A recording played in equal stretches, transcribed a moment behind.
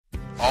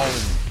All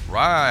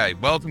right,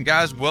 welcome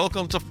guys.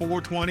 Welcome to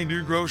 420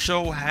 New Grow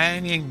Show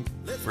Hanging.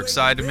 We're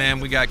excited, man.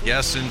 We got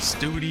guests in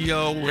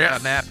studio. We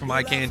got Matt from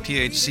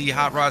IcanTHC,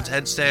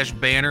 HotrodsHeadstash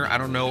banner. I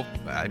don't know.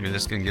 I mean,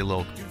 this is gonna get a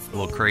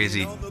little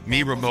crazy.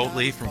 Me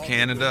remotely from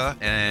Canada.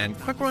 And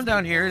quick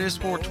rundown here. It is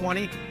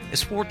 420.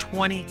 Is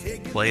 420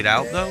 played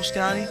out though,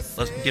 Scotty?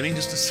 Let's give me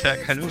just a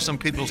sec. I know some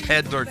people's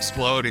heads are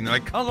exploding. They're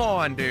like, come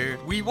on,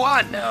 dude. We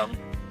won them.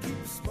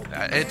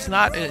 It's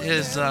not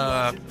as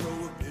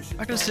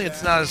I'm gonna say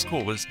it's not as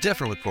cool, but it's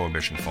different with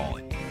Prohibition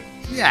falling.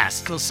 Yeah,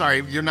 still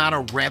sorry, you're not a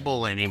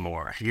rebel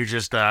anymore. You're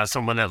just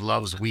someone that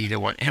loves weed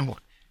and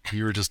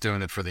you were just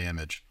doing it for the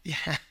image.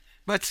 Yeah,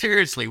 but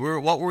seriously,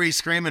 what were we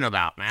screaming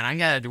about,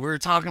 man? We were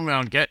talking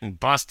about getting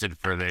busted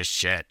for this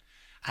shit.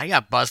 I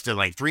got busted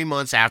like 3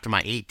 months after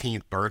my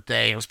 18th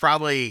birthday. It was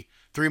probably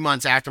 3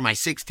 months after my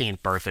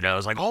 16th birthday. I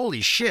was like,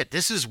 holy shit,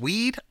 this is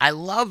weed? I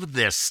love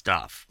this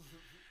stuff.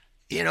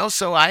 You know,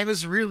 so I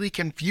was really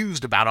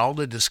confused about all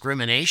the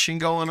discrimination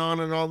going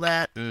on and all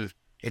that. And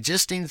it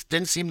just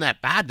didn't seem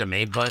that bad to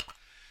me. But,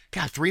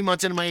 God, 3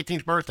 months into my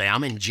 18th birthday,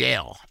 I'm in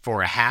jail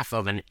for a half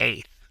of an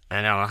eighth.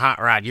 I know,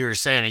 Hot Rod, you were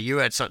saying that you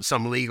had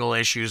some legal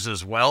issues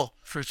as well.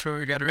 For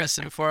sure, I got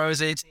arrested before I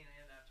was 18 and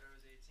after I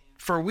was 18.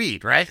 For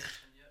weed, right?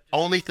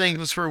 Only thing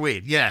was for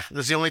weed. Yeah,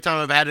 that's the only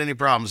time I've had any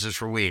problems is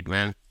for weed,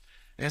 man.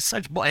 It's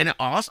such, and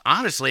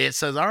honestly, it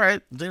says, all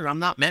right, dude, I'm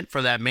not meant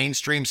for that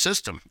mainstream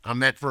system. I'm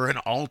meant for an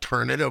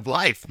alternative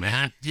life,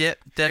 man. Yep,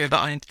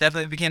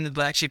 definitely became the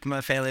black sheep of my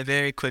family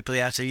very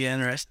quickly after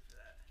getting arrested.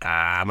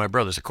 My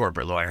brother's a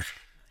corporate lawyer.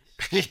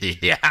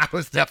 Yeah,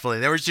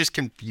 there was just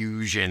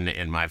confusion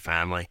in my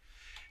family.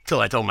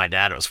 Until I told my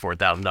dad it was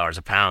 $4,000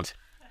 a pound.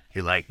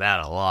 He liked that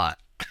a lot.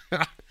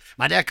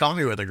 My dad called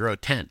me with a grow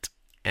tent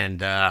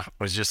and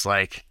was just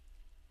like,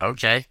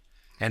 okay.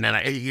 And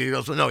then he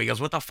goes,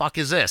 what the fuck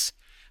is this?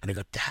 And I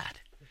go,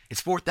 Dad,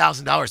 it's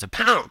 $4,000 a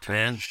pound,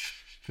 man.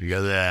 He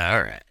goes,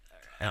 all right.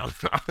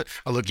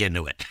 I'll look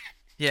into it.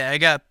 Yeah, I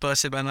got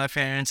busted by my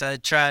parents.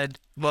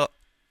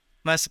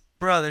 My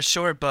brother,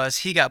 Short Bus,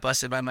 he got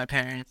busted by my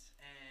parents.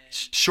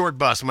 Short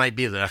Bus might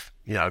be the,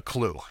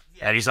 clue.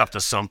 Yeah, he's up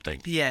to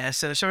something. Yeah,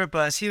 so Short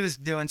Bus, he was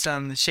doing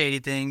some shady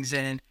things.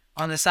 And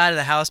on the side of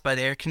the house by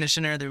the air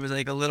conditioner, there was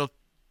like a little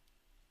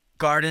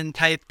garden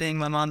type thing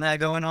my mom had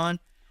going on.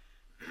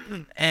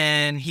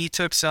 And he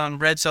took some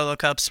red Solo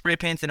cups, spray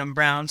painted them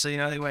brown, so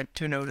they weren't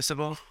too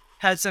noticeable.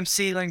 Had some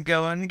sealant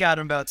going, got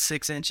them about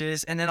 6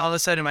 inches, and then all of a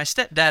sudden my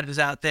stepdad was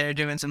out there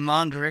doing some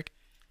laundry,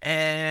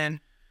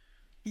 and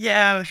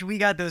yeah, we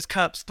got those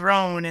cups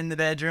thrown in the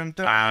bedroom.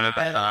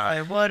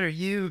 Like, what are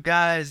you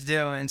guys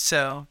doing?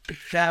 So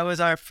that was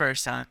our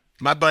first time.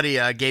 My buddy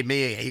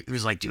he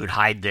was like, dude,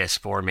 hide this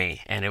for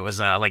me, and it was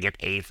like an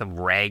eighth of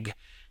reg.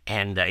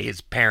 And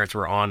his parents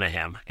were on to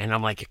him. And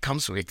I'm like, it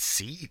comes with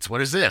seeds. What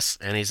is this?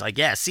 And he's like,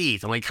 yeah,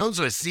 seeds. I'm like, it comes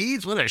with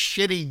seeds? What a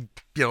shitty,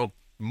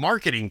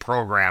 marketing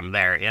program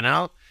there,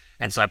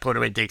 And so I put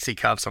them in Dixie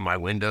cups on my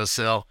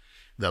windowsill.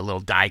 The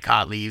little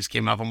dicot leaves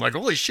came up. I'm like,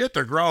 holy shit,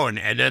 they're growing.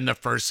 And then the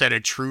first set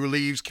of true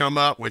leaves come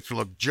up, which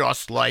look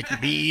just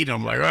like weed.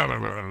 I'm like,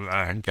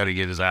 I gotta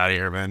get this out of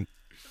here, man.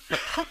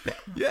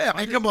 Yeah,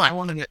 come on. I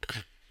want to get...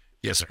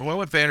 Yes, sir. Well, I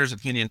want Vander's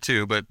opinion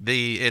too, but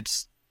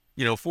it's...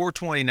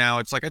 420 now,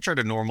 it's like I try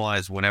to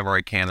normalize whenever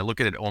I can. I look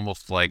at it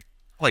almost like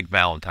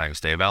Valentine's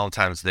Day.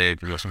 Valentine's Day,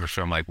 if you go somewhere,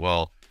 I'm like,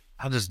 well,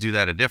 I'll just do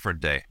that a different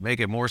day. Make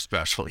it more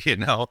special,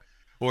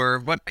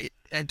 But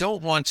I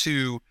don't want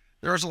to...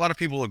 There's a lot of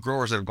people,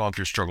 growers that have gone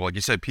through struggle. Like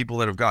you said, people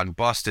that have gotten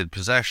busted,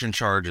 possession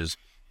charges,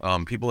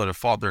 people that have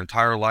fought their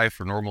entire life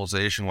for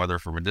normalization, whether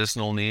for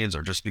medicinal needs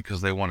or just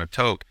because they want to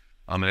toke.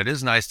 And it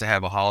is nice to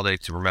have a holiday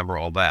to remember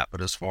all that.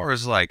 But as far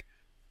as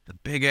the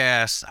big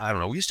ass, I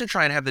don't know. We used to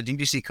try and have the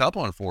DVC cup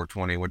on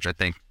 420, which I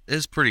think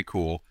is pretty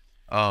cool.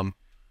 I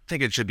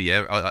think it should be.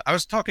 I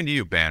was talking to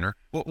you, Banner.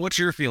 What's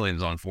your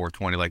feelings on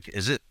 420? Like,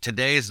 is it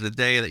today's the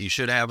day that you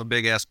should have a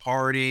big ass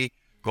party,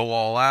 go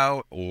all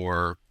out,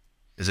 or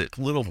is it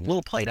a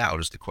little played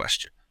out? Is the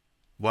question.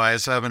 Why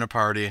is having a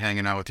party,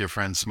 hanging out with your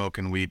friends,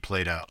 smoking weed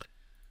played out?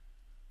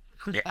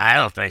 Yeah, I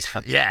don't think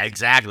so. Yeah,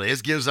 exactly.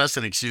 This gives us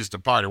an excuse to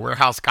party.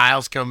 Warehouse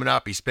Kyle's coming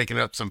up. He's picking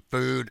up some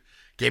food.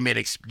 Gave me an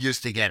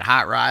excuse to get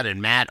Hot Rod and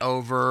Matt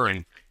over.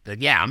 And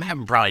I'm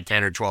having probably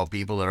 10 or 12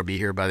 people that'll be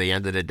here by the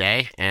end of the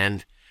day.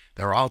 And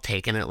they're all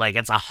taking it like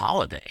it's a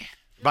holiday.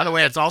 By the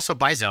way, it's also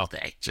Bizel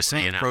Day. Just so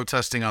you know.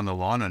 Protesting on the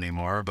lawn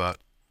anymore, but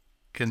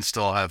can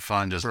still have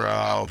fun just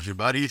with your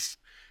buddies.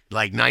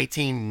 Like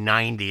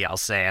 1990, I'll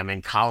say. I'm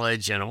in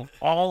college and I'm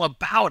all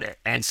about it.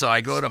 And so I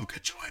go to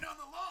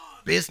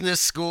business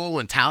school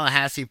in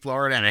Tallahassee,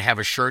 Florida, and I have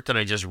a shirt that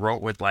I just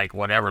wrote with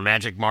whatever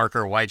magic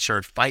marker, white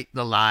shirt, fight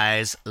the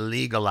lies,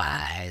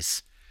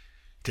 legalize.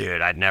 Dude,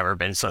 I'd never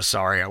been so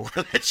sorry I wore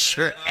that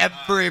shirt.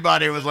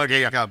 Everybody was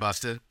looking. Got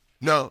busted?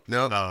 No.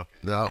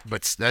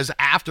 But that's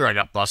after I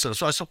got busted,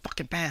 so I was so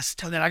fucking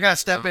pissed. And then I gotta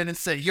step in and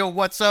say, yo,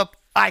 what's up?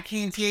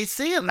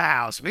 IcanTHC in the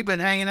house. We've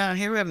been hanging out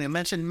here. We haven't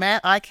mentioned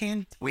Matt.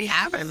 We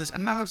haven't.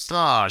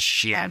 Oh,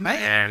 shit,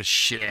 man.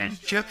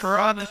 Shit. Chip for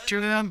all the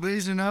chilling,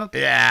 blazing up.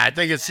 Yeah, I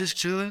think it's just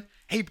chilling.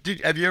 Hey,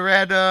 have you ever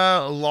had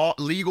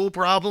legal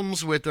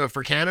problems with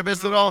for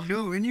cannabis at all?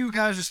 No, when you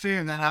guys were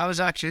saying that, I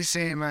was actually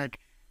saying, like,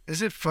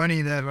 is it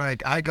funny that,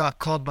 like, I got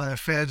caught by the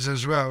feds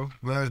as well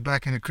when I was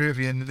back in the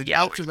Caribbean?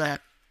 After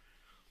that,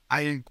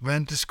 I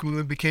went to school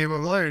and became a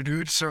lawyer,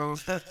 dude, so...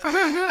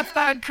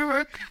 That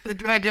cool.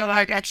 Do I get,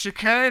 like, extra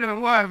credit or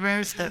what,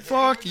 man?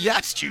 Fuck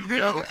yes, you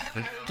know.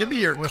 Give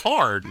me your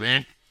card,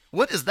 man.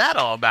 What is that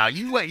all about?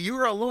 You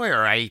were a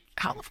lawyer.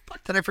 How the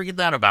fuck did I forget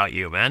that about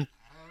you, man?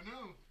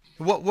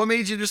 What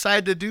made you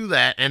decide to do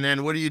that? And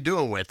then what are you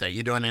doing with it?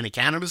 You doing any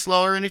cannabis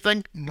law or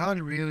anything? Not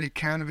really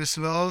cannabis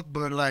law,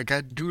 but, like,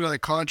 I do,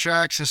 like,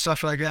 contracts and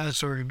stuff like that.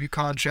 So review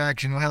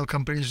contracts, help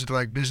companies with,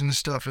 like, business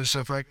stuff and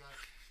stuff like that.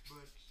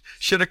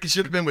 Should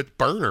have been with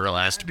Burner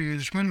last.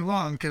 Dude, it's been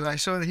long because I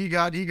saw that he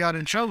got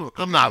in trouble.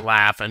 I'm not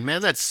laughing,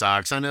 man. That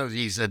sucks. I know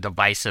he's a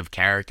divisive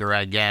character,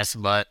 I guess,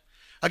 but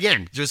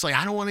again, just like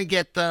I don't want to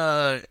get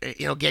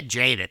get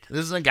jaded.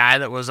 This is a guy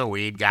that was a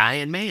weed guy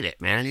and made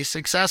it, man. He's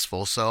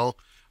successful, so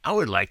I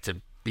would like to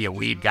be a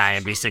weed guy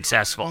and be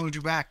successful. Hold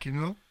you back,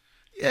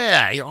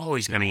 Yeah, you're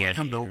always gonna get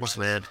those,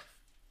 man.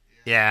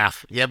 Yeah,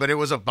 but it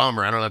was a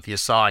bummer. I don't know if you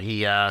saw it.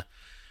 He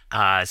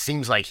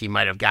seems like he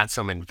might have got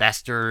some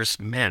investors.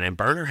 Man, and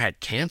Burner had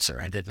cancer.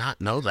 I did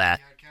not know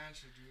that.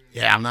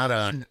 Yeah, I'm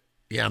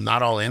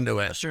not all into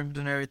it. Mushrooms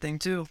and everything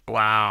too.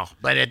 Wow.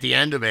 But at the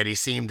end of it, he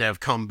seemed to have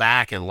come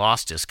back and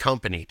lost his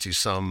company to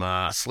some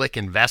slick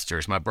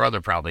investors. My brother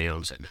probably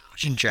owns it now.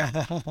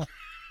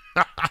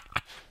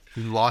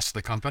 He lost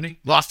the company?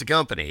 Lost the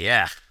company,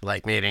 yeah.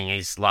 Like, meaning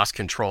he's lost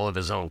control of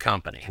his own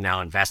company.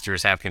 Now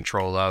investors have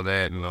control of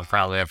it, and they'll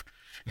probably have,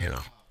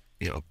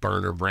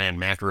 Burner brand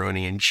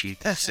macaroni and cheese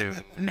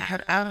soon.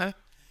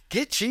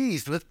 Get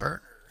cheese with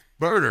Burner.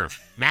 Burner,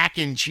 mac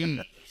and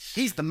cheese.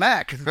 He's the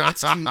Mac.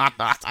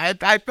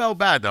 I felt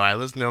bad, though. I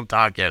listened to him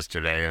talk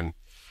yesterday, and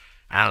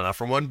I don't know,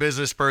 from one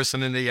business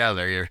person to the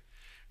other, you're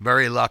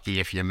very lucky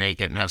if you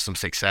make it and have some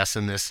success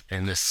in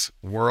this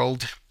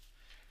world.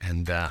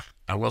 And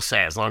I will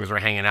say, as long as we're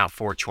hanging out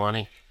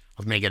 420,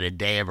 I'll make it a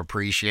day of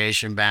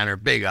appreciation banner.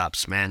 Big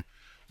ups, man.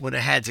 Would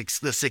have had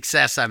the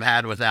success I've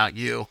had without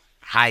you.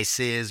 High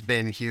C has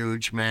been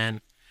huge,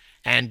 man.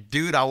 And,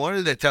 dude, I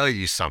wanted to tell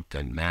you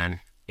something,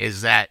 man,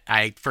 is that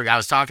I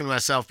was talking to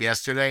myself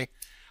yesterday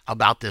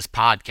about this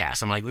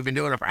podcast. I'm like, we've been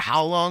doing it for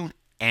how long?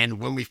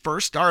 And when we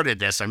first started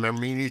this, I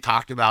remember me and you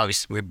talked about,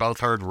 we both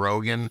heard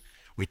Rogan.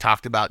 We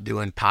talked about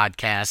doing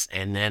podcasts.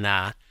 And then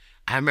I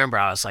remember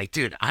I was like,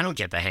 dude, I don't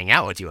get to hang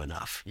out with you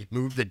enough. You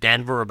moved to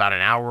Denver about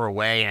an hour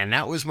away, and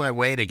that was my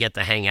way to get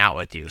to hang out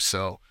with you.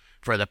 So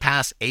for the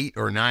past 8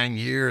 or 9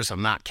 years,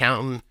 I'm not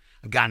counting,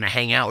 I've gotten to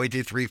hang out with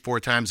you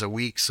 3-4 times a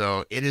week.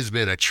 So it has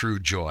been a true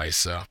joy.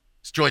 So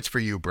it's joy's for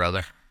you,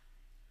 brother.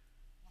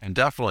 And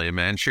definitely,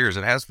 man, cheers.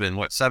 It has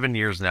been, 7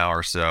 years now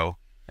or so.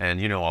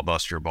 And, I'll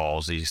bust your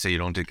balls. You say you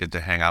don't get to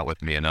hang out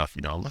with me enough.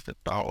 I'm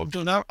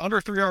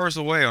under 3 hours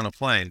away on a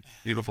plane.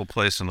 Beautiful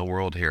place in the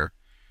world here.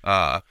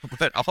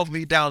 But I'll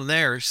be down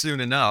there soon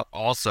enough.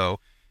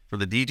 Also, for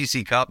the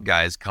DGC Cup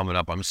guys coming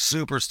up, I'm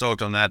super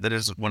stoked on that. That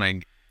is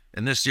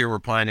and this year we're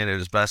planning it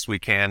as best we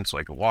can so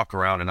I can walk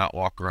around and not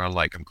walk around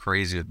like I'm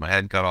crazy with my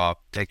head cut off,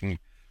 taking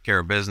care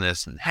of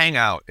business and hang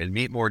out and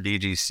meet more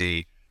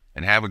DGC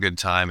and have a good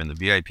time in the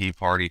VIP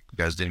party. If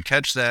you guys didn't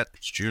catch that,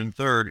 it's June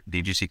 3rd,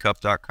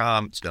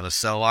 dgccup.com. It's going to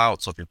sell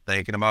out. So if you're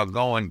thinking about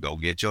going, go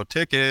get your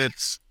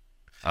tickets.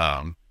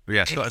 But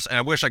yeah, so and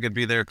I wish I could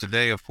be there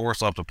today. Of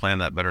course, I'll have to plan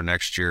that better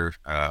next year.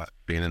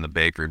 Being in the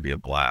bakery would be a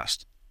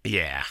blast.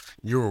 Yeah,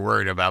 you were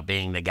worried about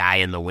being the guy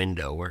in the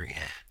window, weren't you?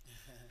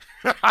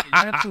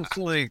 That's some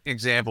silly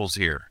examples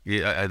here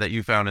that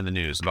you found in the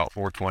news about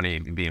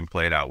 420 being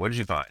played out. What did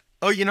you find?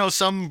 Oh,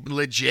 some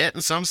legit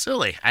and some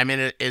silly. I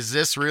mean, is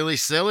this really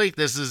silly?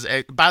 This is,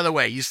 by the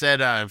way, you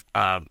said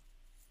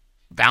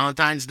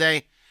Valentine's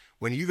Day.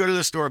 When you go to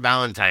the store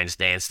Valentine's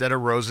Day, instead of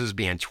roses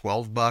being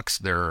 $12,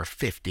 they're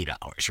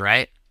 $50,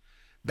 right?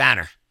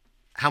 Banner,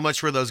 how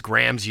much were those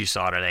grams you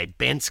saw today?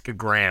 Binsk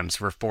grams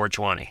for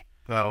 420.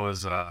 That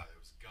was gummies.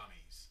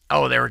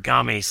 Oh, they were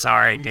gummies.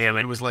 Sorry, damn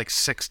it. It was like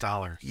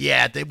 $6.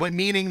 Yeah,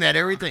 meaning that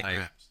everything,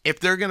 if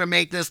they're going to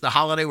make this the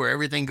holiday where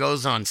everything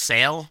goes on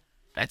sale,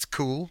 that's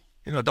cool.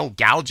 Don't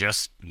gouge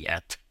us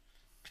yet.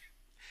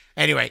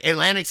 Anyway,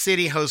 Atlantic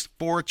City hosts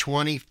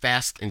 420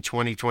 Fest in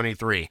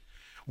 2023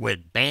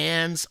 with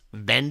bands,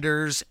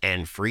 vendors,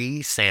 and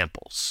free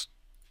samples.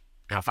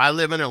 Now, if I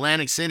live in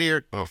Atlantic City,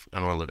 I don't want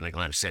to live in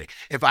Atlantic City.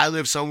 If I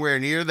live somewhere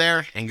near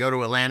there and go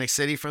to Atlantic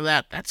City for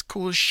that, that's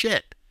cool as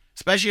shit.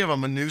 Especially if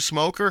I'm a new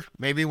smoker,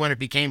 maybe when it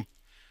became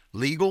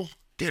legal.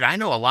 Dude, I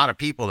know a lot of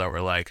people that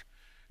were like,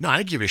 no, I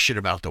didn't give a shit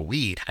about the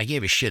weed. I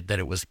gave a shit that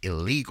it was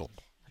illegal.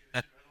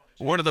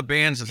 What are the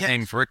bands that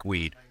name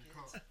Brickweed?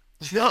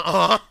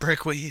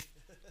 Brickweed.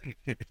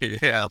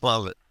 Yeah, I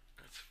love it.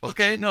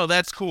 Okay, no,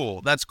 that's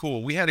cool. That's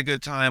cool. We had a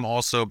good time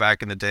also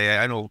back in the day.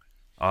 I know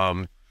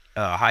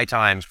High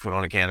Times put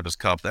on a Cannabis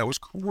Cup. That was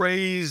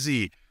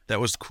crazy. That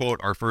was,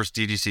 quote, our first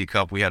DGC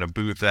Cup. We had a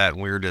booth at,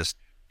 and we were just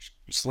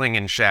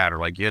slinging shatter.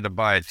 Like, you had to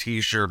buy a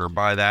T-shirt or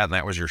buy that, and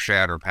that was your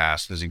shatter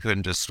pass, because you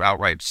couldn't just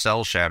outright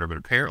sell shatter. But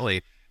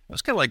apparently,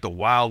 It's kind of like the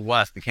Wild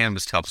West, the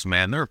cannabis cups,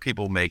 man. There are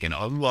people making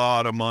a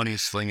lot of money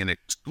slinging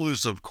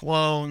exclusive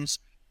clones,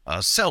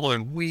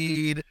 selling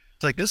weed.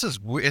 It's like,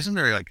 isn't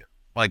there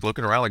like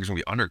looking around like there's going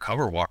to be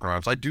undercover walking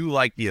around? So I do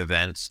like the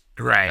events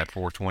that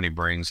 420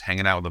 brings,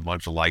 hanging out with a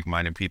bunch of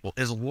like-minded people,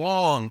 as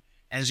long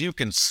as you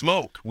can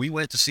smoke. We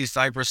went to see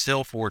Cypress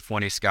Hill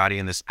 420, Scotty,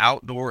 in this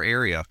outdoor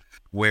area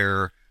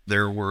where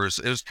it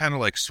was kind of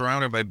like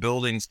surrounded by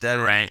buildings,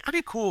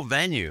 pretty cool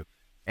venue.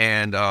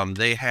 And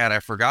they had, I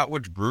forgot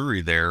which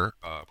brewery there,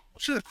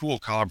 which is a cool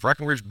call,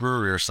 Breckenridge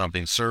Brewery or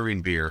something,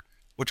 serving beer,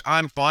 which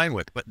I'm fine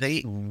with, but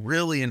they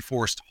really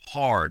enforced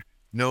hard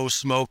no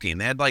smoking.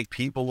 They had like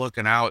people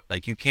looking out,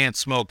 like you can't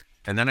smoke.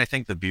 And then I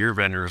think the beer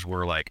vendors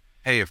were like,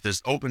 hey, if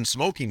this open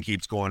smoking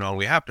keeps going on,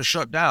 we have to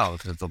shut down.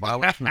 It's a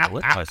violation of the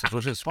lit license,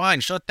 which is fine.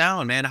 Shut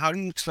down, man. How do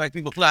you expect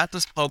people to have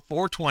to smoke?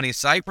 420,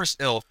 Cypress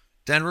Hill,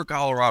 Denver,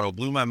 Colorado.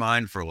 Blew my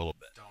mind for a little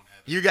bit.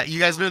 You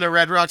guys been to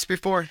Red Rocks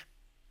before?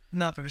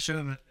 Not for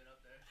sure.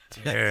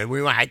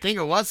 I think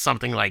it was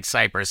something like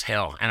Cypress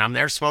Hill, and I'm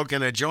there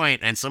smoking a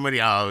joint, and somebody,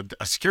 a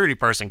security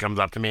person comes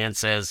up to me and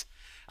says,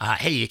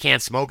 hey, you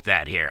can't smoke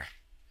that here.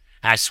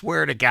 I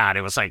swear to God,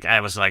 I was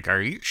like,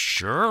 are you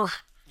sure?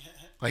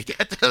 Like,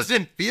 that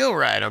doesn't feel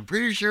right. I'm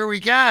pretty sure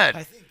we can.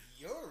 I think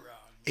you're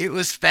wrong. It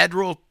was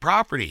federal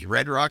property.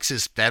 Red Rocks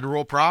is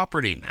federal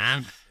property,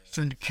 man.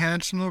 So you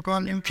can't smoke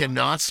on You them?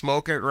 cannot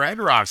smoke at Red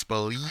Rocks,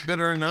 believe it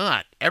or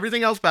not.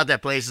 Everything else about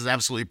that place is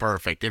absolutely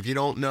perfect. If you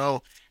don't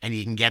know, and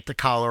you can get to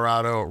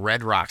Colorado,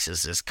 Red Rocks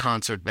is this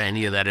concert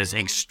venue that is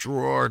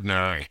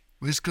extraordinary.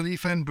 Wiz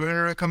Khalifa and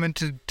Burner are coming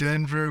to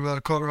Denver,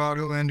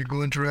 Colorado, and you're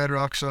going to Red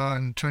Rocks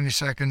on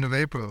 22nd of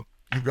April.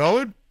 You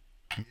going?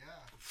 Yeah.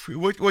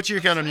 What's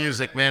your kind of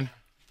music, man?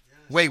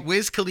 Wait,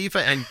 Wiz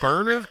Khalifa and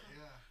Burner? Yeah.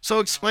 So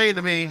explain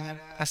to me.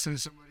 Asking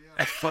somebody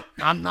else.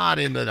 I'm not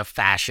into the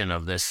fashion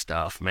of this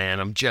stuff, man.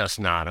 I'm just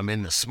not. I'm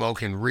into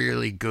smoking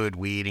really good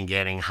weed and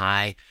getting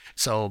high.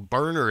 So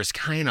Burner is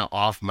kind of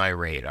off my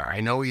radar. I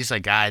know he's a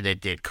guy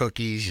that did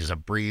cookies. He's a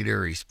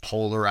breeder. He's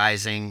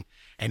polarizing.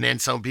 And then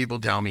some people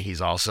tell me he's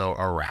also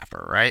a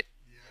rapper, right?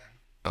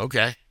 Yeah.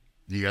 Okay.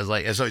 You guys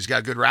like? So he's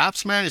got good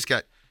raps, man. He's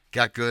got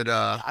good.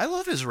 I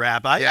love his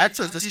rap.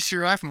 This is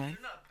your rap, man.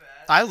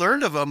 I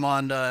learned of him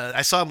on.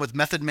 I saw him with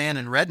Method Man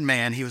and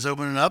Redman. He was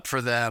opening up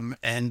for them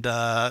and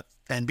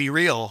Be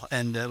Real,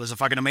 and it was a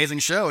fucking amazing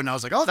show. And I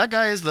was like, oh, that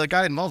guy is the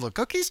guy involved with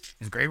cookies.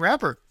 He's a great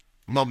rapper.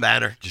 No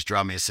matter. Just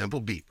draw me a simple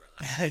beat,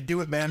 brother.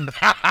 Do it, man.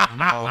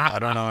 I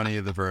don't know any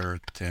of the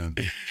Burner tunes.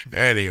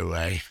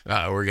 Anyway,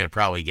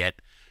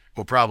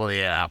 we'll probably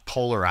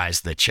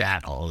polarize the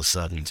chat all of a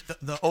sudden.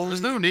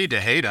 There's no need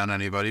to hate on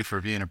anybody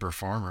for being a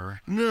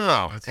performer.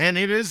 No, and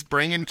it is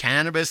bringing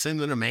cannabis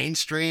into the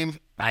mainstream.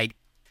 I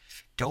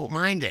don't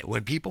mind it.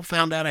 When people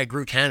found out I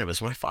grew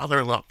cannabis, my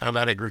father-in-law found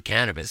out I grew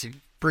cannabis, he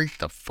freaked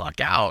the fuck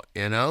out,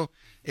 you know?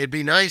 It'd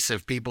be nice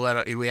if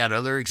we had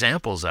other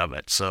examples of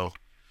it, so.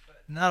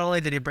 Not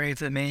only did he bring it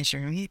to the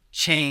mainstream, he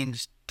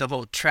changed the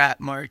whole trap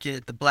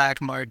market, the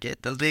black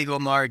market, the legal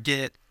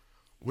market.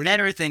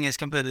 Everything is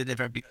completely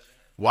different.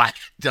 What?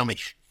 Tell me.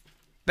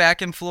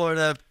 Back in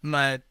Florida,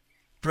 my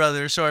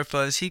brother, Short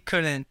Buzz, he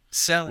couldn't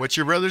sell it. What's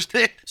your brother's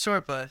name?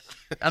 Short Buzz.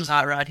 I'm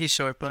Hot Rod, he's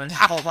Short Buzz.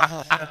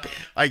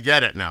 I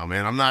get it now,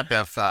 man. I'm not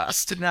that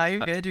fast. No,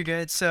 you're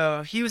good.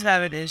 So he was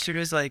having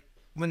issues like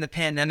when the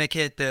pandemic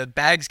hit, the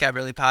bags got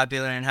really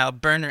popular, and how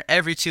Burner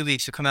every 2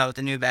 weeks would come out with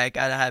a new bag.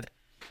 Gotta have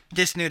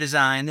this new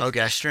design, this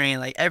new strain.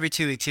 Like every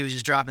 2 weeks he was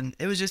just dropping.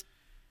 It was just,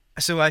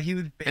 so he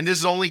would. And this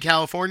is only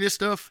California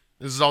stuff?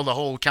 This is all the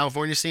whole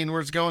California scene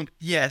where it's going?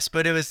 Yes,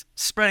 but it was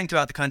spreading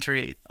throughout the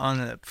country on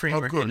the free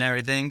market and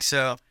everything.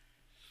 So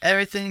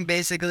everything,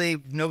 basically,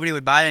 nobody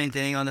would buy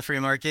anything on the free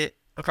market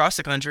across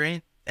the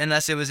country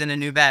unless it was in a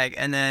new bag.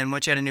 And then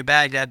once you had a new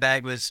bag, that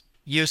bag was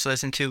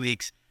useless in 2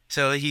 weeks.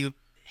 So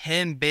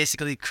him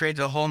basically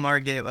created a whole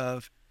market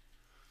of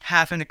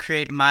having to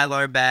create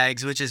Mylar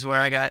bags, which is where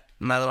I got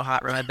my little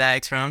Hot Rod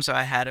bags from. So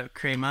I had to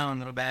create my own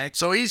little bag.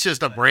 So he's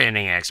just a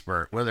branding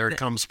expert, whether it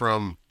comes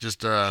from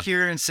just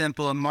pure and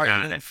simple, a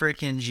marketing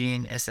freaking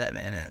genius that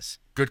man is.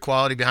 Good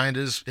quality behind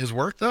his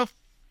work, though?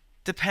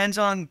 Depends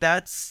on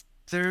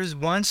there's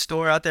one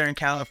store out there in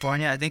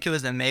California, I think it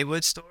was the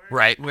Maywood store.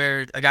 Right.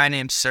 Where a guy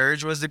named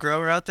Serge was the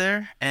grower out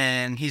there,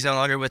 and he's no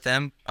longer with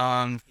them.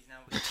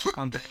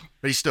 But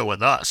he's still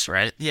with us,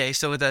 right? Yeah, he's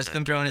still with us.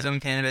 He's growing his own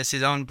cannabis,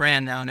 his own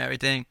brand now and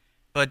everything.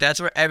 But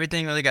that's where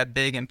everything really got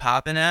big and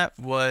popping at,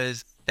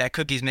 was that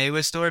Cookies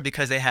Maywood store,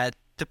 because they had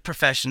the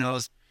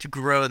professionals to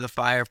grow the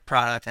fire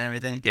product and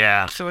everything.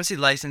 Yeah. So once he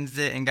licensed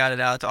it and got it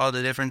out to all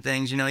the different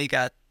things, you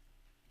got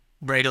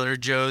regular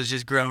Joes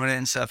just growing it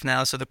and stuff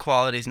now, so the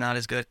quality's not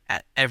as good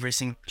at every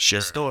single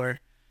store.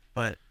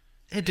 But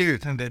it do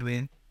some good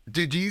weed.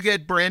 Do you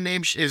get brand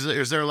name?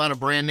 Is there a lot of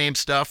brand name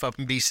stuff up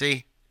in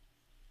BC?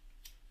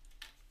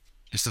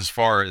 Just as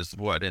far as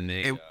what in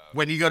the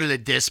when you go to the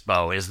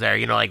dispo, is there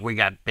like we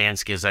got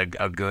Banski's a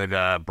good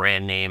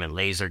brand name, and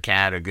Laser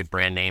Cat are good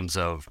brand names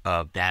of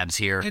dabs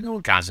here,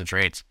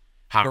 concentrates,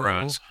 hot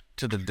roads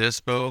to the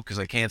dispo, because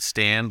I can't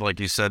stand, like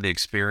you said, the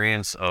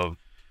experience of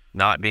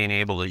not being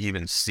able to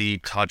even see,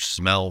 touch,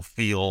 smell,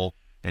 feel,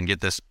 and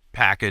get this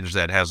package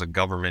that has a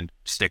government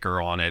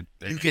sticker on it.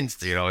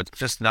 It's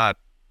just not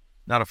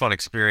a fun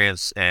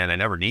experience, and I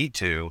never need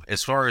to.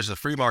 As far as the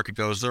free market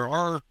goes, there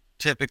are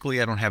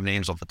typically, I don't have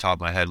names off the top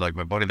of my head, like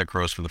my buddy that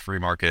grows for the free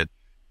market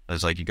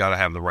is like, you got to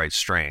have the right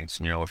strains.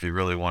 If you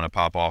really want to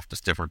pop off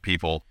to different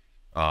people,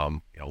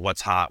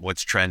 what's hot,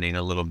 what's trending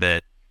a little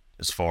bit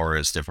as far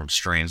as different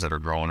strains that are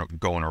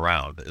going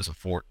around is a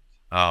fort.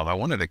 I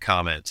wanted to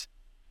comment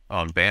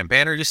on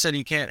Banner just said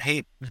you can't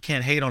hate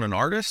on an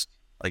artist,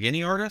 like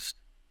any artist.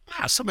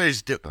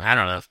 Somebody's I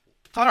don't know.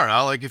 I don't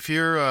know. Like if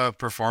you're a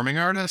performing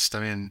artist, I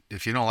mean,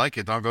 if you don't like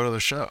it, don't go to the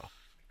show.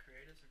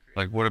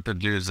 Like what if the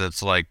dudes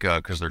that's like,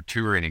 because they're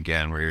touring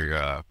again,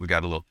 where we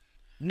got a little.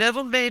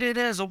 Never made it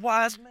as a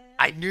wise man.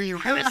 I knew you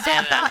were going to say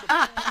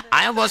that.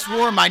 I almost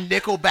wore my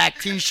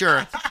Nickelback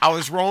t-shirt. I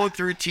was rolling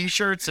through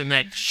t-shirts and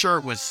that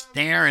shirt was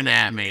staring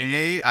at me.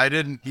 Hey, I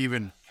didn't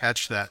even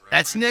catch that.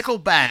 That's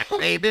Nickelback,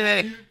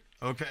 baby.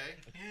 Okay.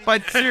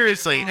 But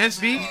seriously,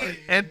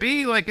 And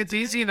B, like it's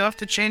easy enough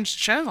to change the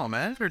channel,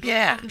 man.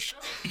 yeah,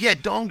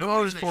 don't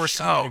go to their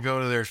show. Go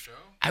to their show.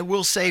 I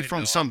will say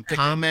from some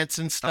comments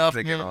and stuff,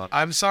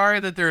 I'm sorry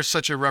that there's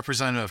such a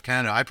representative of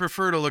Canada. I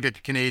prefer to look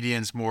at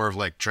Canadians more of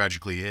like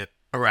Tragically Hip.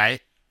 all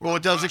right. Well,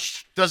 does it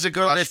go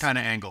to That this kind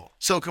of angle.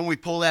 So can we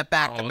pull that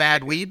back to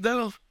bad weed,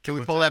 though? Can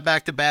we pull that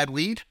back to bad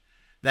weed?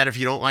 That if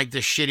you don't like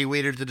this shitty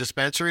weed at the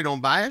dispensary,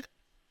 don't buy it?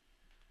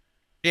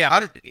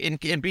 Yeah, in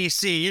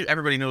BC,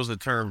 everybody knows the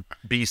term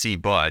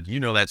BC Bud. You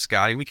know that,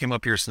 Scotty. We came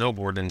up here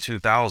snowboarding in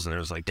 2000. It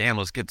was like, damn,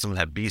 let's get some of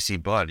that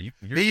BC Bud.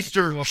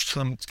 Beaster.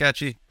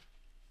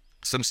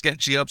 Some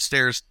sketchy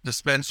upstairs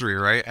dispensary,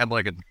 right? Had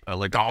like a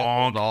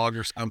dog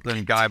or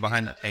something. Guy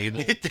behind the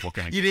table.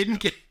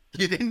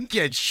 You didn't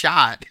get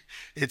shot.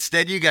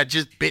 Instead, you got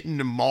just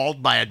bitten and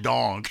mauled by a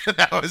dog.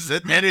 That was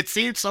it. And it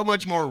seemed so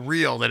much more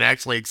real than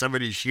actually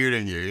somebody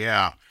shooting you.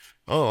 Yeah.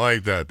 I don't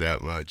like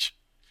that much.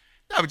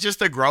 No,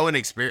 just a growing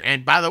experience.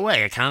 And by the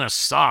way, it kind of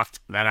sucked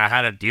that I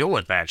had to deal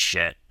with that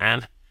shit.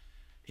 And,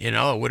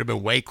 it would have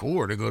been way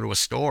cooler to go to a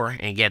store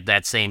and get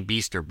that same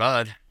Beast or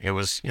Bud. It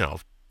was,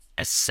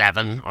 a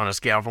 7 on a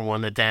scale from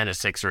 1 to 10, a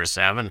 6 or a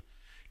 7.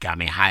 Got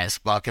me high as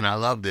fuck, and I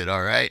loved it,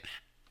 all right?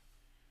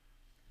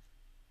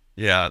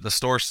 Yeah, the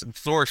store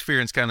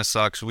experience kind of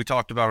sucks. We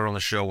talked about it on the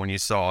show when you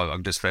saw a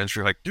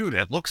dispensary. Like, dude,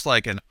 it looks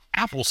like an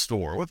Apple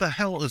store. What the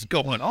hell is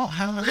going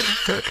on?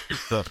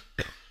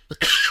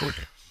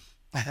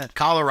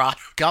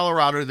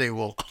 Colorado, they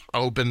will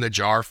open the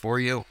jar for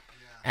you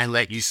and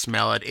let you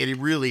smell it. It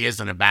really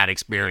isn't a bad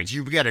experience.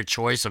 You've got a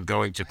choice of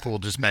going to cool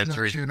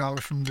dispensaries.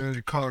 From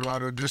the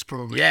Colorado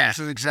dispo. Yeah. This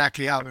is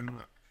exactly how it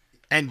works.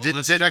 And did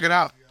check it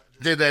out.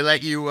 Did they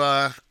let you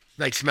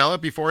smell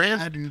it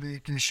beforehand? I do. They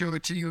can show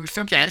it to you.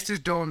 Some places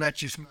don't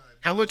let you smell it.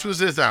 How much was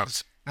this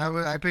ounce?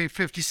 I paid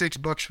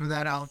 $56 for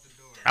that out the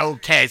door.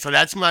 Okay, so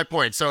that's my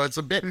point. So it's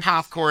a bit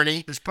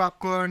popcorny. There's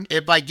popcorn.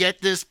 If I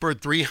get this for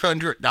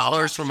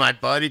 $300 from my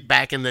buddy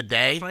back in the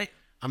day,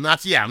 I'm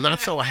not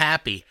so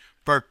happy.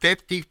 For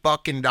 $50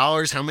 fucking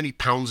dollars, how many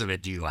pounds of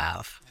it do you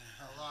have?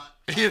 A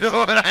lot. You know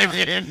what I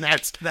mean?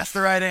 That's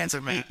the right answer,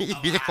 man.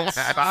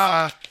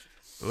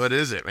 What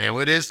is it, man?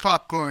 What is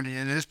popcorn?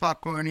 And it's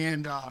popcorn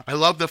and I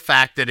love the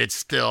fact that it's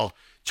still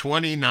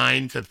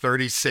 29 to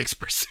 36%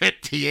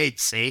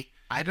 THC.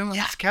 I don't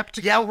know.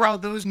 Skeptical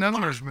about those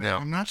numbers, man.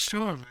 I'm not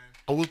sure, man.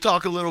 We'll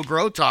talk a little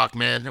grow talk,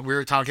 man. We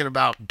were talking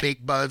about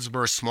big buds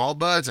versus small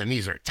buds, and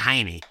these are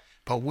tiny.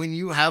 But when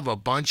you have a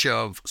bunch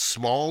of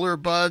smaller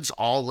buds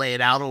all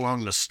laid out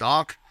along the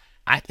stalk,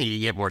 I think you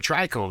get more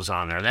trichomes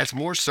on there. That's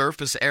more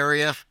surface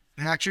area.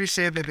 They actually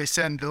say that they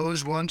send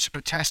those ones for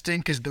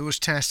testing because those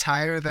test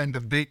higher than the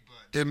big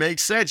buds. It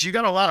makes sense. You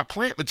got a lot of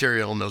plant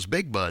material in those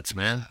big buds,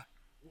 man.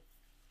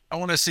 I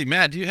want to see,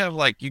 Matt, do you have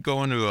you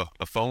go into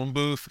a phone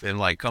booth and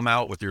come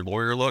out with your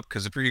lawyer look?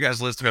 Because if you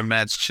guys listen to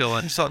Matt's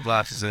chilling,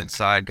 sunglasses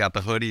inside, got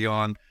the hoodie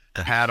on,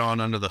 the hat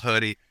on under the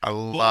hoodie. I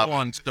love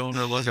one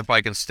stoner look if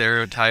I can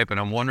stereotype, and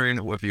I'm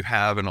wondering if you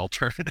have an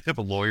alternative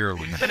lawyer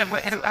look.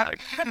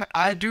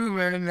 I do,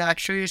 man.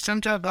 Actually,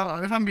 sometimes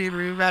if I'm being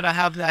real, I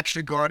have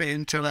actually gone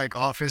into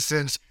office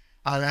since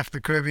I left the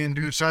Caribbean,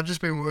 dude. So I've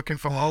just been working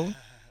from home.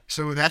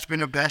 So that's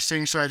been the best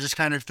thing. So I just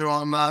kind of throw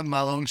on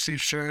my long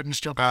sleeve shirt and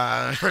stuff.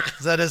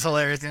 That is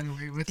hilarious.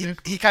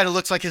 He kind of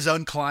looks like his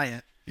own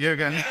client. You're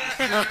gonna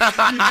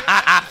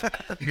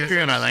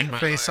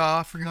face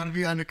off. You're gonna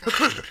be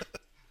undercover.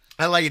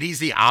 I like it. He's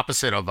the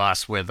opposite of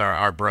us with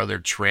our brother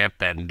Trip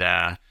and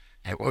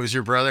what was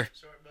your brother?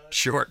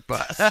 Short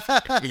bus.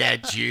 Yeah,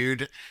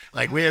 Jude.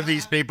 We have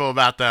these people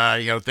about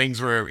the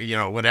things where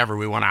whatever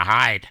we want to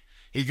hide.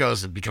 He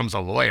goes and becomes a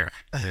lawyer.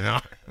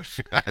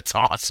 That's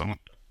awesome.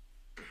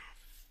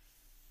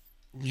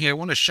 Yeah, I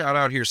want to shout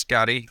out here,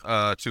 Scotty,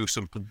 to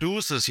some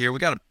producers here. We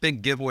got a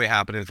big giveaway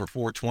happening for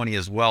 420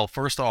 as well.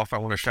 First off, I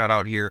want to shout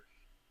out here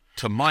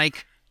to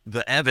Mike,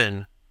 the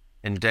Evan,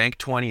 and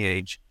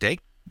Dank20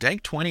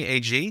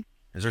 AG.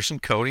 Is there some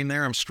coding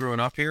there? I'm screwing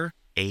up here.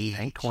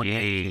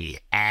 Dank20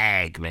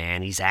 Ag,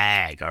 man. He's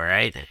ag, all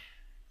right?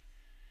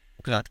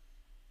 Okay.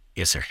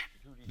 Yes, sir.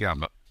 Yeah,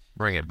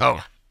 bring it.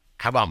 Oh,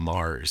 how about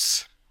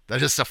Mars?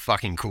 That's just the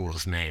fucking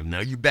coolest name.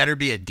 Now, you better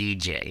be a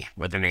DJ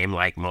with a name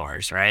like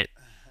Mars, right?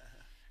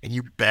 And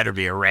you better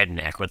be a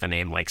redneck with a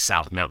name like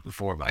South Mountain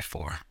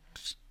 4x4.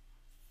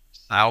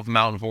 South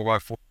Mountain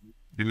 4x4.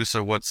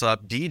 So what's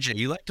up? DJ,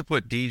 you like to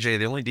put DJ.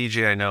 The only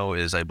DJ I know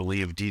is, I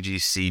believe,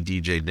 DGC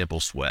DJ Nipple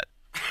Sweat.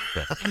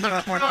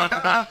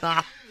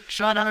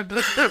 Shout out.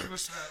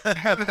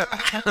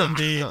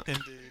 Indeed.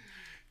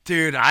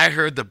 Dude, I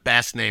heard the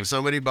best name.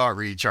 Somebody bought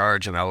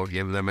Recharge, and I will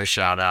give them a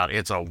shout out.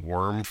 It's a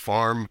worm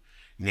farm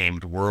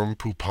named Worm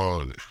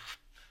Poupon.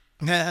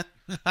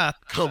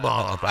 Come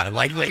on, man.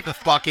 Like, they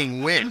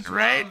fucking win,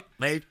 right?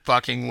 They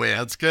fucking win.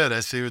 That's good. I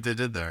see what they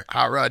did there.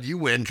 Hot Rod, you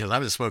win, because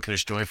I've been smoking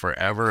this joint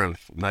forever and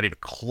I'm not even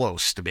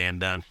close to being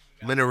done.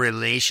 I'm in a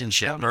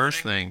relationship.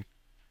 First thing,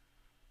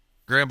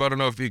 Graham, I don't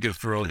know if you could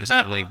throw this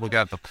link. We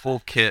got the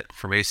full kit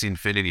from AC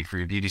Infinity for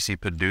your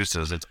DDC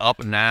producers. It's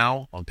up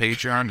now on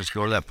Patreon. Just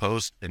go to that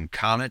post and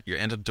comment. You're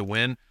entered to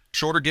win.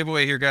 Shorter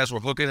giveaway here, guys. We're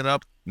hooking it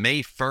up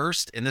May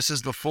 1st, and this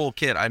is the full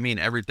kit. I mean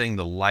everything: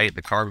 the light,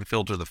 the carbon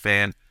filter, the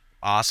fan,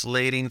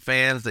 oscillating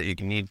fans that you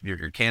can need,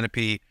 your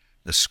canopy,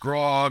 the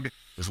scrog,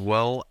 as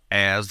well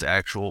as the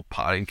actual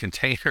potting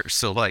container.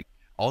 So, like,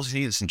 all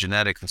you need is some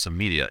genetics and some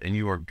media, and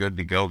you are good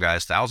to go,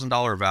 guys.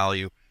 $1,000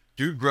 value.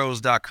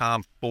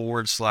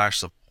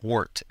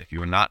 DudeGrows.com/support. If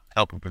you are not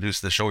helping produce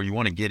the show or you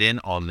want to get in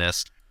on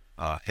this,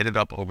 hit it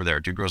up over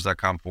there,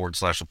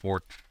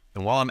 DudeGrows.com/support.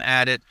 And while I'm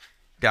at it,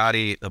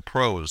 Gotti, the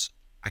pros.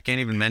 I can't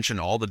even mention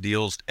all the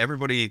deals.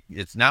 Everybody,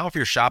 it's now, if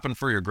you're shopping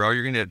for your grow,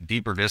 you're going to get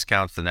deeper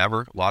discounts than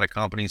ever. A lot of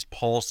companies.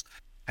 Pulse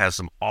has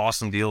some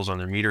awesome deals on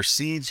their meter.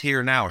 Seeds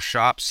here now.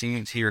 Shop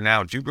seeds here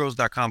now.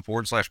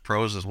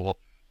 DudeGrows.com/pros as well.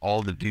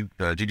 All the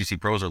GDC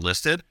pros are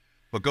listed.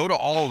 But go to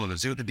all of them and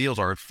see what the deals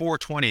are at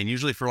 420. And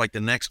usually for like the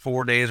next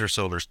 4 days or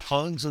so, there's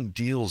tons of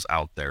deals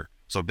out there.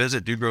 So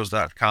visit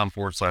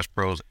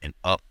DudeGrows.com/pros and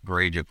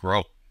upgrade your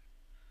grow.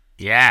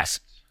 Yes.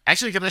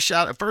 Actually, can I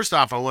shout? First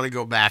off, I want to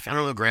go back. I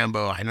don't know,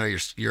 Grambo. I know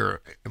you're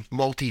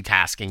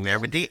multitasking there,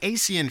 but the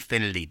AC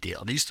Infinity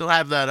deal. Do you still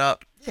have that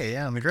up?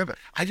 Yeah, let me grab it.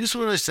 I just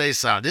want to say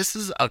something. This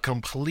is a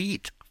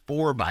complete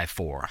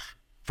 4x4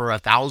 for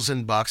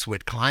 $1,000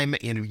 with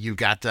climate. You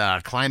got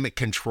climate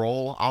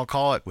control, I'll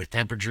call it, with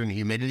temperature and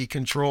humidity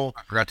control.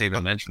 I forgot to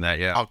even mention that.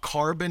 Yeah, a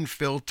carbon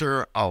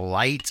filter, a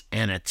light,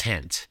 and a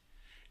tent.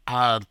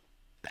 I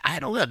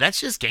don't know. That's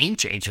just game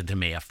changing to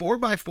me. A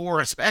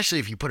 4x4, especially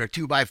if you put a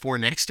 2x4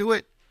 next to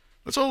it.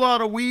 That's a lot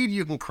of weed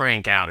you can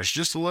crank out. It's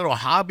just a little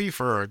hobby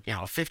for,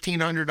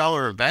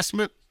 $1,500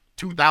 investment.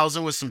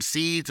 $2,000 with some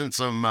seeds and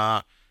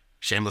some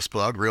shameless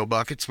plug, real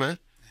buckets, man.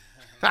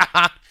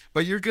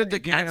 But you're good to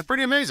get. It's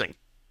pretty amazing.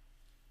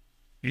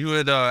 You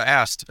had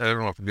asked, I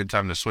don't know if it's a good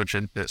time to switch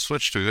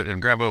to it. And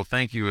Grambo,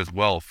 thank you as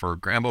well for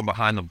Grambo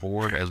behind the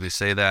board, as we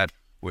say that,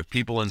 with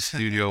people in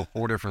studio,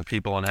 4 different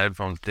people on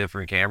headphones,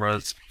 different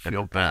cameras.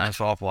 Feel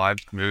fast off live,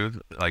 smooth,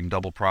 like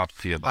double props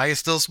to you. I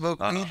still smoke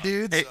weed,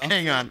 dude. Hey,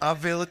 hang on. I'm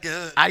feeling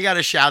good. I got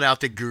to shout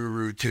out to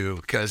Guru, too,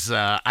 because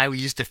I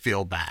used to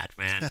feel bad,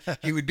 man.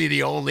 He would be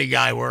the only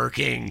guy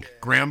working.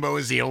 Grambo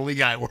is the only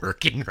guy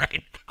working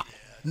right now.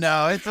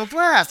 No, it's a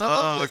blast.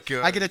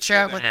 Good. I get a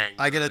chat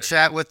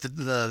with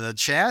the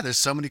chat. There's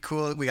so many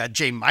cool. We got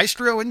Jay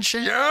Maestro in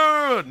chat.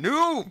 Yeah,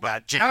 new.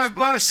 But We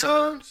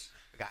got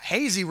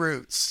Hazy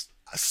Roots.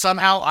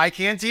 Somehow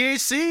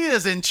IcanTHC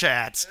is in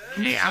chat.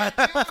 yeah.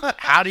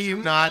 How do you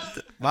not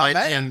My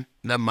man. mention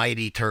the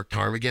mighty Turk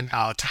Ptarmigan?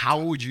 How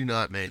would you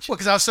not mention Well,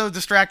 because I was so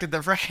distracted the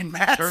freaking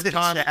Matt's Turk in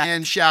chat.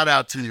 Ptarmigan? Shout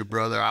out to you,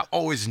 brother. I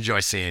always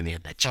enjoy seeing you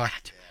in the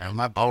chat.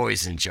 I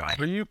always enjoy.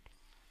 When you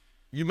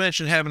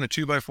mentioned having a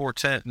 2x4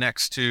 tent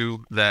next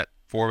to that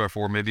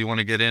 4x4. Maybe you want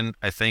to get in.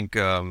 I think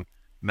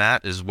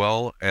Matt, as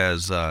well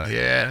as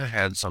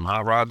had some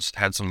hot rods,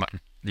 had some.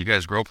 You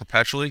guys grow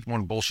perpetually?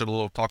 Want to bullshit a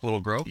little, talk a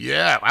little grow?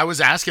 Yeah, I was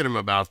asking him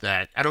about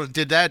that.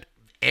 Did that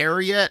air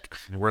yet?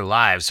 We're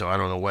live, so I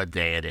don't know what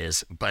day it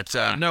is. But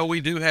No, we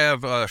do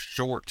have a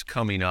short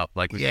coming up,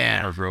 like we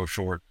our grow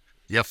short.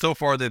 Yeah, so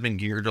far they've been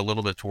geared a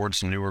little bit towards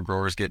some newer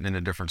growers getting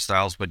into different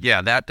styles. But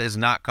yeah, that has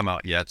not come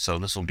out yet, so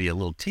this will be a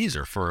little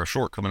teaser for a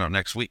short coming out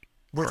next week.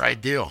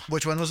 right deal.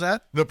 Which one was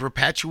that? The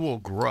perpetual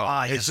grow.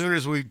 yes. As soon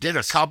as we did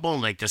a couple,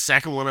 like the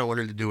second one I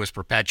wanted to do was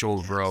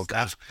perpetual grow.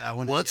 That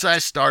one. Once I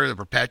started the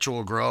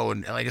perpetual grow,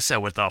 and like I said,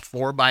 with a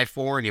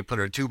 4x4 and you put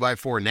a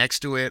 2x4 next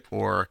to it,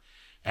 or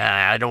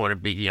I don't want to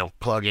be,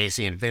 plug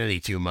AC Infinity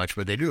too much,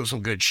 but they do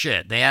some good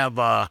shit. They have,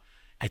 I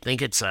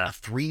think it's a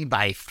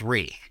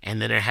 3x3,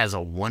 and then it has a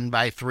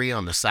 1x3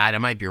 on the side. I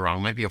might be wrong.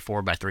 It might be a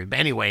 4x3. But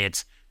anyway,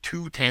 it's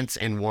 2 tents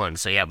in one.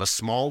 So you have a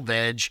small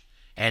veg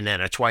and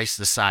then a twice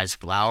the size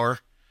flower.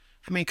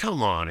 I mean,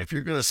 come on. If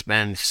you're going to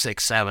spend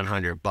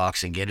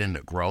 $600-700 and get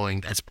into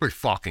growing, that's pretty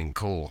fucking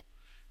cool.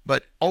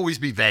 But always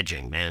be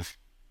vegging, man.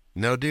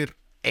 No, dude.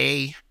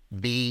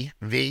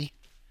 ABV.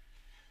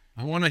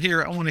 I want to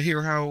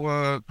hear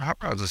how Hot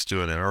Rods is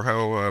doing it, or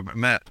how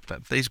Matt,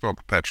 they grow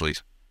perpetually.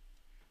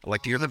 I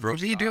like to hear the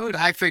grows. Dude,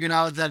 I figured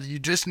out that you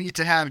just need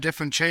to have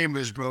different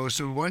chambers, bro.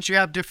 So once you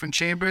have different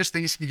chambers,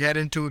 things can get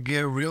into a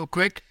gear real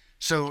quick.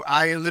 So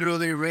I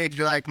literally rigged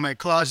like my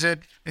closet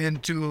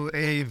into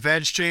a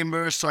veg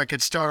chamber so I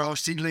could start off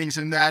seedlings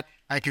in that.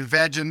 I could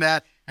veg in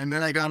that. And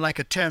then I got like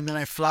a tent, then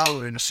I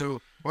flower in.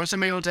 So once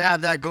I'm able to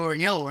have that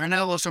going, and I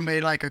also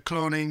made like a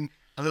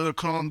little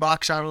clone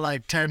box out of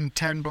like 10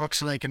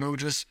 bucks, like,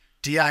 just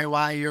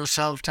DIY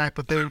yourself type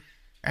of thing.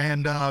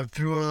 And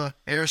threw a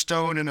air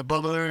stone and a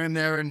bubbler in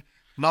there, and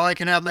now I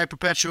can have my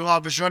perpetual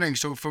harvest running.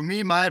 So for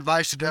me, my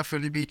advice would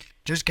definitely be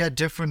just get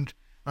different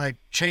like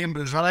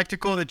chambers. I like to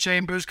call it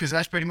chambers because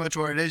that's pretty much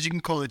what it is. You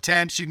can call it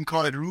tents, you can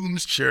call it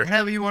rooms,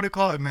 whatever you want to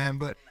call it, man.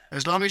 But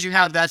as long as you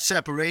have that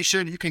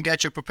separation, you can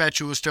get your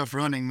perpetual stuff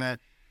running, man.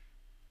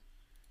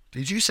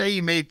 Did you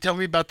say tell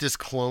me about this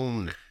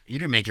clone? You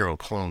didn't make your own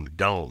clone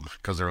dome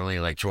because they're only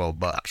like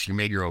 $12. You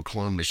made your own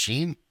clone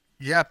machine?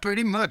 Yeah,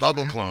 pretty much.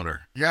 Bubble cloner.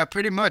 Yeah,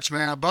 pretty much,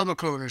 man. A bubble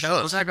cloner.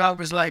 What I got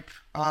was like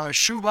a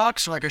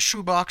shoebox,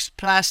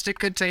 plastic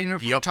container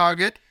from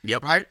Target.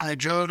 Yep. Right? I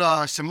drilled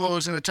some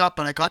holes in the top,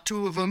 and I got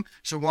 2 of them.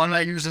 So one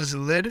I use as a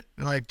lid,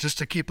 like just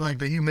to keep like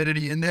the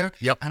humidity in there.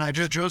 Yep. And I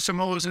just drilled some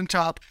holes in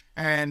top,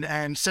 and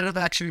instead of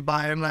actually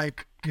buying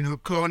like,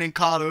 cloning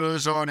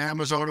collars on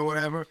Amazon or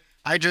whatever,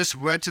 I just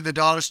went to the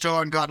dollar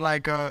store and got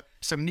like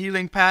some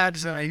kneeling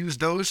pads, and I used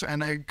those.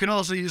 And I can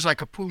also use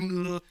like a pool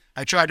noodle.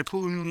 I tried the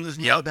pool noodles.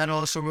 Yep. That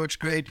also works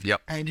great. Yep.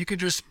 And you can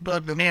just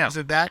plug the nails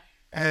of that,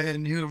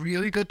 and you're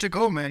really good to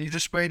go, man. You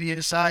just spray the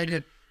inside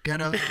and get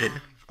a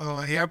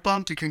hair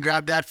pump. You can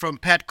grab that from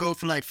Petco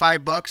for like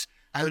 $5.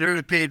 I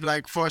literally paid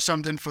like $4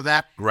 something for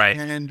that. Right.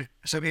 And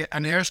so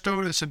an air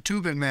stone and some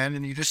tubing, man,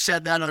 and you just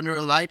set that under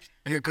a light,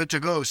 and you're good to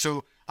go.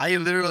 So I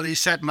literally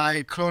set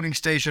my cloning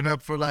station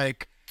up for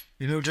like,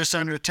 just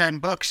under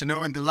 $10,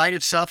 and the light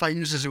itself I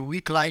use as a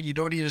weak light. You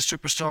don't need a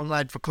super strong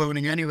light for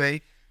cloning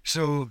anyway.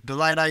 So the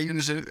light I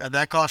use,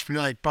 that cost me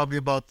like probably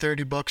about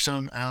 $30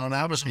 on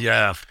Amazon.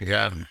 Yeah.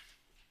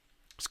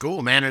 It's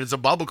cool, man. And it's a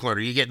bubble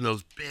cloner. You're getting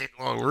those big,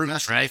 long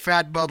roots, right?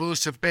 Fat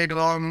bubbles, some big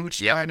long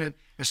roots. Yep. And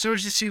as soon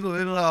as you see the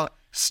little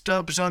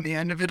stubs on the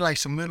end of it, like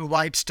some little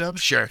white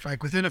stubs. Sure.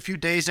 Like within a few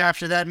days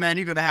after that, man,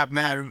 you're going to have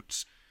mad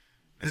roots.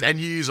 And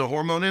you use a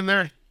hormone in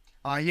there?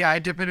 Yeah, I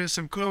dip it in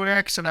some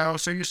Clone-X, and I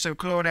also use some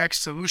Clone-X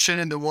solution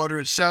in the water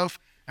itself,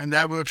 and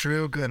that works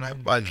real good.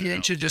 I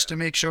pH it just to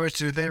make sure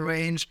it's within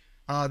range.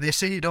 They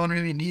say you don't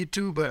really need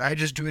to, but I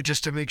just do it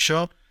just to make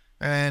sure,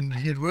 and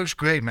it works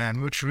great,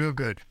 man. Works real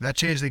good. That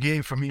changed the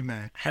game for me,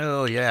 man.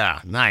 Hell yeah.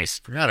 Nice.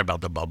 Forgot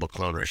about the bubble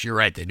cloners. You're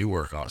right. They do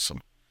work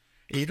awesome.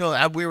 We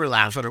were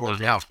laughing at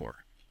the house for.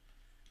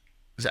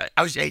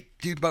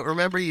 Dude, but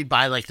remember you'd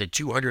buy like the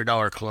 $200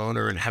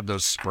 cloner and have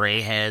those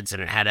spray heads,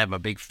 and it had to have a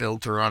big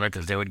filter on it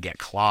because they would get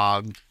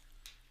clogged.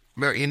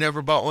 Remember, you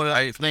never bought one of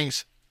those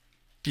things?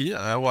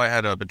 Yeah, well, I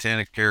had a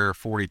Botanicare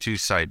 42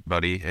 site,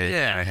 buddy.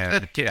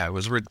 It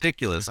was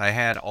ridiculous.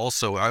 I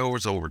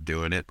was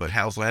overdoing it, but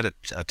I also had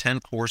a 10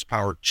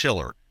 horsepower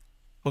chiller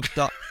hooked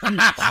up to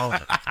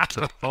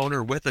the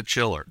phoner with a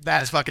chiller.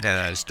 That's fucking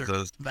That's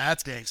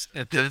days.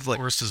 it's like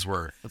Horses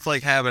were. It's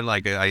like having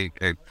I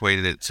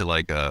equated it to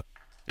like a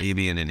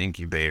baby in an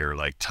incubator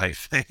like type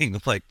thing,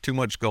 like too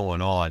much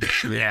going on.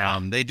 Yeah.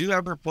 They do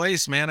have their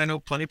place, man. I know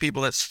plenty of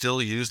people that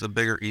still use the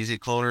bigger easy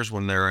cloners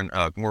when they're in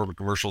more of a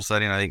commercial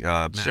setting. I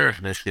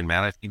think Michigan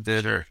Matt, I think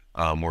did,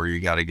 where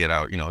you got to get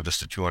out,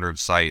 just a 200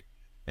 site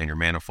and your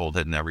manifold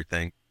hitting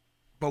everything.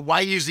 But why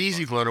use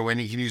Easy Cloner when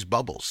you can use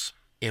bubbles?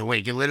 When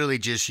you can literally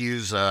just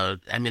use,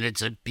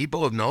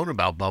 people have known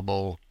about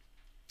bubble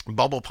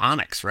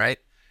ponics, right?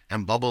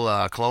 And bubble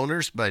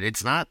cloners, but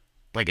it's not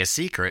like a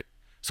secret.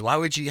 So why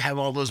would you have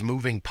all those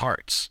moving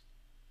parts?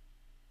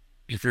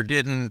 If you're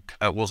getting,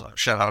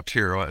 shout out to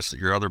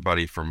your other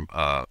buddy from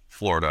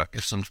Florida.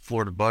 Get some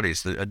Florida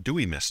buddies, a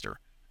Dewey Mister.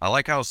 I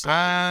like how it's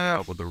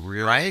with a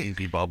real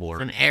easy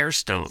bubbler. An air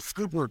stone.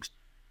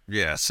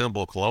 Yeah,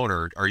 simple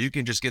cloner. Or you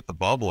can just get the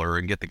bubbler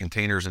and get the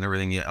containers and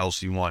everything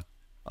else you want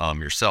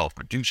yourself.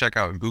 But do check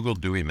out Google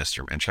Dewey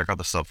Mister and check out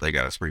the stuff they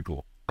got. It's pretty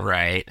cool.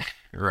 Right.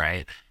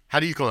 How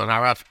do you clone?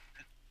 How about?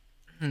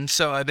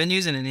 So I've been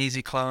using an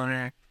easy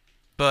cloner.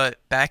 But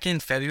back in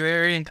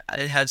February,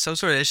 I had some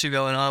sort of issue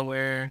going on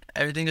where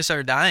everything just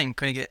started dying.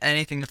 Couldn't get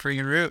anything to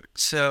freaking root.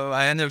 So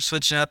I ended up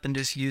switching up and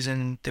just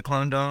using the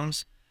clone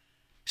domes.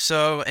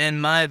 So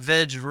in my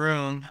veg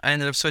room, I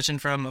ended up switching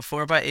from a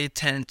 4x8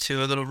 tent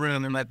to a little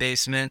room in my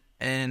basement.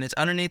 And it's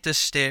underneath the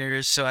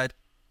stairs. So I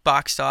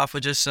boxed off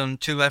with just some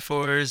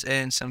 2x4s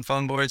and some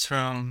foam boards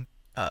from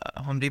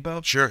Home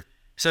Depot. Sure.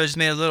 So I just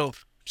made a little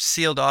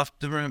sealed off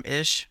the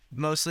room-ish,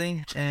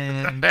 mostly.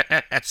 And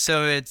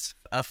so it's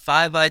a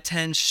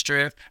 5x10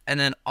 strip, and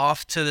then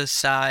off to the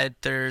side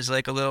there's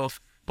like a little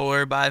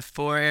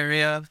 4x4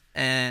 area,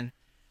 and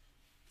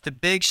the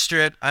big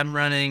strip I'm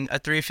running a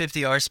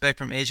 350 R spec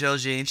from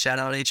HLG, shout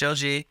out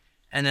HLG,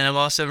 and then I'm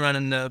also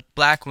running the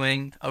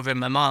Blackwing over at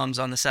my mom's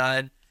on the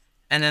side.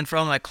 And then for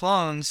all my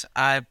clones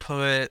I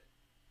put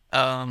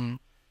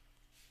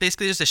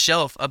basically just a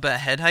shelf up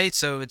at head height,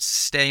 so it's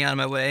staying out of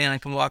my way and I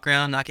can walk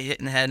around, not get hit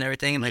in the head and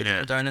everything, and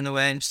people darn in the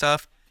way and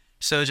stuff.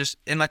 So just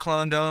in my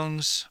clone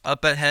domes,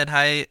 up at head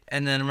height,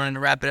 and then running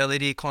a rapid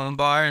LED clone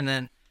bar, and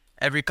then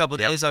every couple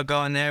days I'll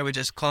go in there with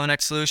just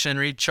Clone-X solution,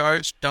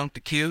 recharge, dunk the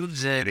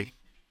cubes, and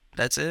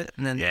that's it.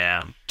 And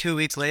then 2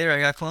 weeks later, I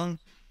got clone.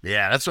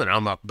 Yeah, that's what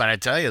I'm up. But I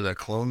tell you, the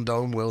clone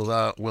dome will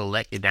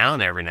let you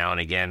down every now and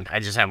again. I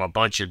just have a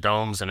bunch of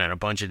domes and then a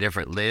bunch of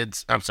different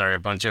lids. I'm sorry, a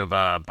bunch of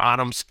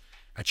bottoms,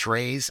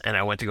 trays, and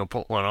I went to go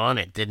put one on.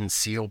 It didn't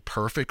seal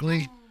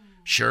perfectly.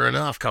 Sure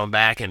enough, come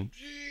back and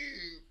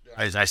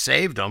I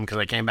saved them because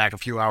I came back a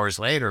few hours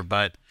later.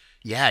 But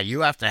yeah,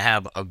 you have to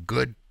have a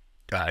good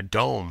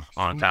dome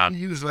on top.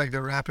 You use like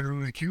the Rapid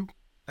Ruler Cube?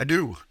 I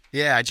do.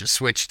 Yeah, I just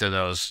switched to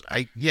those.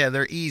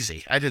 They're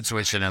easy. I did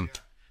switch to them.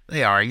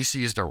 They are. I used to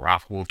use the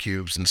Rockwool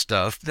cubes and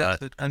stuff.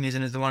 That I'm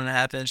using is the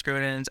 1.5-inch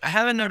grow-ins. I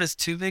haven't noticed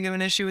too big of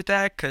an issue with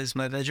that because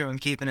my bedroom, I'm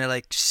keeping it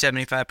like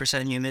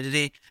 75%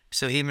 humidity.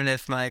 So even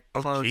if my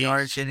clothes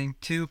aren't getting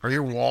too... Are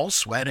your walls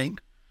sweating?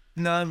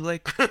 No, I'm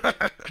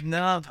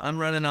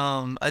running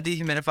a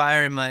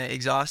dehumidifier in my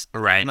exhaust.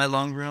 Right. My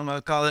long room, I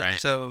would call it. Right.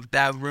 So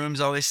that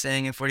room's always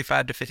staying at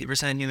 45 to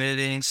 50%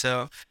 humidity.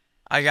 So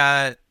I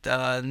got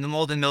the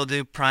mold and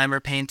mildew primer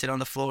painted on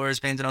the floors,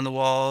 painted on the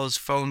walls,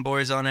 foam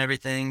boards on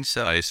everything.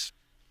 So Nice.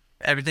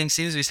 everything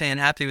seems to be staying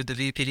happy with the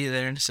VPD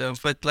there. So,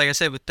 but like I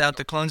said, without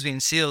the clones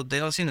being sealed, they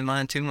don't seem to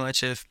mind too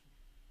much if...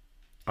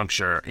 I'm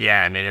sure.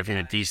 Yeah, I mean, if you're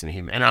in a decent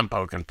and I'm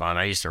poking fun.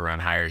 I used to run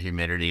higher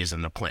humidities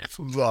and the plants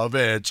love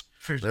it.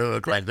 They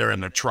look like they're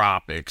in the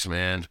tropics,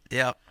 man.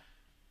 Yeah.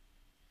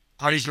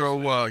 How do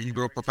you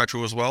grow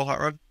perpetual as well, Hot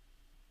Rod?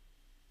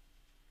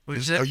 What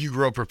is it? Oh, you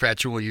grow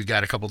perpetual. You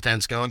got a couple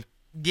tents going?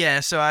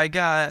 Yeah, so I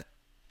got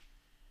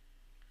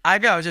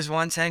just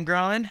one tent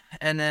growing,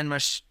 and then my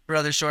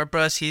brother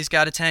Shortbreast, he's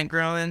got a tent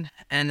growing,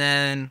 and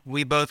then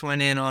we both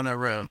went in on a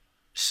room.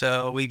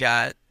 So we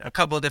got a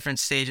couple of different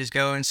stages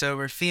going. So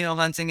we're pheno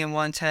hunting in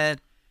one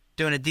tent,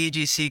 doing a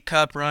DGC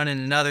cup run in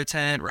another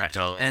tent, Right.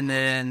 and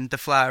then the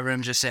flower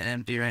room just sitting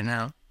empty right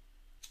now.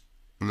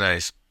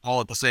 Nice.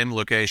 All at the same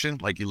location,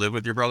 like you live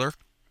with your brother?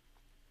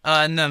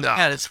 No, we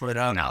had it split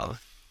up. No.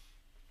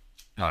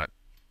 All right.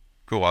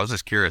 Cool. I was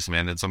just curious,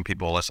 man. That some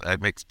people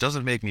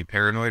doesn't make me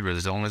paranoid, but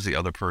as long as the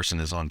other person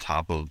is on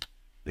top of,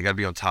 they got to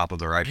be on top of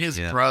the right. His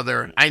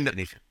brother,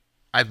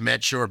 I've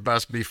met Short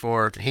Bus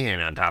before. He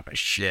ain't on top of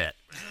shit.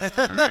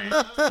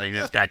 Right. So you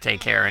just got to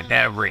take care of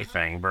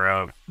everything,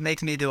 bro.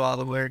 Makes me do all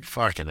the work.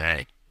 Fucking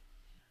A.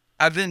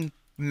 I've been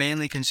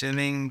mainly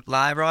consuming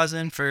live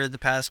rosin for the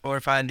past 4 or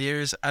 5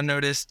 years. I've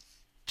noticed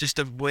just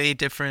a way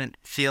different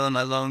feel in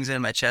my lungs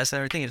and my chest and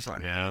everything. It's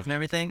like and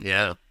everything.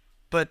 Yeah.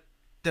 But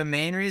the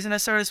main reason I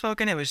started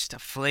smoking it was just the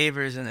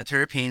flavors and the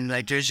terpene.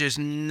 Like, there's just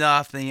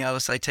nothing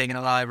else like taking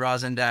a live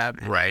rosin dab.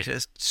 Right. It's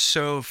just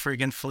so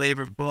freaking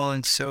flavorful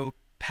and so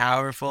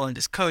powerful and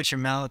just coat your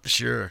mouth.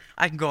 Sure.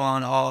 I can go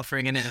on all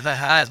freaking it.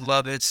 I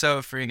love it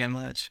so freaking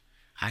much.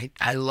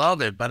 I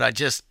love it, but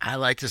I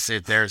like to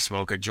sit there and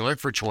smoke a joint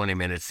for 20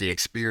 minutes, the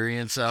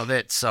experience of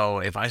it. So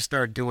if I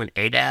start doing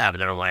a dab,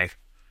 then I'm like,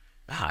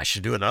 I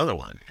should do another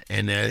one.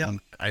 And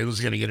then I was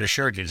going to get a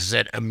shirt that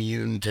said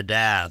immune to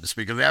dabs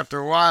because after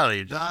a while,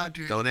 you don't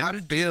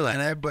feel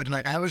it. But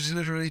like I was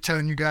literally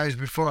telling you guys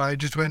before, I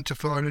just went to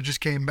Florida, just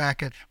came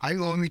back, and I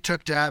only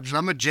took dabs. And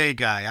I'm a J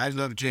guy. I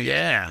love J.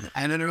 Yeah.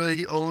 And I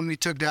literally only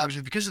took dabs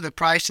and because of the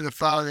price of the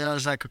flower. I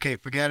was like, okay,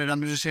 forget it.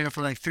 I'm just here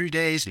for like 3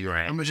 days. You're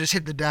right. I'm gonna just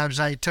hit the dabs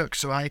I took.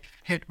 So I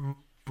hit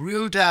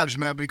real dabs,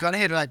 man. But you gotta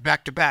hit it like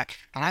back to back.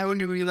 And I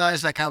only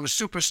realized like I was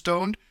super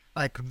stoned.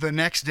 Like the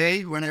next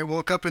day when I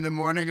woke up in the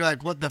morning,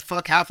 like, what the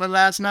fuck happened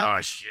last night? Oh,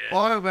 shit.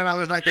 Or when I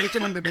was like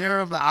looking in the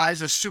mirror, the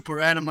eyes are super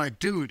red. I'm like,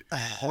 dude,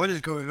 what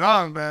is going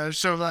on, man?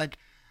 So like,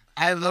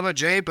 I love a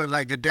J, but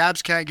like the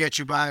dabs can't get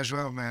you by as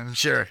well, man.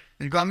 Sure.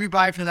 You got me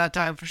by for that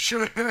time for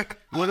sure.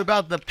 What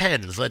about the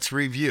pens? Let's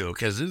review,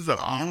 because this is a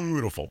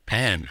beautiful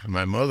pen.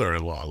 My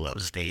mother-in-law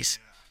loves these.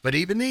 But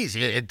even these,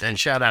 and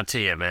shout out to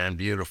you, man.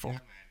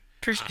 Beautiful.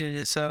 Appreciate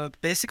it. So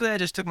basically, I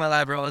just took my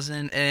lab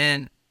rosin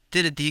and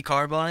did a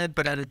decarb on it,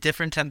 but at a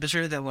different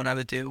temperature than what I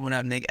would do when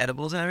I make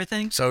edibles and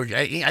everything. So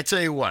I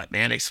tell you what,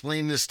 man,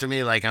 explain this to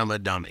me like I'm a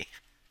dummy.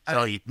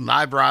 So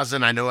live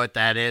rosin, I know what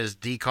that is.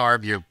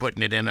 Decarb, you're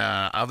putting it in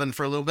a oven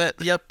for a little bit.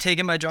 Yep,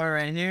 taking my jar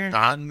right here.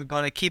 I'm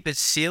gonna keep it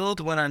sealed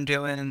when I'm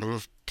doing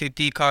to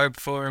decarb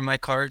for my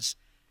carts.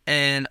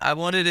 And I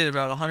wanted it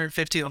about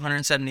 150 to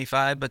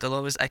 175, but the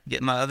lowest I could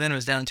get in my oven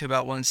was down to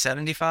about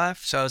 175.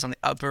 So I was on the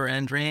upper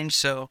end range.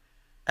 So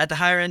at the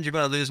higher end, you're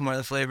going to lose more of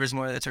the flavors,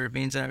 more of the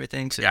terpenes and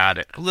everything. So got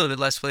it. A little bit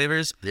less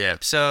flavors. Yeah.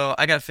 So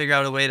I got to figure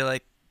out a way to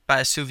like buy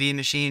a sous vide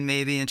machine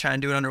maybe and try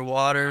and do it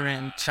underwater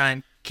and try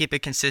and keep it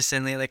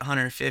consistently like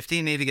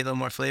 150, maybe get a little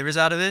more flavors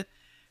out of it.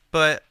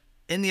 But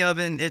in the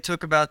oven, it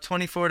took about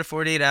 24 to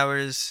 48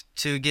 hours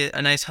to get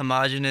a nice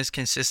homogeneous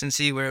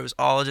consistency where it was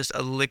all just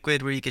a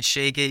liquid where you could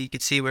shake it. You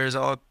could see where it was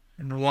all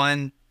in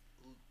one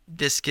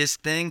viscous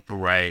thing.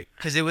 Right.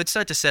 Because it would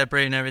start to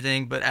separate and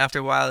everything, but after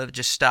a while, it would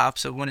just stop.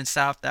 So when it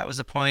stopped, that was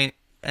the point.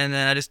 And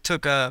then I just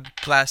took a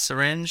glass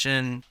syringe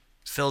and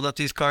filled up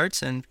these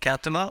carts and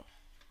capped them up.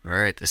 All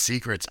right. The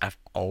secrets. I've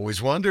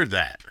always wondered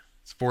that.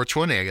 It's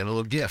 420. I got a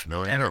little gift.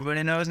 No,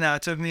 Everybody knows now.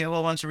 It took me a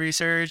whole bunch of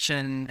research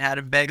and had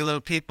to beg a little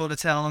people to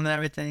tell them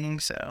everything.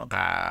 So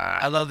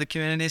I love the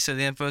community, so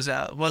the info's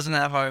out. It wasn't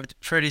that hard.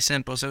 Pretty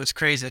simple. So it's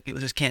crazy that people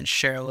just can't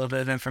share a little bit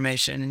of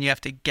information, and you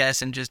have to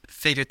guess and just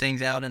figure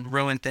things out and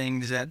ruin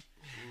things that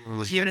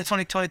even in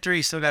 2023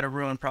 you still got to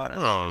ruin products.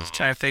 Just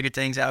trying to figure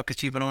things out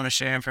because people don't want to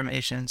share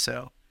information.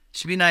 So it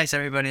should be nice,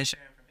 everybody, to share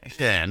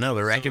information. Yeah, no,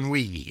 they're wrecking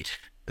weed.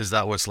 Is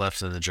that what's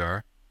left in the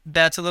jar?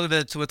 That's a little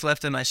bit to what's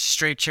left in my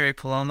straight cherry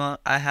Paloma.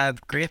 I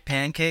have Great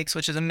Pancakes,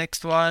 which is a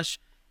mixed wash,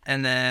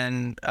 and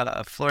then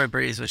Flora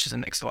Breeze, which is a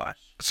mixed wash.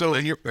 So,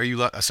 and are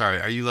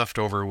you left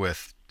over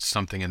with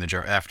something in the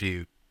jar after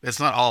you? It's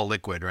not all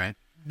liquid, right?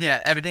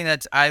 Yeah, everything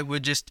I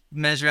would just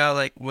measure out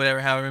like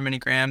however many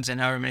grams and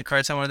however many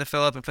carts I wanted to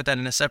fill up and put that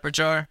in a separate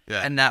jar.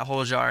 Yeah. And that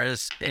whole jar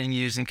is being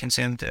used and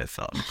consumed to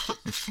fill up.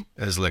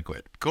 As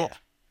liquid. Cool.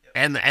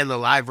 And the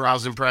live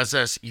rosin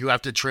process, you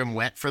have to trim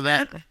wet for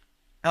that?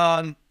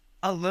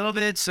 A little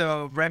bit.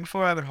 So right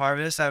before I would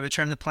harvest, I would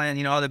trim the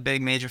plant, all the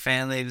big major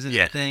fan leaves and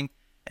everything,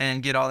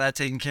 and get all that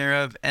taken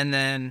care of. And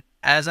then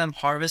as I'm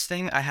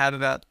harvesting,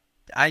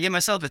 I give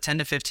myself a 10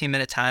 to 15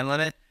 minute time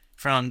limit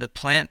from the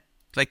plant,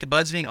 like the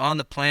buds being on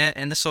the plant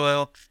in the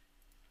soil,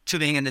 to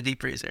being in the deep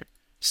freezer.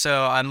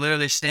 So I'm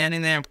literally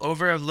standing there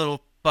over a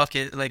little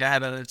bucket, like I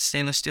have a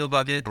stainless steel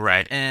bucket,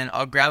 right? And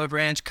I'll grab a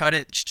branch, cut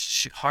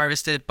it,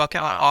 harvest it,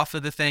 bucket off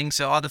of the thing,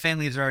 so all the fan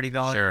leaves are already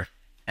gone. Sure.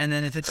 And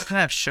then if it's gonna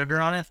have sugar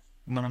on it,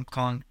 what I'm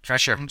calling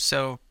pressure.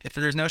 So if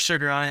there's no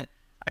sugar on it,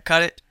 I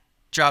cut it,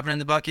 drop it in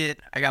the bucket.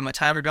 I got my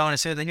timer going.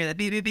 As soon as I hear that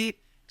beep, beep, beep,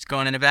 it's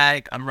going in a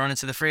bag. I'm running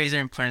to the freezer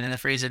and putting it in the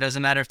freezer. It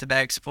doesn't matter if the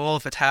bag's full,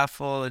 if it's half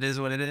full, it is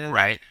what it is.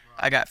 Right.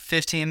 I got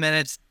 15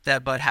 minutes.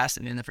 That bud has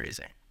to be in the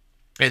freezer.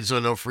 And so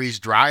no freeze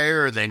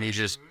dryer, or then you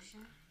just...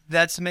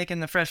 That's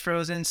making the fresh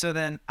frozen. So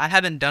then I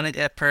haven't done it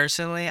yet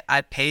personally.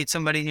 I paid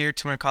somebody here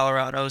to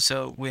Colorado,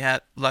 so we have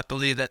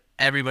luckily that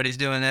everybody's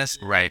doing this.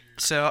 Right.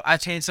 So I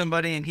paid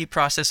somebody and he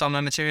processed all my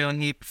material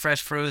and he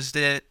fresh froze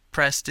it,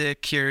 pressed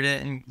it, cured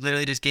it, and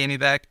literally just gave me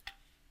back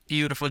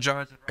beautiful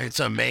jars. It's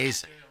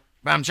amazing.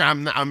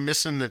 I'm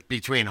missing the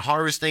between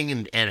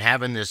harvesting and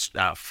having this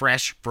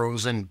fresh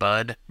frozen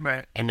bud,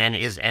 right? And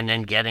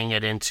then getting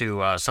it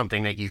into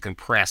something that you can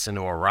press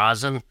into a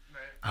rosin.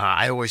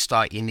 I always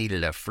thought you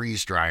needed a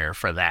freeze dryer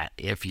for that.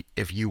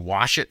 If you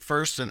wash it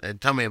first,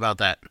 and tell me about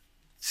that.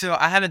 So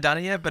I haven't done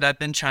it yet, but I've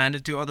been trying to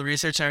do all the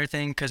research and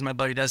everything because my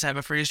buddy does have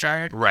a freeze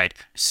dryer. Right.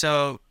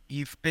 So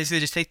you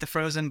basically just take the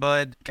frozen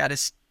bud, gotta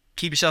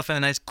keep yourself in a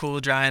nice cool,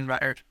 dry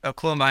a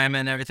cool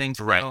environment and everything.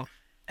 Right.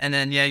 And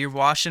then you're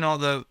washing all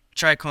the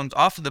trichomes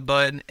off of the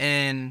bud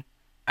in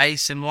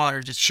ice and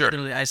water, just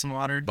literally ice and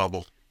water.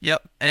 Bubble.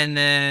 Yep. And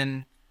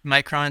then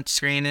micron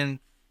screening,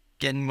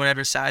 getting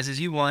whatever sizes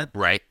you want.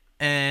 Right.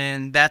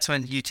 And that's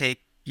when you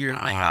take your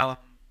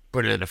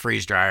put it in the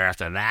freeze dryer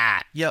after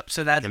that. Yep.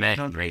 So that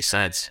makes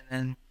sense. And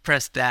then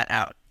press that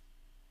out.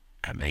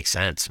 That makes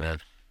sense, man.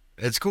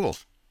 It's cool.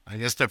 I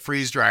guess the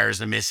freeze dryer is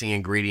the missing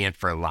ingredient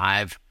for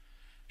live.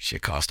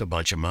 Shit cost a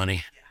bunch of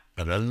money. Yeah.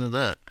 But other than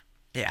that,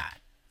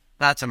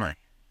 lots of money.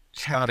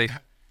 Howdy.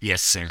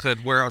 Yes, sir.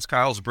 Said Warehouse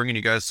Kyle's bringing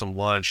you guys some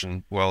lunch,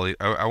 and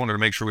I wanted to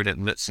make sure we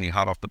didn't miss any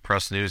hot off the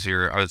press news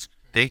here. I was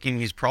thinking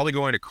he's probably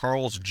going to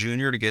Carl's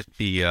Jr. to get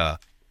the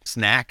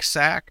snack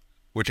sack,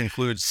 which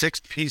includes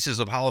 6 pieces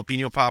of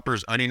jalapeno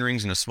poppers, onion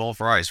rings, and a small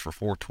fries for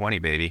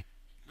 $4.20, baby.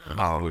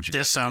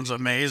 This sounds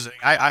amazing.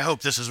 I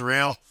hope this is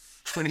real.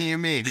 What do you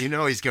mean? You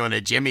know he's going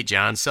to Jimmy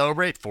John's.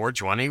 Celebrate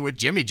 420 with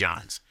Jimmy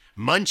John's.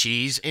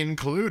 Munchies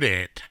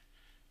included.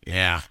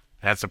 Yeah,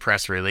 that's a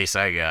press release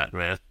I got,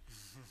 man.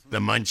 The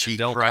Munchie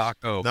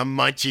Crusher. The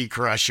Munchie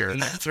Crusher.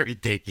 That's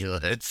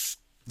ridiculous.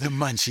 The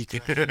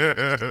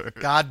Munchie.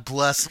 God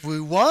bless.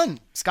 We won.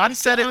 Scotty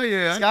said it. Oh,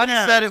 yeah. Scotty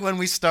said it when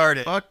we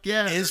started. Fuck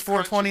yeah. Is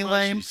 420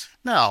 lame?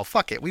 No,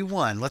 fuck it. We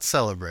won. Let's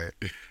celebrate.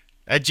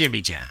 At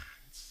Jimmy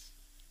John's.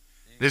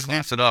 This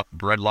needs it up.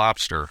 Red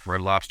Lobster.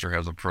 Red Lobster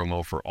has a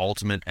promo for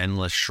Ultimate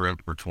Endless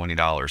Shrimp for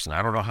 $20. And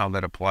I don't know how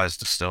that applies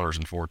to Stillers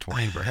and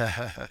 420. But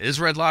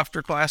is Red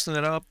Lobster classing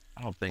it up?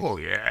 I don't think. Oh,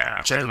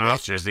 yeah. Red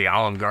Lobster is the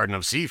Olive Garden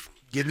of seafood.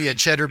 Give me a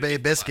Cheddar Bay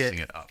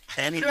biscuit.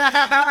 Where's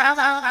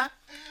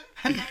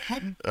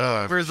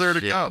there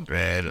to go?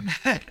 Man.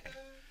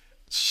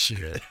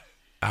 Shit.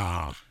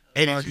 Oh.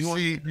 Hey,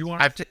 you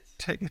want to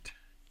take it?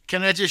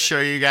 Can I just show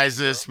you guys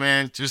this,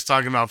 man? Just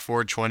talking about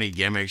 420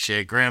 gimmick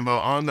shit. Grambo,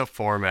 on the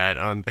format,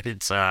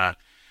 it's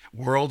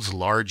world's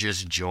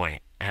largest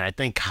joint. And I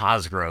think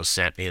Cosgrove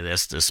sent me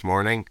this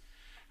morning.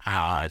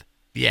 Yeah,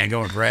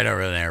 going right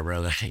over there,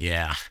 brother.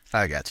 Yeah.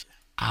 I got you.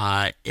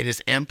 It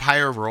is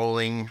Empire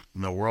Rolling,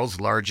 the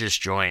world's largest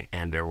joint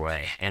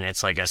underway. And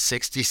it's like a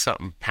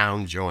 60-something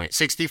pound joint.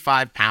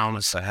 65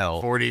 pounds,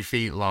 40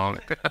 feet long.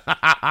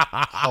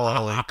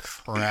 Holy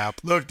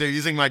crap. Look, they're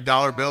using my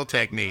dollar bill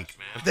technique,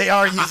 man. They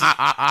are using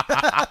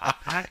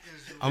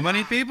How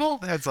many people?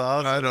 That's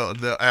awesome. I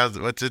don't know.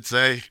 What's it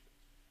say?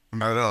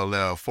 I don't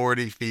know.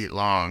 40 feet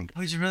long.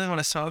 Would you really want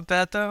to smoke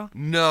that, though?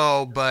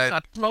 No, but...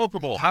 It's not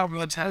smokable. How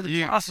is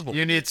it possible?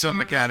 You need some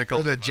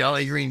mechanical. The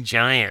Jolly Green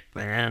Giant,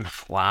 man.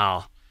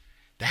 Wow.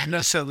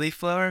 So leaf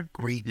blower.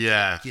 Great.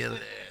 Yeah.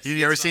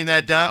 You ever seen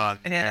that, Doug?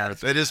 Yeah.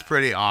 It is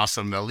pretty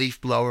awesome. The leaf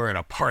blower and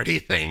a party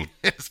thing.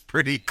 It's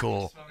pretty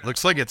cool.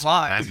 Looks like it's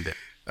Live.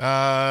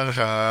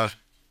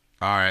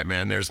 All right,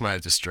 man. There's my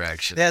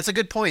distraction. Yeah, it's a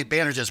good point.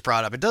 Banner just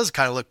brought up. It does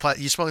kind of look.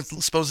 You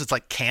suppose it's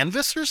like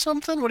canvas or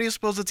something? What do you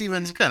suppose it's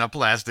even? kind of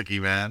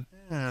plasticky, man.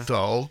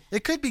 So,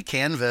 It could be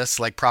canvas,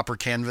 like proper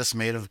canvas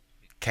made of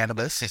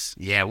cannabis.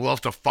 yeah, we'll have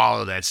to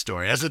follow that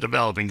story. That's a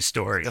developing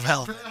story.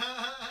 Well,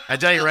 I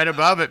tell you right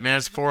above it, man.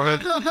 It's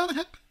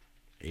 400.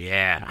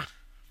 Yeah.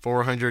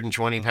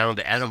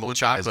 420-pound edible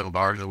chocolate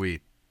bars of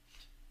wheat.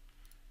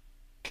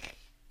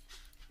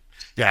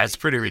 Yeah, it's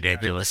pretty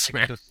ridiculous,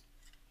 man.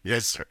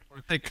 Yes, sir.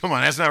 Come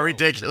on, that's not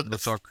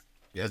ridiculous.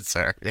 Yes,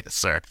 sir. Yes,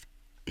 sir.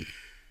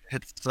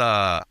 It's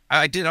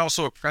I did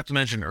also forgot to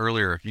mention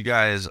earlier, if you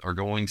guys are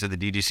going to the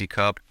DDC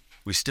Cup,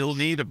 we still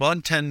need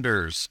bud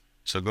tenders.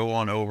 So go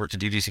on over to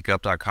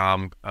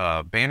ddccup.com.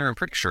 Banner, I'm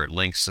pretty sure it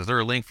links. Is there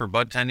a link for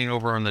bud tending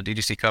over on the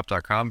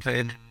ddccup.com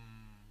page?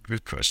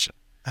 Good question.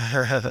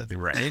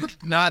 Right?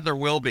 Not there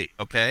will be,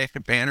 okay?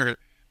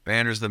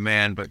 Banner's the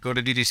man, but go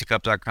to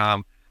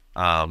ddccup.com.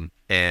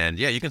 And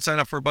yeah, you can sign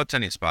up for a bud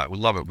tending spot. We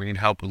love it. We need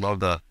help. We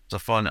love it's a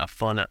fun, I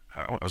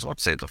was about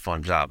to say it's a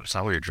fun job. It's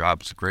not really a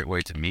job. It's a great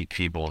way to meet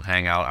people and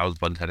hang out. I was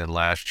bud tending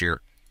last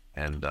year,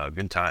 and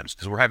good times,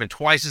 because we're having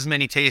twice as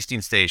many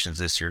tasting stations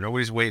this year.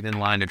 Nobody's waiting in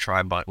line to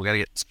try bud. We got to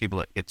get people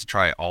that get to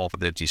try all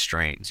 50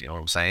 strains. You know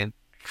what I'm saying?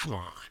 Come on,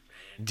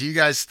 man. Do you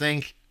guys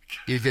think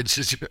you could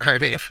just,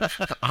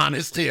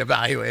 honestly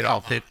evaluate all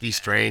 50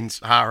 strains?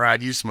 Hot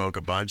Rod, you smoke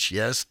a bunch,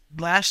 yes?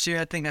 Last year,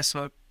 I think I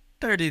smoked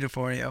 30 to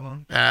 40 of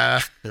them.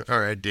 All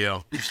right,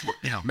 deal.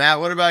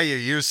 Matt, what about you?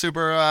 You a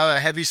super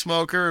heavy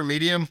smoker or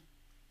medium?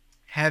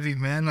 Heavy,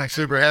 man. Like,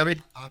 Super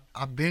heavy?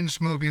 I've been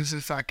smoking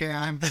since I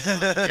can.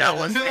 Yeah,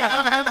 one.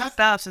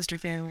 Stop, sister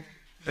family.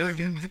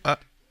 I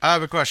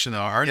have a question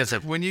though.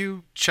 When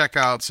you check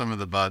out some of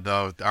the bud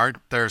though, aren't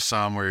there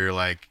some where you're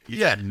like,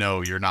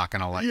 no, you're not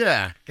gonna like?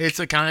 Yeah, it's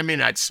a kind. I mean,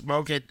 I'd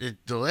smoke it. It's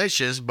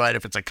delicious, but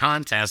if it's a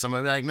contest, I'm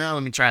gonna be like, no,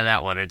 let me try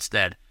that one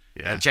instead.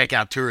 Yeah. And check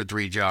out 2 or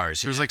 3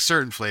 jars. There's like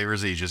certain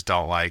flavors that you just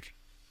don't like.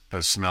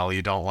 The smell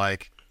you don't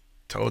like.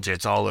 Told you,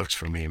 it's all looks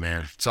for me,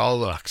 man. It's all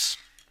looks.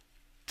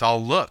 It's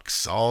all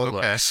looks. All Okay.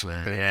 looks,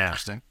 man. Yeah.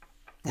 Interesting.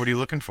 What are you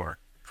looking for?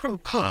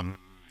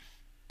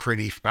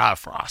 Pretty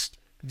frost.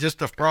 Just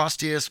the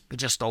frostiest,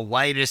 just the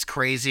whitest,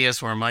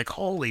 craziest, where I'm like,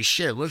 holy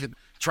shit, look at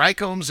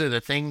trichomes are the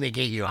thing that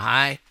get you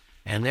high,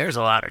 and there's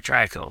a lot of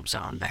trichomes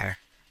on there.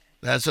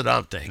 That's what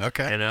I'm thinking.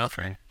 Okay. You know?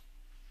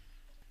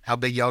 How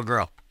big y'all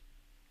grow?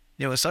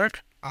 You know,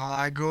 Sark?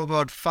 I go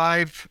about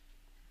 5,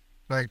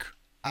 like,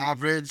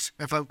 average.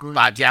 If I'm going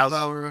 5 gallons?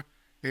 flour,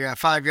 yeah,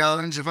 5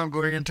 gallons. If I'm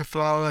going into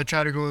flour, I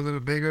try to go a little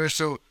bigger.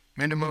 So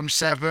minimum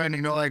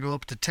 7, I go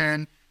up to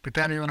 10,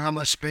 depending on how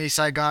much space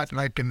I got,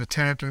 like in the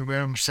tent or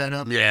where I'm set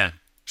up. Yeah.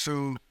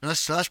 So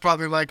that's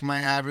probably like my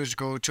average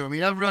go-to. I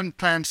mean, I've run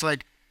plants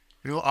like,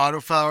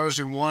 auto flowers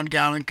in 1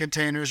 gallon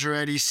containers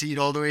already, seed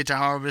all the way to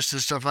harvest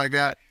and stuff like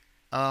that.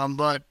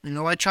 But,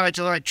 I try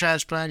to like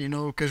transplant,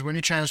 because when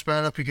you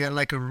transplant up, you get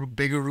like a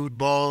bigger root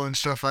ball and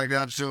stuff like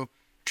that. So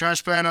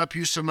transplant up,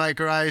 use some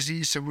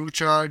mycorrhizae, some root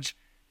charge,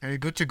 and you're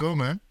good to go,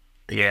 man.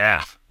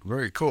 Yeah.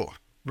 Very cool.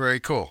 Very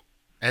cool.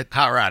 And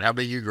Hot Rod, how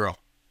big you grow?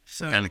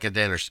 So And the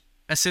containers.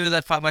 as soon as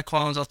I find my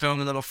clones, I'll throw them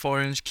in little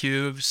 4-inch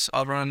cubes.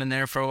 I'll run them in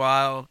there for a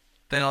while.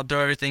 Then I'll throw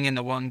everything in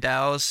the Wung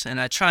Daos,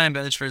 and I try and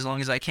veg for as long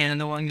as I can in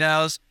the Wung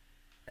Daos.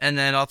 And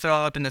then I'll throw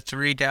up in the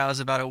 3 gals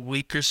about a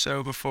week or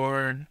so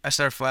before I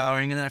start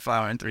flowering, and then I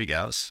flower in 3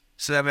 gals.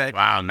 So that way,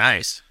 Wow,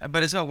 nice.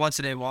 but it's not once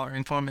a day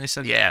watering for me.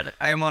 So Yeah.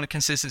 I am on a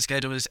consistent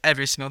schedule. It's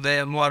every single day.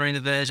 I'm watering the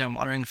veg. I'm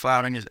watering the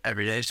flowering is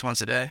every day, just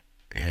once a day.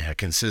 Yeah,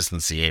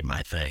 consistency ain't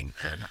my thing,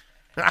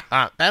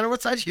 man. Banner,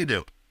 what size you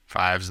do?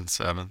 5s and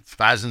 7s.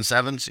 5s and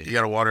 7s? You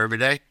got to water every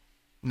day?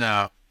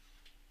 No.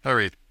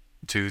 Every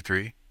 2,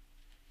 3.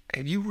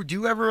 And do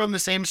you ever run the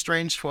same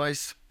strains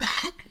twice?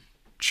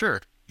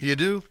 Sure. You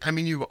do? I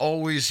mean, you're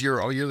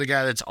the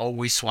guy that's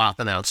always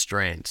swapping out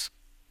strains.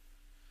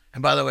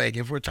 And by the way,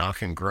 if we're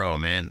talking grow,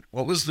 man,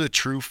 what was the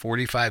true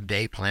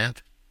 45-day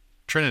plant?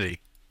 Trinity.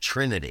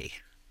 Trinity.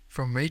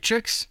 From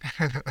Matrix?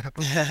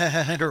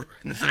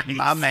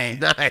 My man.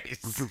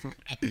 Nice.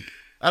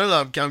 I don't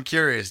know. I'm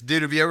curious.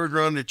 Dude, have you ever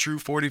grown a true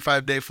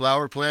 45-day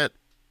flower plant?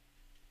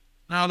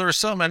 No, there was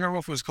some. I don't know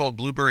if it was called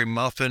Blueberry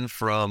Muffin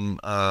from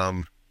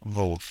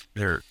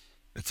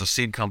it's a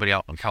seed company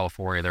out in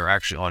California. They're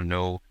actually on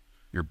Know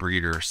Your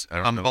Breeders.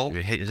 I don't know.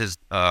 His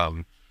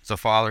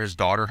his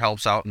daughter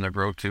helps out in the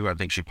grow too. I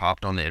think she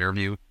popped on the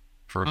interview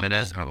for a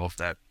minute. I don't know if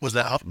that Was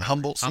that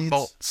Humboldt seeds?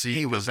 Humboldt.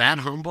 See, was that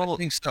I Humboldt?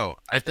 think so.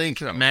 I think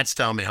Matt's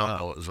telling me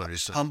Humboldt is what he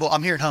said. Humboldt.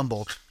 I'm hearing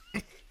Humboldt.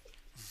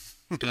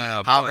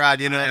 Hot Rod,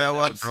 you know that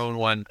one? Grown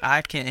one.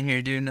 I can't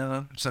hear, do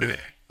know.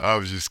 I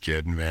was just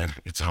kidding, man.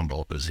 It's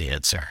Humboldt is the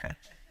answer.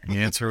 The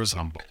answer was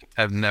Humboldt.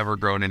 I've never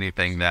grown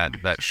anything that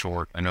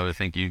short. I know. I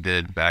think you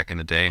did back in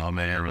the day. Oh,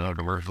 man.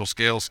 Commercial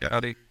scale,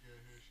 Scotty.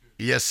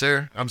 Yes,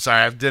 sir. I'm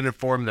sorry. I've been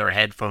informed their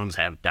headphones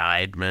have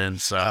died, man.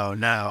 So Oh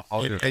no.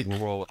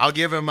 I'll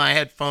give him my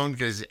headphone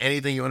because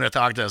anything you want to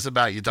talk to us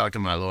about, you talk to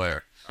my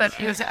lawyer. Well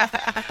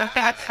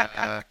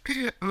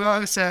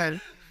said.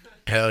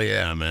 Hell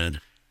yeah,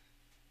 man.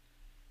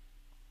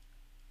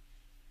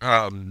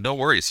 No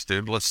worries,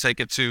 dude. Let's take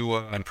it to.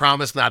 I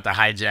promise not to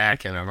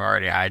hijack, and I've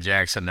already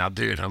hijacked. So now,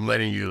 dude, I'm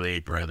letting you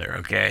lead, brother.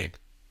 Okay.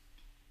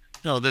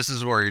 No, this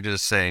is where you're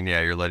just saying,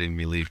 yeah, you're letting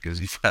me leave because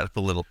you've had a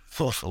little.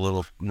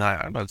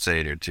 Not, I'm not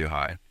saying you're too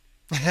high.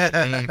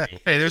 Hey,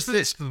 there's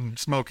this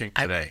smoking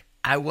today.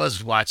 I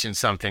was watching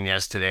something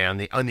yesterday on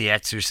the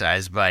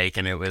exercise bike,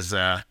 and it was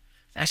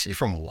actually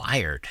from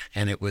Wired,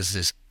 and it was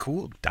this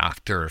cool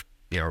doctor,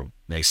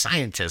 a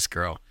scientist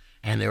girl,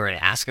 and they were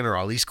asking her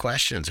all these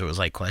questions. It was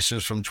like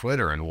questions from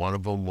Twitter, and one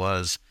of them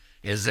was,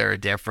 "Is there a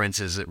difference?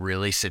 Is it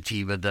really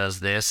sativa does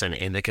this and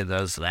indica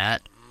does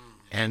that?"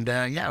 And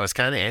yeah, it was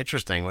kind of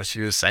interesting what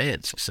she was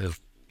saying. So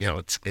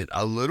it's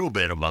a little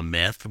bit of a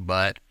myth,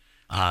 but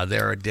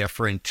there are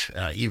different.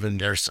 Even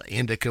there's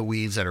indica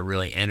weeds that are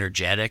really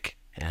energetic.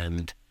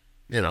 And,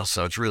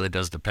 so it really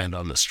does depend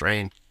on the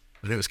strain.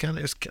 But it was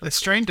It's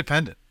strain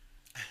dependent.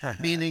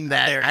 meaning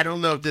that I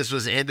don't know if this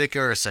was indica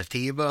or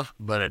sativa,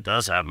 but it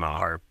does have my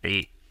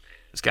heartbeat.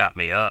 It's got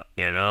me up,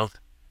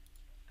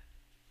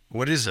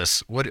 What is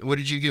this? What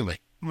did you give me?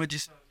 Would you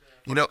say?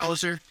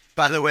 Closer.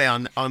 By the way,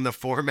 on the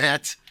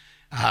format,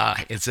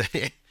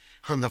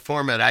 on the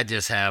format I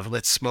just have,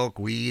 let's smoke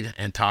weed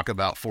and talk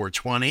about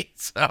 420.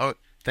 So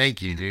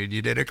thank you, dude.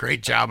 You did a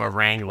great job of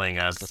wrangling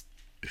us.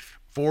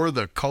 For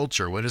the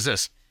culture, what is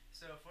this?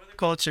 So for the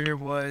culture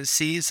was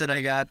seeds that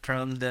I got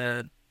from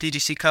the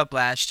DGC Cup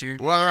last year.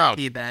 Wow.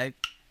 Tea bag.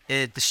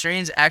 The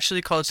strain's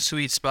actually called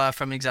Sweet Spot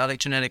from Exotic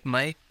Genetic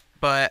Mike,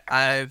 but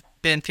I've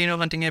been pheno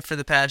hunting it for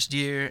the past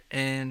year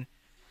and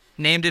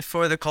named it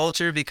For the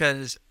Culture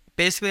because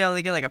basically I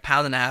only get like a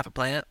pound and a half of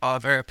plant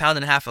or a pound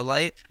and a half of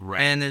light. Right.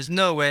 And there's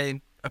no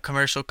way a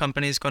commercial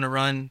company is going to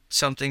run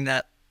something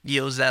that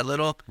yields that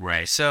little.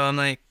 Right. So I'm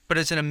like, but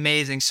it's an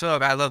amazing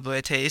smoke. I love the way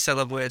it tastes. I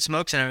love the way it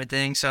smokes and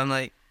everything. So I'm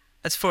like,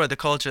 that's For the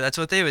Culture. That's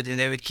what they would do.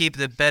 They would keep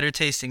the better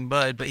tasting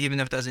bud, but even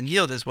if it doesn't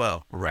yield as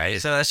well.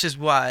 Right. So that's just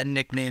why I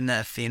nicknamed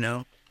that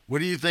pheno. What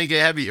do you think of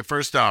Heavy?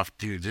 First off,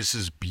 dude, this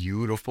is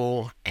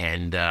beautiful.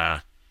 And,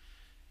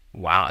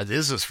 wow,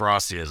 this is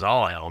frosty as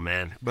all hell,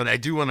 man. But I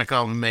do want to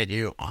compliment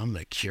you on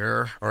the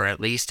cure, or at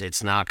least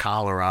it's not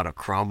Colorado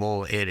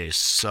Crumble. It is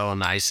so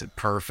nice and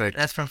perfect.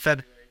 That's from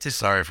February.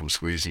 Sorry if I'm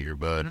squeezing your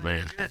bud,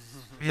 man.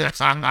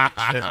 If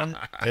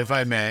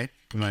I may.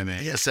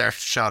 Yes, sir.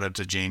 Shout out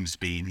to James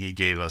Bean. He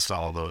gave us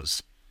all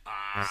those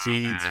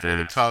seeds for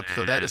the top.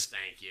 So that is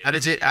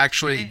it.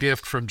 Actually, a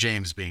gift from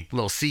James Bean.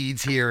 Little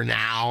seeds here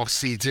now,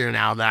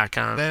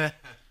 seedsherenow.com.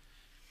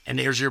 And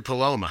there's your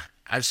Paloma.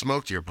 I've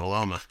smoked your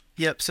Paloma.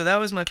 Yep. So that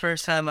was my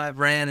first time I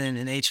ran in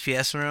an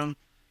HPS room.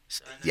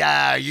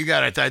 Yeah, you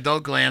got to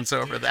don't glance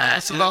over that.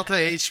 It's about the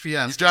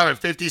HPM. He's driving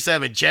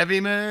 57 Chevy,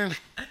 man.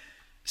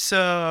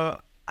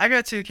 So I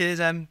got 2 kids.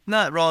 I'm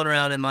not rolling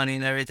around in money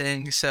and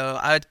everything. So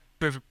I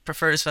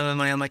prefer to spend my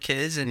money on my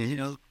kids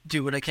and,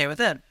 do what I can with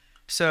them.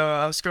 So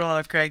I was scrolling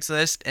off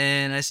Craigslist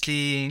and I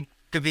see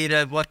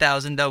Gavita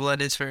 1000 double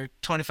edits for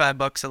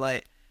 $25 a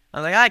light.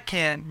 I'm like, I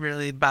can't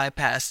really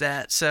bypass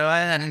that. So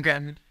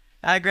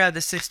I grabbed the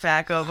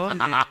 6-pack of them.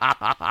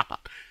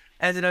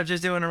 Ended up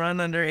just doing a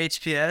run under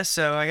HPS.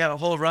 So I got a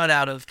whole run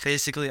out of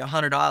basically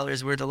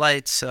 $100 worth of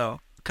lights. So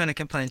couldn't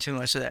complain too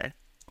much there.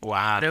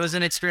 Wow. But it was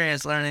an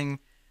experience learning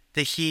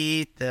the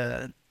heat,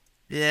 it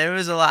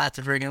was a lot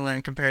to freaking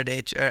learn compared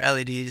to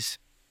LEDs.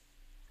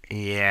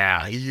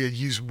 Yeah,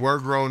 you were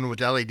growing with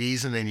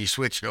LEDs and then you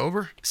switched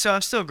over? So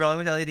I'm still growing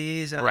with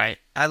LEDs. Right.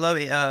 I love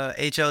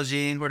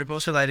HLG,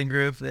 Horticulture Lighting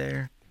Group.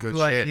 They're Good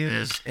who I shit,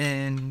 use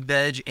in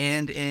veg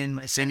and in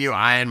my... Send you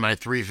eyeing my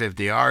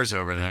 350Rs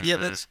over there.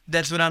 Yeah,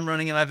 that's what I'm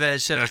running in my veg.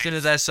 So as soon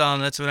as I saw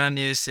them, that's what I'm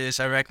used to.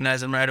 So I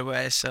recognize them right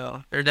away.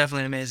 So they're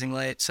definitely an amazing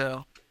light.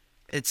 So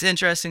it's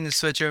interesting to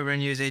switch over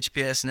and use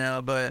HPS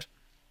now, but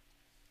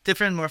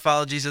different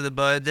morphologies of the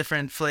bud,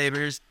 different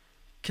flavors.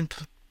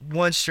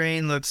 One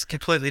strain looks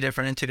completely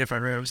different in 2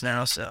 different rooms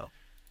now, so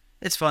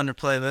it's fun to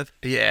play with.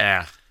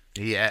 Yeah.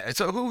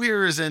 So who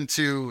here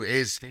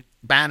is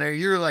Banner?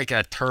 You're like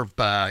a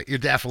terp. You're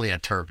definitely a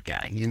terp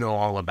guy. You know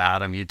all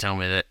about him. You tell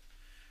me that.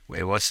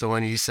 Wait, what's the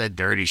one you said?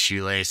 Dirty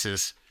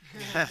shoelaces.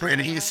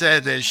 And he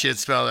said that shit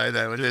smelled like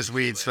that. This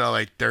weed smelled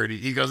like dirty.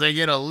 He goes, I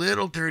get a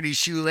little dirty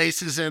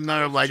shoelaces in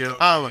there, like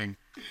calling.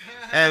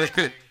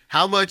 And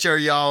how much are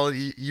y'all?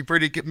 You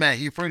pretty good, Matt?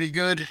 You pretty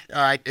good?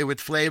 All right, with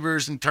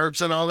flavors and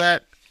terps and all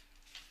that.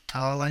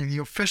 Like the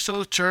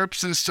official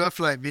chirps and stuff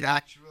like the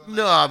actual.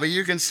 No, but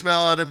you can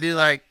smell it and be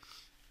like,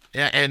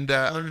 yeah. And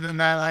other than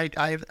that,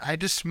 I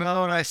just smell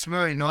what I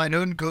smell. I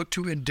don't go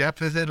too in depth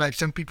with it. Like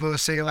some people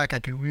say, like I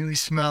can really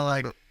smell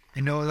like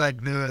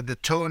like the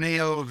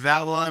toenail of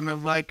that one.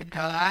 I'm like,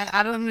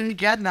 I don't really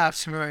get that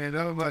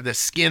smell, but the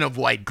skin of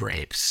white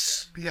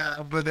grapes.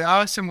 Yeah, but there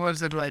are some ones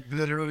that like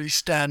literally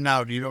stand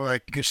out.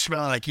 Like you can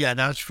smell like, yeah,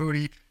 that's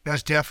fruity.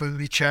 That's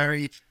definitely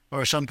cherry.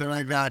 or something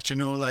like that.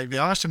 Like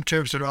there are some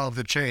terps that are off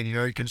the chain.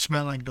 You can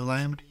smell like the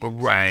lemon.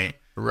 Right.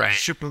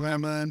 Super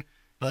lemon.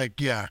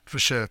 Like, yeah, for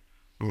sure.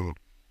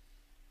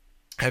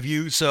 Have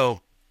you,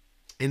 so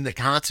in the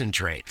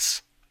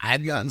concentrates,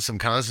 I've gotten some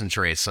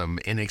concentrates, some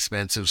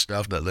inexpensive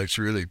stuff that looks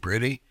really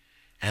pretty,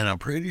 and I'm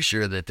pretty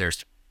sure that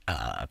there's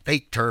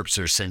fake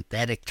terps or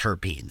synthetic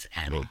terpenes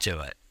added to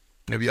it.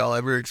 Have y'all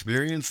ever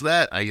experienced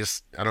that? I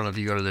don't know if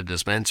you go to the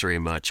dispensary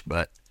much,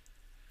 but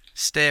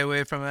Stay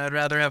away from it. I'd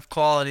rather have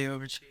quality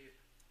over cheap.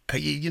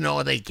 you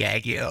know, they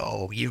gag you.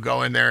 Oh, you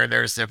go in there,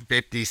 there's a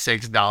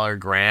 $56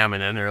 gram,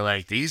 and then they're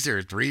like, these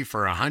are 3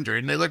 for $100,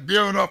 and they look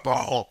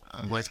beautiful.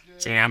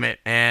 Damn it.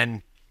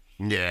 And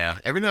yeah,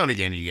 every now and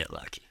again you get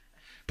lucky.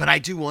 But I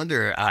do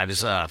wonder, I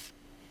was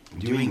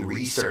doing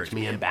research.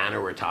 Me and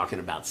Banner were talking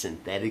about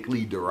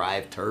synthetically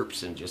derived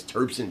terps and just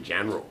terps in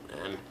general,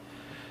 man.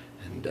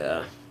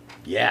 And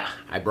yeah,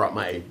 I brought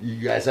you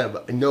guys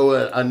know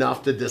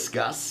enough to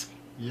discuss?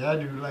 Yeah,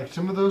 dude, like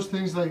some of those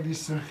things like these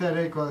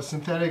synthetic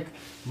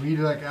weed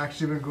like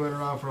actually been going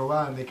around for a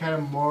while, and they kind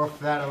of morph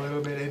that a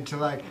little bit into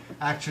like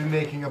actually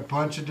making a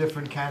bunch of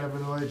different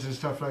cannabinoids and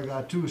stuff like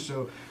that too.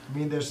 So, I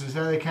mean, there's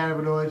synthetic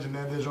cannabinoids and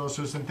then there's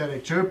also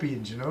synthetic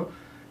terpenes, So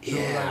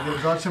like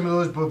they've got some of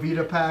those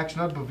Bovita packs,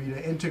 not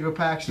Bovita, Integra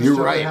packs and You're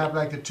stuff right. that have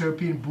like the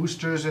terpene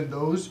boosters and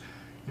those.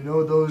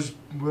 Those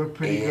work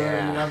pretty good.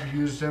 I mean, I've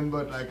used them,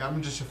 but like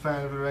I'm just a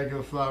fan of the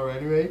regular flower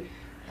anyway.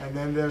 And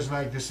then there's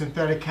like the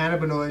synthetic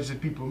cannabinoids that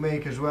people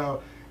make as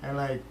well, and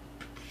like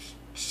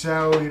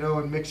sell,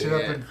 and mix it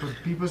up. And but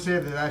people say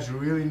that that's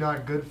really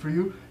not good for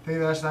you. I think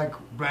that's like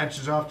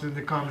branches off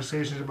into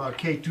conversations about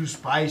K2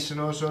 spice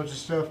and all sorts of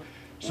stuff.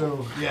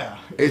 So yeah,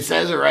 it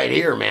says it right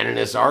here, man, in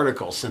this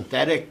article.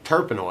 Synthetic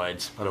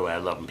terpenoids. By the way, I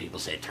love when people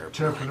say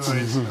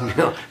terpenoids.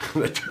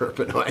 The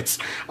terpenoids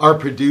are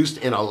produced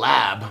in a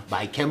lab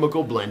by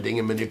chemical blending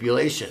and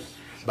manipulation.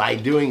 By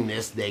doing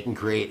this, they can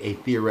create a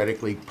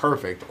theoretically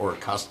perfect or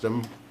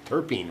custom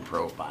terpene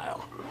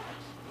profile.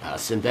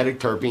 Synthetic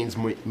terpenes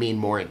mean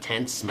more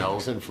intense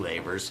smells and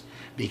flavors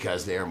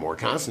because they are more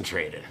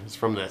concentrated. It's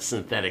from the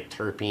synthetic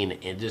terpene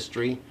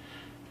industry.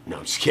 No,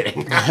 I'm just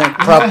kidding.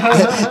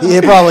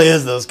 It probably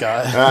is those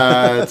guys.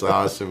 That's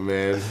awesome,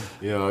 man.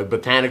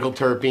 Botanical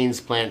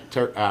terpenes, plant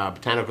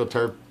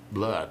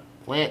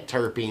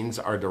terpenes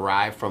are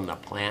derived from the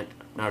plant.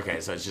 Okay,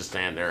 so it's just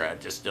saying they're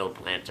distilled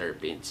plant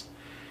terpenes.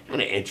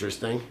 Kind of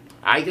interesting.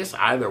 I guess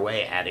either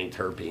way, adding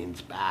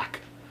terpenes back.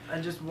 I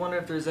just wonder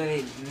if there's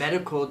any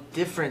medical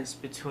difference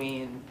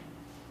between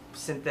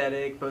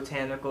synthetic,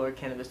 botanical, or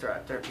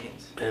cannabis-derived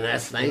terpenes.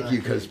 And thank you,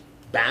 because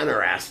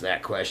Banner asked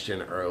that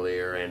question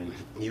earlier, and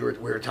we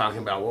were talking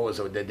about what was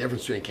the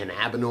difference between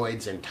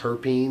cannabinoids and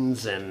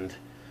terpenes, and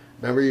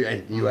remember you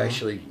did you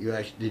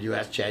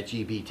ask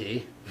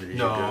ChatGPT?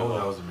 No,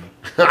 that wasn't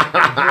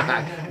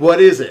me.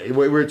 What is it?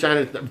 We were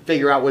trying to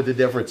figure out what the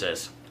difference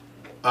is.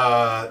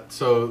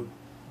 So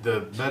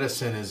the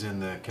medicine is in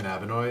the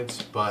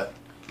cannabinoids, but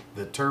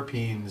the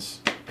terpenes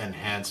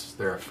enhance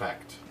their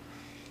effect.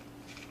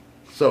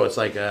 So it's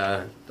like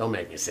don't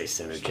make me say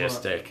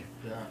synergistic.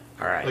 yeah.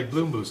 All right. Like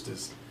bloom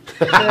boosters.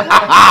 Damn.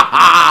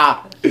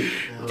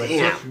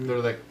 They're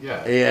like,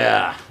 yeah.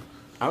 Yeah.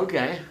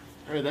 Okay.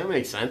 All right, that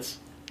makes sense.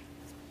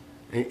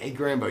 Hey,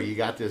 Grambo, you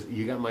got this?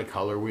 You got my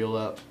color wheel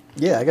up?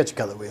 Yeah, I got your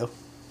color wheel.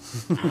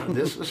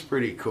 This was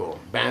pretty cool.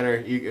 Banner,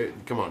 you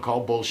come on,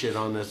 call bullshit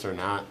on this or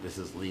not. This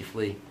is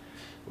Leafly,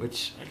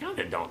 which I kind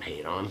of don't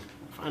hate on.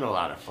 I find a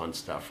lot of fun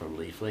stuff from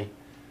Leafly.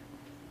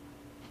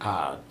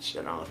 I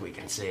don't know if we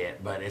can see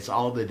it, but it's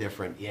all the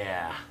different,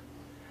 yeah.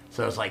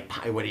 So it's like,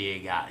 what do you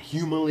got?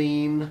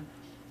 Humulene,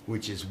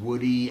 which is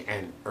woody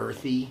and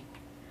earthy.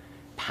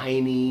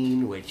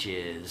 Pinene, which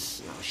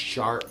is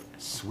sharp,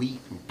 sweet,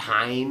 and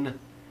pine.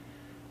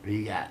 What do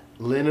you got?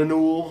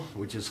 Linalool,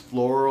 which is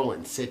floral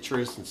and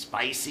citrus and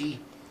spicy.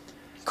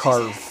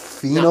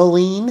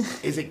 Carfenolene?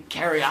 Is it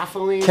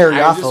caryophyllene?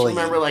 Caryophyllene. I just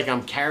remember like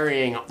I'm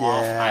carrying off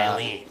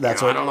Eileen.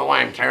 That's I don't know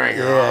why I'm carrying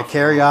her off.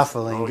 Yeah,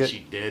 caryophyllene. Oh, Good, she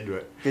did.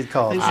 But, good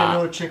call. There's a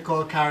little chick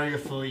called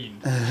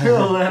caryophyllene.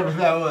 Whatever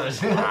that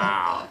was.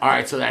 wow. All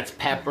right, so that's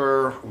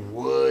pepper,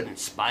 wood, and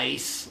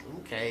spice.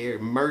 Okay, your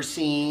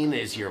myrcene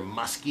is your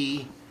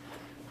musky,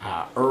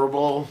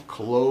 herbal,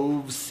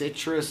 cloves,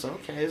 citrus.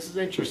 Okay, this is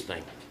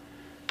interesting.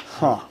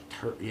 Huh.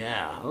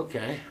 Yeah,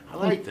 okay. I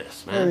like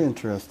this, man. Very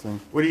interesting.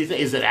 What do you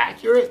think? Is it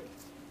accurate?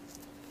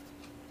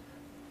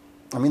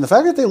 I mean, the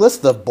fact that they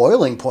list the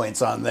boiling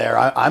points on there,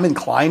 I'm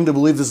inclined to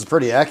believe this is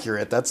pretty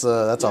accurate. That's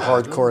a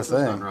hardcore There's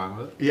nothing thing. wrong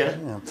with it.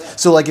 Yeah.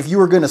 So, like, if you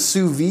were going to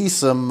sous vide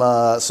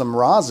some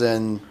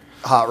rosin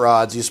hot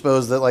rods, you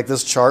suppose that like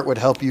this chart would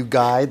help you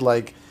guide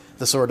like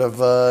the sort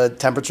of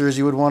temperatures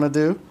you would want to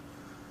do?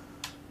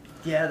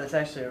 Yeah, that's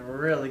actually a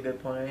really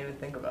good point. I didn't even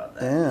think about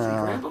that.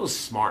 Yeah. Grambo's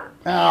smart.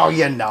 Oh,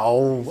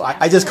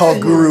 I just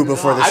called Guru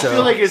before the I show.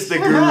 feel like it's the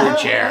guru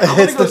chair. I'm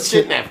It's gonna go the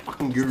sit in that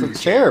fucking guru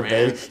chair, man.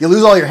 baby. You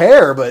lose all your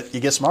hair, but you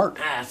get smart.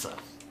 I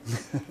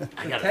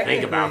gotta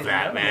think about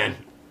that, man.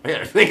 I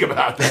gotta think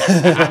about that.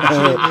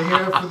 You're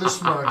here for the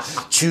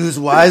smarts. Choose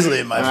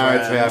wisely, my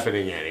friend. It's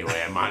happening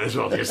anyway. I might as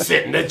well just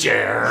sit in the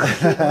chair.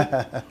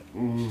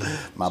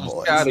 My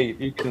boy. Scotty,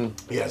 you can.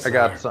 Yes,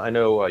 I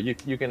know you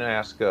can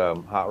ask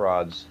Hot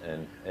Rods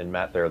and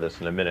Matt there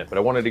this in a minute, but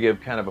I wanted to give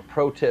kind of a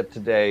pro tip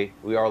today.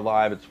 We are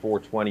live. It's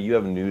 420. You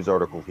have a news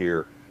article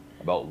here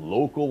about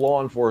local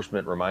law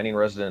enforcement reminding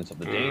residents of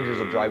the dangers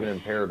of driving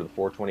impaired with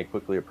 420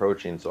 quickly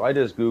approaching. So I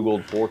just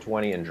Googled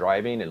 420 and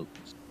driving and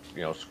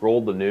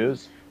scrolled the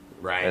news.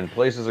 Right. And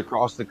places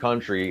across the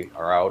country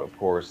are out in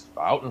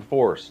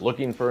force,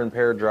 looking for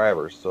impaired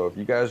drivers. So if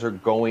you guys are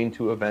going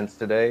to events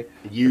today,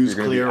 use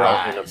clear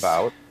eyes.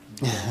 About,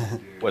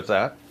 what's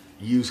that?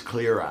 Use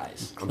clear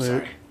eyes. I'm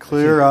sorry.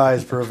 Clear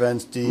eyes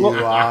prevents DUIs.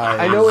 Well,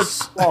 I know it's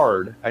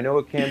hard. I know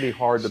it can be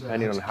hard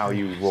depending on how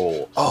you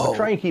roll. So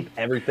try and keep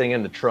everything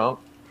in the trunk.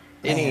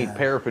 Any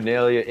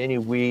paraphernalia, any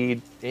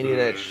weed, any of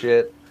that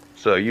shit.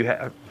 So you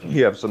have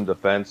some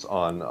defense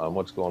on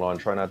what's going on.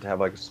 Try not to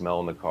have like a smell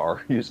in the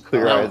car. Use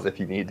clear eyes if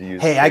you need to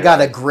use. Hey, I got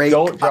a great.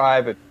 Don't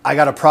drive it. I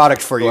got a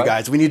product for you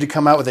guys. We need to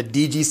come out with a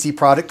DGC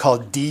product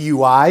called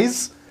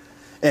DUIs,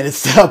 and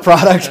it's a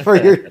product for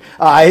your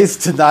eyes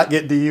to not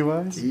get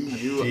DUIs.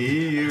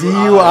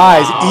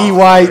 DUIs.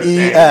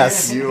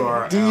 EYES.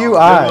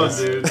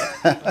 DUIs.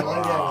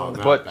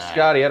 But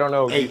Scotty, I don't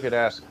know if you could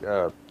ask.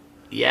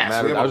 Yes,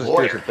 Matt, I was just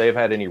curious if they've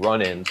had any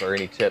run-ins or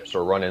any tips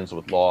or run-ins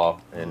with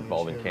law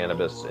involving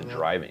cannabis and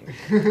driving.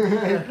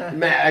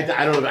 Matt,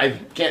 I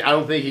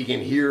don't think he can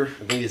hear.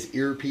 I think his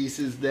earpiece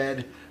is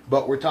dead.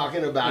 But we're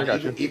talking about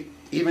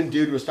even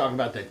dude was talking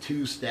about the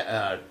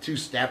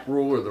two-step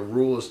rule, or the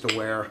rule as to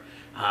where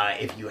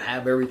if you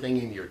have everything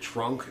in your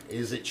trunk,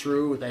 is it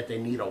true that they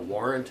need a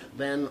warrant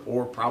then,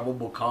 or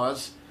probable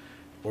cause,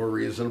 or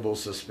reasonable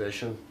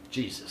suspicion?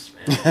 Jesus,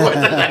 man.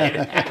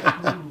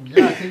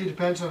 Yeah, I think it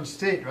depends on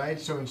state, right?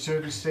 So in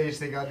certain states,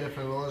 they got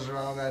different laws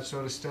around that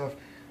sort of stuff.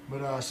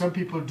 But some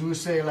people do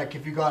say, like,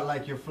 if you got,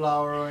 like, your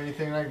flower or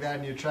anything like that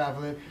and you're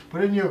traveling,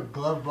 put it in your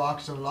glove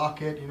box and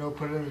lock it,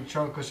 put it in the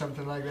trunk or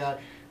something like that.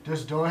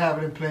 Just don't have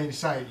it in plain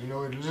sight,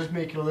 it'll just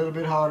make it a little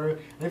bit harder.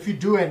 And if you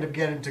do end up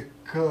getting to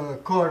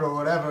court or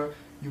whatever,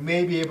 you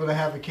may be able to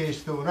have a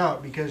case thrown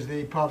out because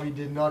they probably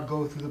did not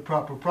go through the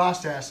proper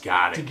process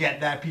to get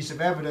that piece of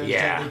evidence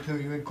that they threw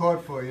you in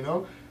court for,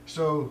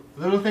 So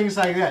little things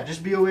like that.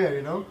 Just be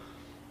aware,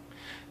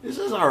 This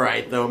is all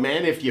right, though,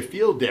 man. If you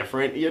feel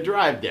different, you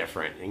drive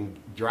different. And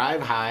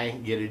drive high,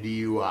 get a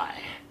DUI.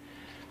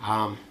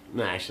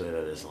 No, actually,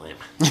 that is lame.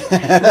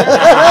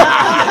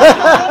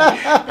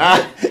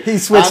 He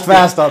switched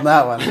fast on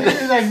that one. I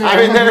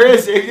mean,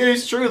 it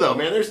is true, though,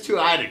 man. There's too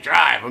high to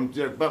drive.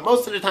 But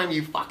most of the time,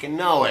 you fucking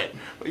know it.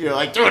 You're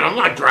like, dude, I'm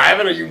not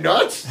driving. Are you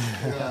nuts?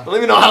 I don't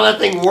even know how that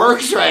thing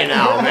works right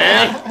now,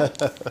 man.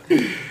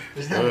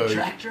 Is that a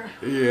tractor?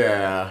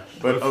 Yeah.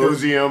 But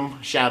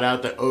Ozium, shout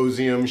out to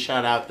Ozium,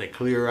 shout out to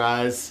Clear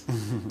Eyes,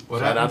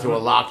 shout out to a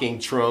locking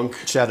trunk.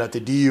 Shout out to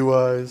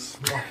DUIs.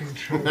 Locking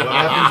trunk. What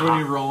happens when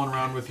you're rolling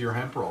around with your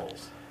hemp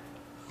rolls?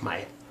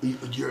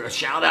 You're a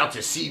shout out to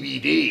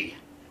CBD.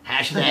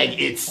 Hashtag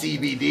it's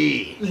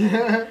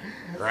CBD.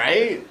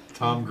 Right?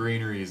 Tom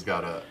Greenery's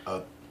got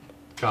a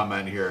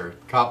comment here.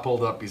 Cop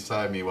pulled up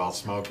beside me while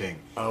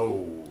smoking.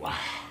 Oh.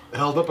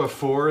 Held up a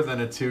 4,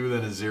 then a 2,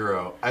 then a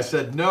 0. I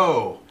said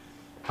no.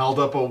 Held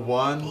up a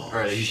 1,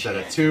 or he said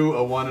a 2,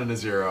 a 1, and a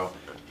 0.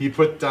 He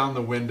put down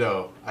the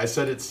window. I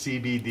said it's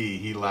CBD.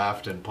 He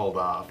laughed and pulled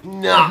off.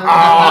 No,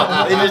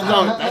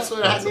 that's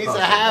what needs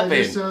to happen.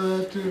 I saw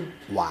that too.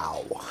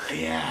 Wow.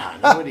 Yeah,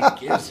 nobody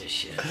gives a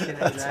shit.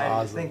 That's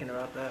awesome. Thinking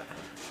about that.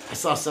 I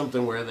saw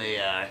something where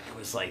it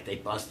was like they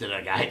busted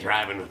a guy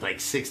driving with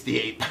like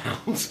 68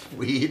 pounds of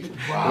weed.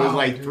 Wow, it was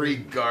like dude. 3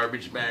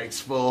 garbage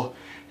bags full.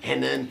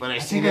 And then, but I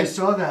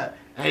saw that.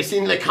 I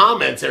seen the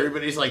comments.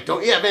 Everybody's like,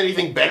 "Don't you have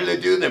anything better to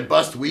do than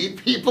bust weed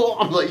people?"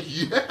 I'm like,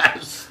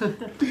 "Yes,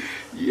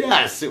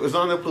 yes." It was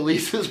on the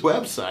police's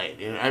website.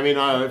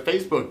 On a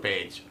Facebook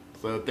page.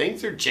 So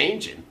things are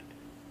changing.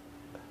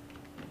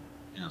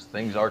 Yes,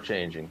 things are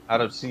changing. Out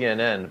of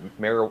CNN,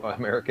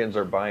 Americans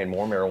are buying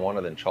more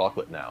marijuana than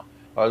chocolate now.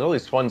 There's all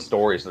these fun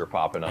stories that are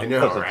popping up. I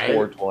know, because right?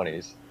 It's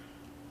 420s.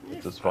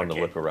 It's just fun to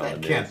look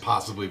around. That can't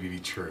possibly be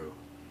true.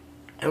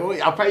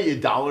 I'll pay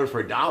you $1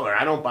 for $1.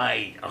 I don't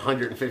buy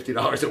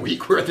 $150 a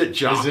week worth of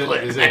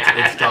chocolate. Is it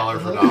it's dollar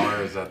for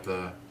dollar? Is that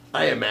the?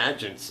 I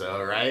imagine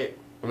so, right?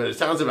 I mean, it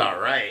sounds about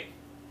right.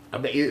 I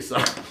bet you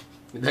so.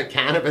 The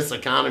cannabis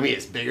economy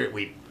is bigger.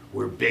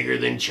 We're bigger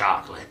than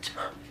chocolate.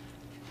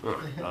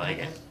 I like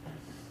it.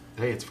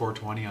 Hey, it's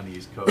 420 on the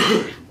East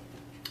Coast.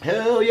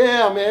 Hell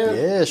yeah, man.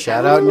 Yeah,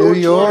 shout out New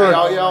York.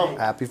 Y'all.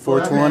 Happy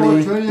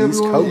 420 East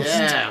Coast.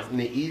 Yeah, from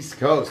the East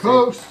Coast.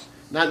 Coast.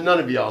 None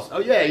of y'all. Oh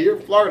yeah, you're a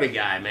Florida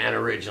guy, man,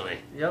 originally.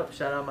 Yep.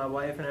 Shout out my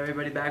wife and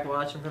everybody back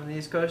watching from the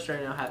East Coast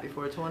right now. Happy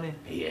 420.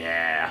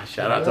 Yeah.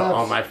 Shout out to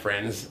all my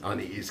friends on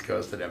the East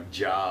Coast that have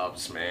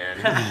jobs, man.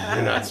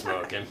 You're not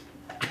smoking.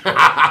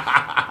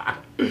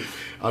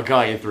 I'll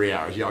call you in 3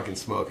 hours. Y'all can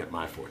smoke at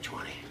my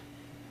 420.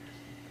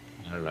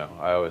 I don't know.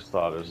 I always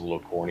thought it was a little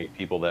corny.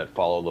 People that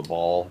follow the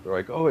ball, they're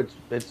like, "Oh,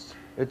 it's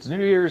it's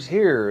New Year's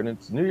here, and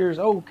it's New Year's.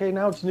 Oh, okay,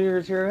 now it's New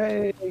Year's here.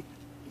 Hey,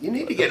 You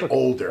need to get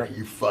older,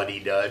 you funny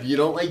dud. You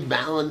don't like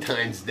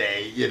Valentine's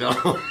Day. You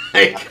don't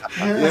like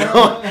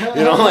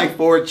you don't like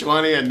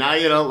 420, and now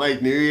you don't like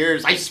New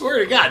Year's. I swear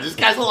to God, this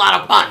guy's a lot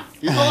of fun.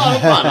 He's a lot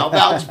of fun. I'll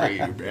vouch for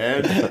you,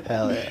 man.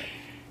 Hell yeah.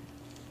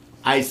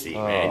 I see,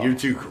 man. You're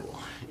too cool.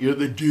 You're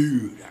the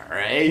dude, all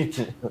right?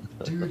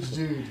 Dude's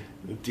dude.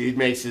 The dude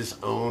makes his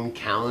own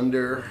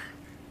calendar.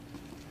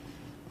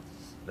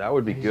 that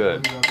would be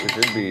good. It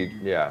should be,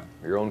 yeah,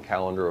 your own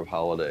calendar of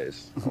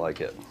holidays. I like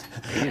it.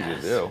 Easy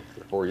to do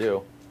for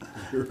you.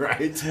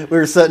 Right? We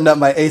were setting up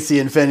my AC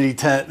Infinity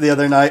tent the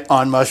other night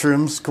on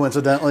mushrooms,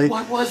 coincidentally.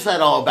 What was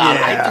that all about?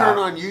 I Yeah. turned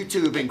on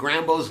YouTube and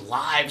Grambo's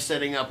live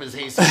setting up his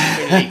AC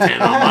Infinity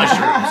tent on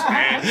mushrooms,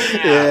 man.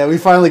 Yeah, we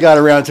finally got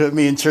around to it,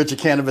 me and Church of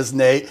Cannabis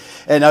Nate.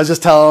 And I was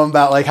just telling him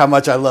about like how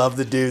much I love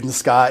the dude and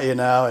Scott, you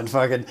know, and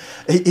fucking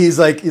he's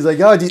like,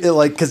 oh, do you,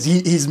 like, cause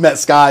he's met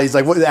Scott. He's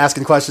like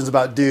asking questions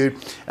about dude.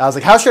 And I was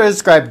like, how should I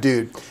describe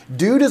dude?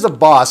 Dude is a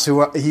boss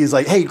who he's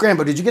like, hey,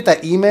 Grambo, did you get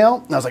that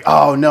email? And I was like,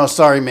 oh no,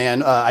 sorry,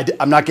 man.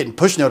 I'm not getting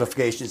push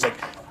notifications. He's like,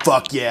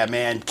 fuck yeah,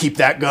 man, keep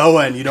that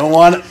going. You don't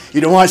want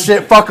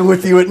shit fucking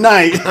with you at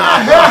night. And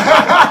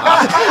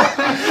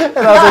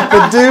I was like,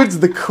 the dude's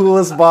the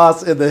coolest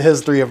boss in the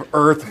history of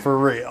Earth for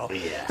real.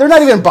 Yeah. They're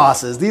not even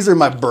bosses. These are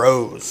my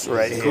bros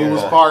right here.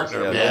 Coolest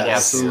partner, man.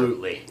 Yes.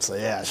 Absolutely. So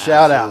yeah,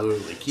 shout out.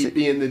 Absolutely. Keep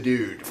being the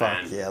dude,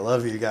 Fuck man. yeah,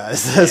 love you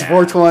guys. That's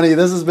 420.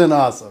 This has been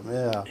awesome.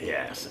 Yeah.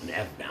 Yes, and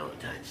F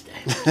Valentine's Day.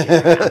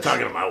 Yeah, I'm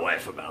talking to my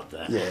wife about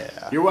that. Yeah.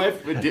 Your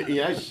wife,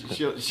 yeah,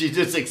 she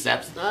just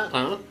accepts that,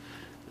 huh?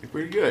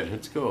 Pretty good.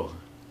 It's cool.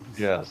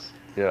 Yes.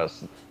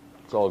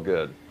 It's all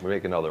good. We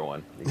make another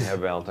one. You can have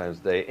Valentine's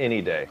Day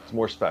any day. It's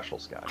more special,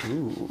 Scott.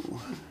 Ooh.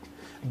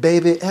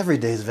 Baby, every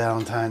day's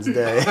Valentine's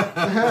Day.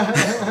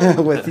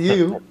 With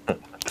you.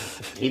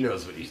 He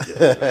knows what he's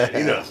doing, man.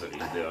 He knows what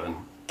he's doing.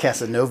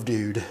 Casanova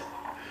dude.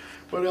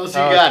 What else you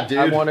got,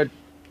 dude?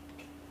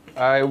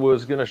 I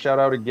was going to shout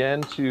out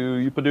again to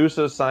you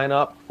producers. Sign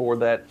up for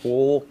that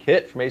full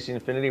kit from AC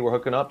Infinity. We're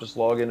hooking up. Just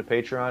log into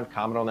Patreon,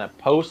 comment on that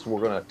post. We're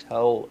going to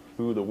tell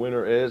who the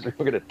winner is. We're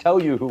going to tell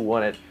you who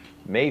won it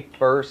May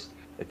 1st.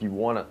 If you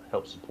want to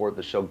help support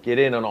the show, get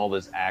in on all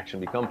this action,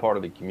 become part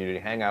of the community,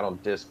 hang out on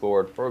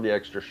Discord for the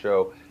extra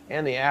show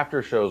and the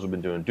after shows we've been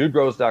doing.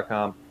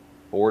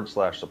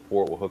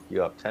 dudegrows.com/support will hook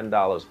you up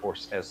 $10, or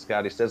as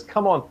Scotty says,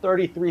 come on,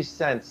 33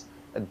 cents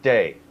a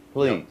day,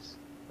 please.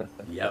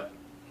 Yep.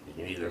 You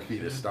can either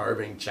feed a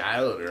starving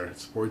child or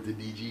support the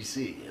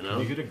DGC, you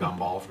know? You get a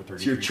gumball for 30.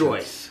 It's your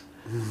choice.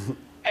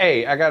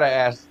 Hey, I gotta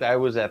ask. I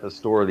was at the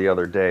store the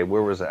other day.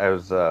 Where was I?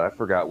 I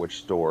forgot which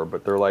store,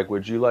 but they're like,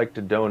 "Would you like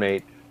to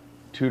donate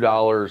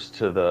 $2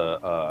 to the?"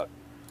 I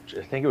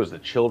think it was the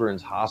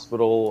Children's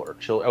Hospital or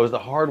it was the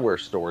hardware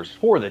stores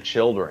for the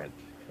children.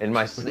 And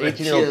my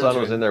 18-year-old son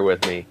was in there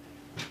with me,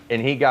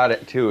 and he got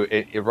it too.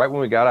 Right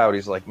when we got out,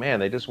 he's like, "Man,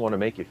 they just want to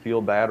make you feel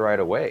bad right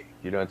away.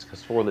 You know, it's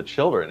for the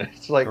children."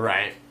 It's like,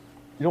 right.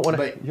 You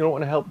don't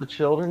want to help the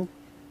children.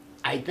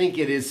 I think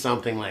it is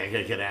something like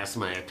I could ask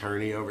my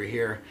attorney over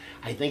here.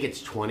 I think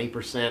it's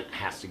 20%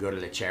 has to go to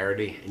the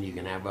charity, and you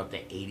can have up to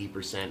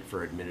 80%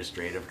 for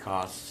administrative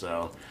costs.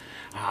 So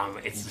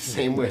it's the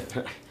same with.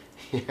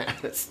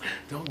 Yes,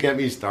 don't get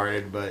me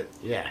started, but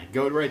yeah,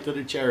 go right to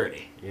the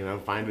charity. You know,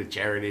 find a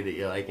charity that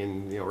you like,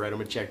 and write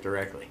them a check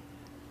directly.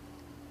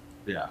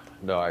 Yeah,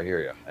 no, I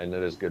hear you, and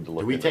it is good to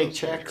look. Do we at take those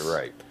checks? things. You're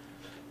right.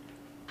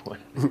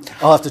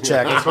 I'll have to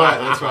check. That's why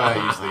I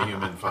use the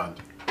human fund.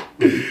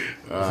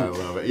 I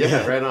love it.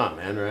 Yeah, right on,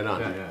 man. Right on.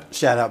 Yeah.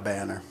 Shout out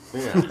Banner.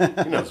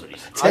 Yeah, he knows what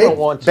he's saying. I don't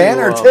want to,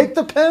 Banner, take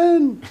the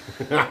pen.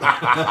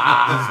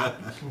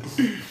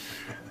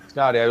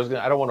 Scotty, I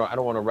don't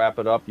want to wrap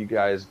it up. You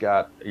guys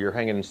you're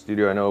hanging in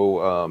studio. I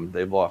know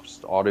they've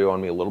lost audio on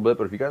me a little bit,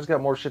 but if you guys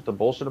got more shit to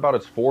bullshit about,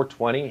 it's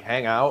 420.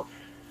 Hang out.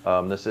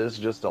 This is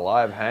just a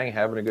live hang,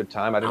 having a good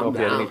time. I didn't know if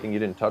you had anything you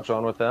didn't touch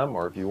on with them,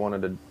 or if you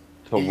wanted to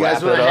you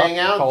guys want to hang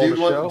out? call the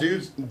show.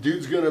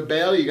 Dude's gonna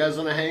bail. You guys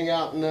want to hang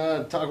out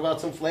and talk about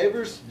some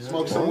flavors?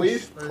 Smoke some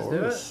weed? Let's do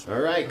it. All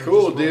right,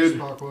 cool,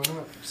 dude.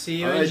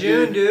 See you All in right,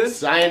 June, dude.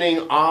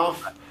 Signing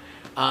off.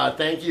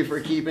 Thank you for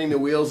keeping the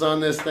wheels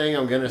on this thing.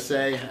 I'm gonna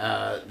say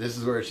this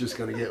is where it's just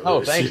gonna get.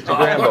 Oh, thanks to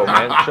Grambo,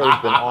 man. The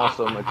show's been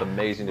awesome. It's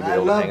amazing to be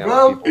able to hang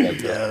out with people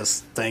like that.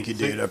 Yes, thank you,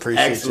 dude. I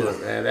appreciate Excellent,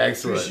 you. man.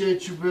 Excellent.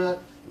 Appreciate you, Brett.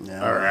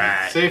 Yeah. All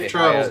right. Safe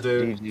travels,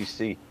 dude.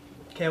 DGC.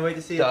 Can't wait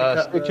to see you at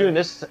the Stay cup. tuned.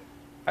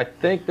 I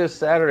think this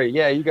Saturday,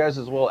 yeah, you guys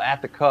as well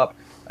at the Cup.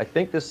 I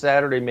think this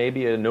Saturday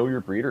maybe a Know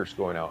Your Breeders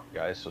going out,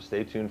 guys. So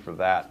stay tuned for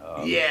that.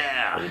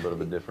 Yeah. A little bit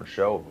of a different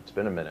show. It's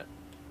been a minute.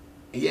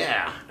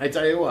 Yeah, I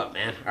tell you what,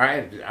 man. All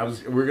right,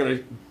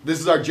 this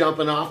is our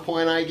jumping off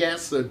point, I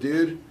guess. So,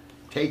 dude,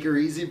 take her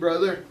easy,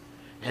 brother.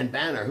 And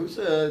Banner,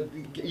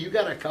 you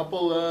got a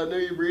couple Know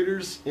Your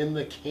Breeders in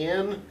the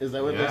can? Is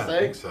that what they I say?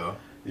 think so.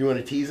 You want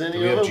to tease any Do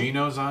we of have them?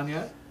 Genos on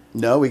yet?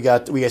 No, we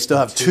still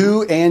have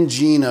two and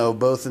Gino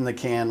both in the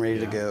can, ready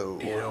to go.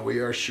 You know, we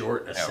are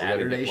short a Yeah, we gotta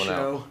Saturday get one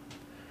show. out.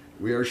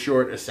 We are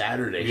short a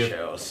Saturday We have-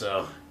 show,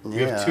 so We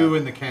have two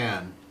in the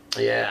can.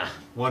 Yeah.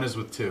 One is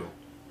with 2.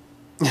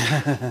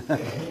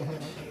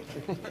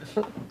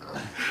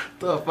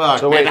 The fuck,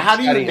 So man? wait, How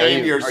do you Scotty, name are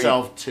you-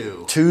 yourself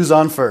Two? Two's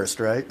on first,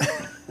 right?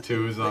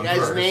 2 is The on guy's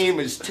first. name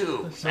is Two.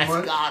 That's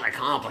Someone- gotta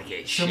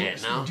complicate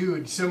shit, no?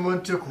 Dude,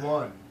 someone took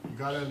 1. You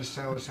gotta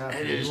understand what's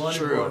happening. That is You wanted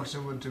true. 1,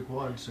 someone took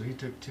 1, so he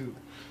took 2.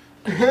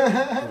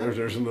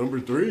 There's a number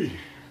 3.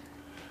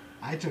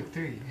 I took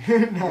 3.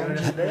 No, I'm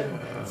just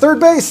Third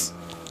base.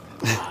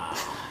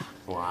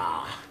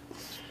 Wow.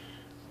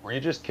 Were you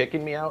just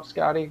kicking me out,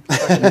 Scotty?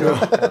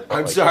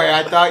 I'm sorry.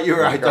 I thought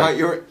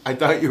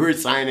you were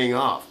signing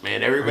off,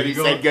 man. Everybody you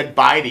going- said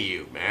goodbye to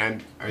you,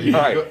 man. Are you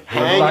All right. go-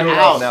 Hang signing out,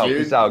 off now.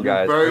 dude. Peace out,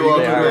 guys. You're very Are you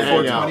welcome going to to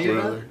hang out,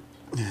 420 brother.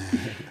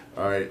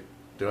 All right.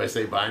 Do I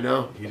say bye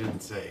now? He didn't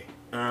say.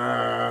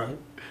 That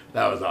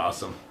was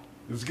awesome.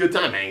 It was a good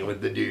time hanging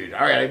with the dude.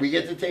 All right, we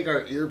get to take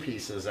our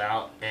earpieces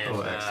out and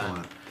Oh,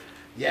 excellent.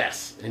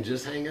 yes, and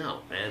just hang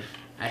out, man.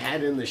 I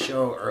had in the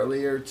show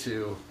earlier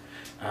to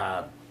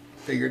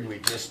figured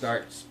we'd just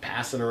start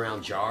passing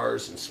around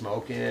jars and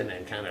smoking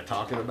and kind of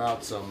talking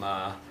about some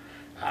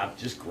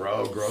just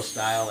grow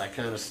style, that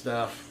kind of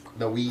stuff,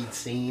 the weed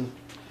scene.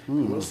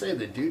 We'll say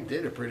the dude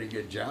did a pretty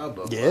good job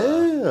of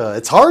Yeah,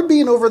 it's hard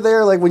being over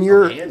there. Like when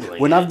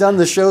handling when it. I've done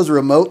the shows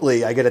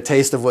remotely, I get a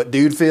taste of what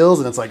dude feels,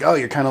 and it's like, oh,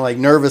 you're kind of like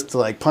nervous to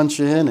like punch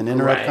in and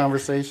interrupt Right.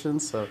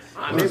 conversations. So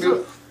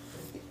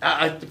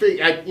I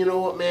think, you know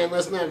what, man?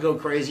 Let's not go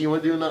crazy. You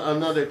want to do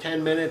another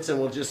 10 minutes and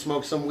we'll just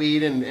smoke some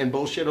weed and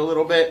bullshit a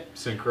little bit?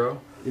 Synchro?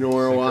 You know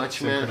where to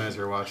watch, man?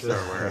 Synchronizer watches.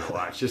 Where to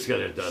watch. Just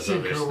because it does other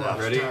Synchro stuff. watch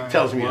Ready? time.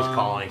 Tells me it's 1,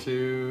 calling.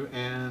 2,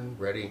 and...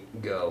 Ready?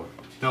 Go.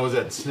 No, was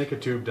that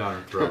Snickertube down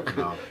her throat?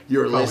 No.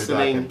 You're Call me back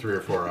listening. in 3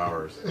 or 4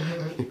 hours.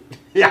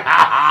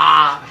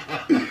 Yeah!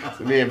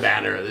 So me and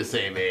Banner are the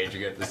same age. We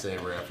got the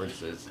same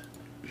references.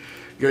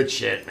 Good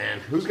shit, man.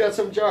 Who's got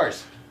some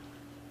jars?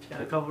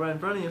 Got a couple right in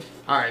front of you.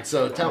 All right,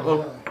 so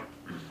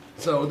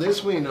so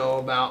this we know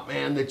about,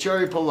 man. The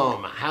cherry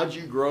paloma. How'd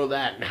you grow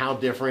that, and how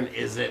different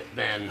is it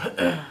than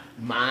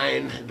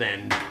mine?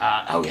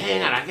 Oh,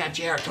 hang on, I got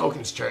JR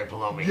Token's cherry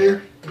paloma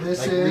here. They're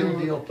Like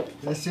real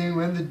deal. saying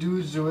when the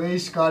dude's away,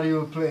 Scotty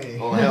will play.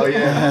 Oh hell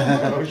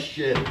yeah! Oh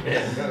shit,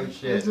 man! Oh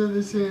shit! That's what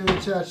they say in the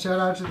chat. Shout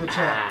out to the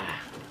chat. Ah,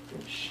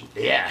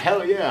 yeah,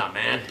 hell yeah,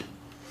 man!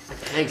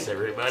 Thanks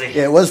everybody.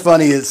 yeah, it was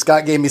funny.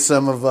 Scott gave me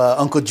some of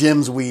Uncle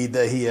Jim's weed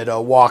that he had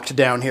walked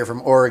down here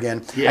from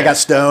Oregon. Yeah. I got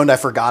stoned. I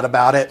forgot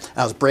about it.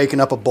 I was breaking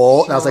up a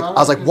bowl, and I was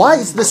like, why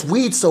is this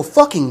weed so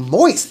fucking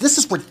moist? This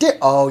is ridiculous.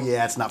 Oh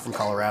yeah, it's not from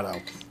Colorado.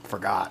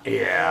 Forgot.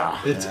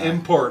 Yeah. It's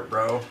import,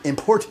 bro.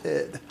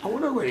 Imported. I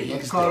wonder what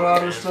he's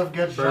Colorado doing. stuff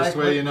gets First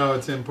dry way you know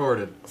it's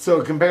imported.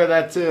 So compare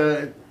that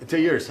to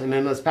yours, and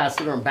then let's pass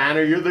it on.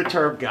 Banner, you're the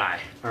terp guy.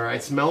 All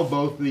right, smell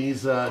both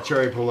these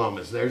cherry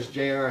palomas. There's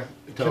JR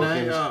Can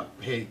I, Tokens.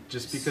 hey,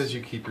 just because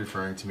you keep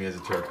referring to me as a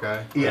Turk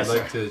guy, Yes, I'd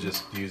like sir. to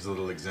just use a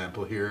little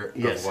example here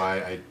Yes. of why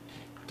I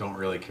don't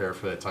really care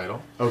for that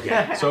title.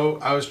 Okay. So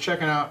I was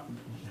checking out,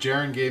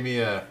 Jaron gave me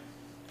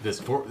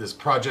this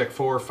Project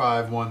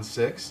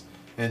 4516,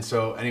 and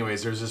so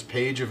anyways, there's this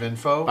page of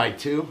info. By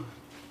 2?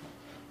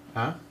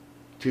 Huh?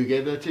 2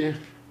 gave that to you?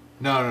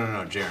 No,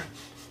 Jaron.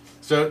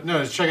 So no,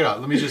 just check it out.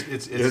 Let me just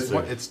Yes,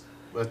 sir. it's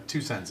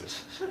 2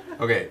 sentences.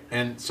 Okay,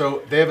 and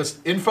so they have this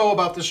info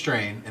about the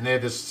strain, and they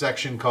have this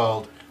section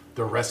called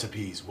the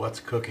recipes, what's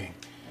cooking,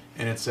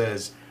 and it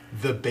says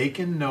the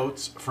bacon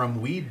notes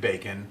from weed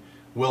bacon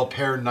will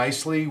pair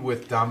nicely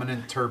with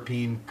dominant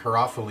terpene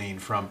carophyllene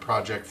from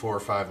Project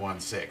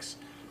 4516.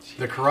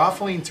 The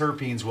carophyllene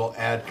terpenes will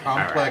add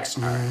complex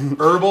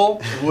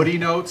herbal, woody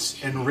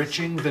notes,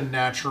 enriching the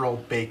natural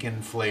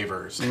bacon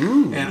flavors.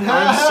 And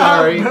I'm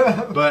sorry,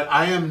 but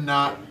I am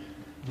not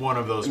one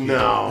of those people.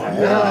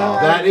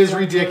 That is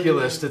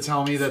ridiculous to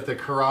tell me that the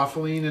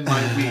carophyllene in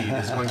my weed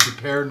is going to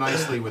pair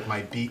nicely with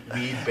my weed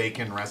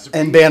bacon recipe.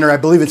 And Banner, I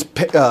believe it's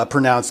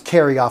pronounced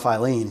carry off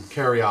Eileen.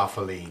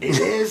 Caryophyllene. It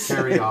is?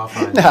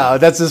 Caryophyllene. No,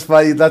 that's just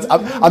funny.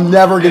 I'm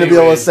never gonna be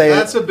able to say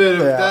That's it. a bit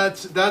of Yeah.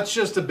 that's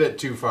just a bit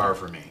too far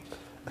for me.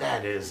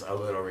 That is a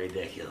little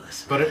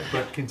ridiculous. But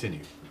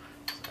continue.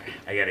 Sorry.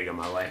 I gotta go.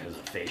 My wife has a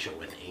facial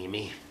with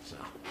Amy, so.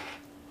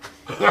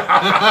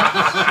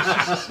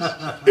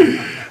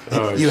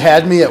 You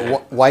had me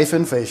at wife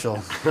and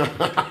facial.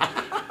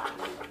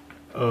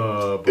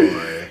 Oh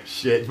boy.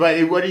 Shit.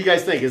 But what do you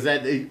guys think? Is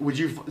that would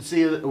you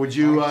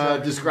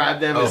describe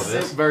them as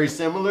this? very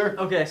similar?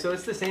 Okay, so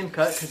it's the same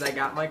cut because I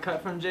got my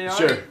cut from JR.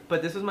 Sure.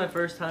 But this was my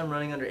first time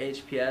running under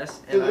HPS.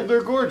 And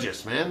They're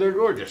gorgeous, man. They're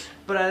gorgeous.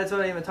 But that's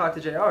what I even talked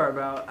to JR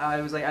about.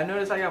 I was like, I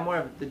noticed I got more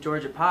of the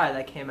Georgia Pie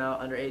that came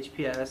out under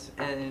HPS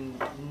and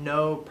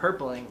no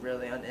purpling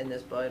really in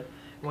this bud.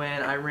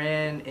 When I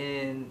ran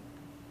in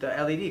the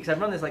LED, because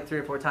I've run this like 3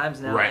 or 4 times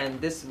now, Right. and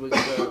this was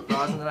the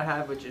rosin that I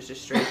have, which is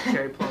just straight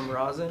cherry plum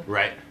rosin.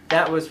 Right.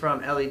 That was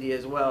from LED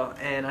as well,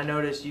 and I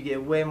noticed you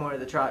get way more of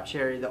the drop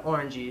cherry, the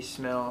orangey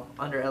smell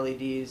under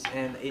LEDs,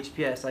 and the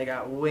HPS I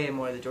got way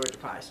more of the Georgia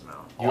Pie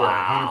smell. You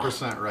are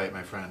 100% right,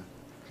 my friend.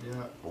 Yeah.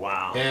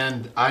 Wow.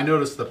 And I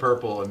noticed the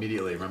purple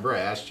immediately. Remember I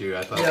asked you,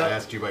 I thought Yeah. I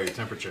asked you about your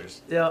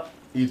temperatures. Yep.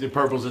 You think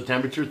purple's a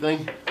temperature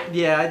thing?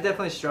 Yeah, I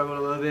definitely struggled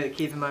a little bit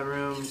keeping my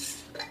room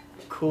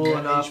cool Yeah,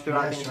 enough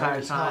throughout HPS, the entire right?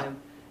 It's hot. time.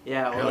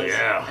 Yeah, it Hell was.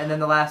 yeah. And then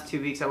the last 2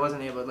 weeks I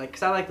wasn't able to, like,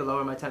 because I like to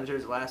lower my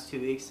temperatures the last 2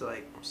 weeks to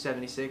like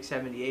 76,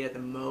 78 at the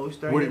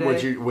most during the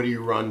day. What do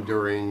you run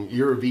during?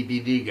 You're a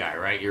VPD guy,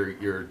 right?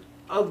 You're.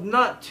 Oh,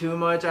 not too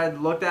much. I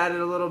looked at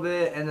it a little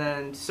bit and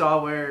then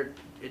saw where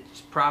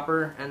it's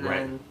proper, and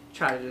then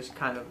try to just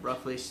kind of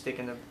roughly stick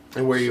in the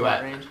And where you sweat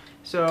at? range.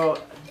 So,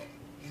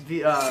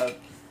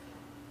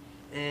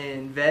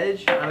 in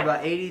veg, I'm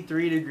about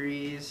 83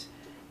 degrees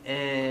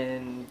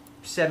and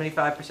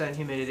 75%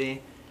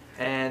 humidity.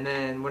 And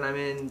then when I'm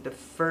in the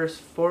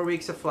first 3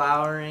 weeks of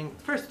flowering,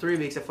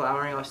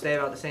 I'll stay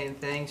about the same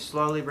thing,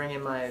 slowly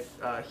bringing my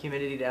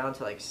humidity down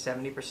to like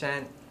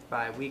 70%.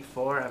 By week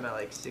 4, I'm at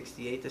like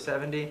 68 to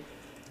 70.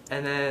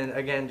 And then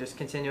again, just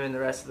continuing the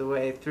rest of the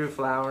way through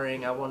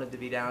flowering, I wanted to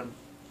be down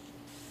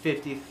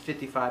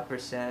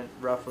 55%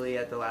 roughly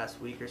at the last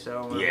week or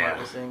so when I'm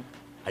harvesting.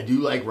 I do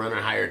like running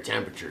higher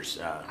temperatures.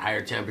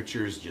 Higher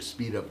temperatures just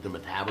speed up the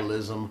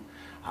metabolism.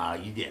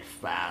 You get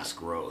fast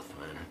growth,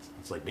 man.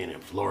 It's like being in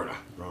Florida,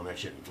 growing that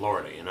shit in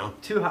Florida, you know?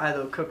 Too high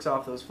though cooks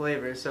off those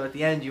flavors, so at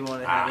the end you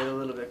want to have it a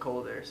little bit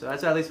colder. So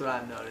that's at least what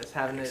I've noticed.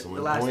 Having it the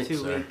last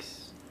 2 weeks.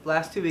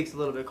 Last 2 weeks a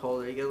little bit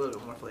colder, you get a little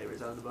bit more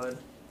flavors out of the bud.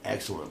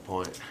 Excellent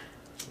point.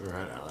 All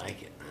right, I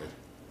like it, man.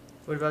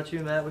 What about you,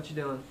 Matt? What you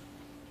doing?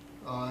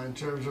 In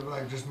terms of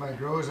like just my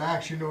grows, I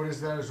actually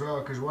noticed that as well.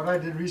 Because what I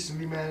did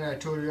recently, man, I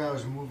told you I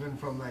was moving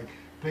from like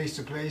place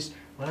to place.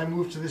 When I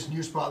moved to this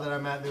new spot that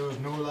I'm at, there was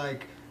no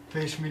like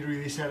place for me to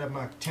really set up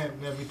my tent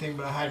and everything,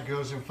 but I had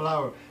grows in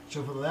flower.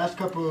 So for the last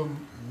couple of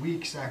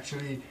weeks,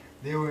 actually,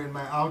 they were in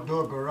my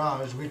outdoor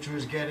garage, which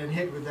was getting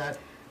hit with that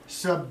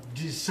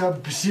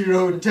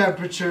sub-zero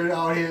temperature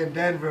out here in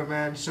Denver,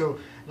 man. So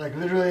like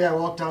literally I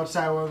walked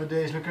outside one of the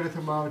days, look at the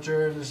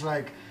thermometer, and it's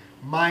like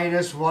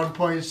minus 1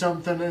 point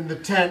something in the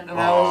tent, and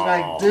I was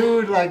like,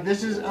 dude, like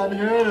this is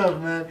unheard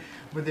of, man.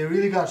 But they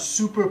really got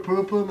super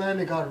purple, man.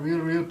 They got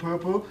real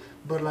purple,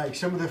 but like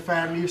some of the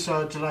fan leaves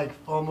started to like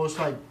almost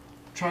like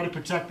try to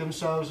protect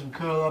themselves and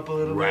curl up a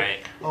little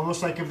bit,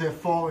 almost like if they're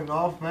falling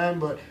off, man.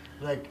 But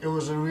like it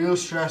was a real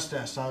stress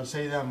test, I would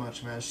say that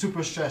much, man.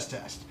 Super stress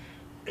test.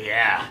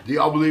 Yeah. Do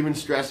y'all believe in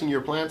stressing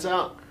your plants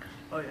out?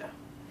 Oh yeah.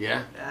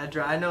 Yeah?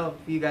 I know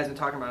you guys have been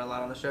talking about it a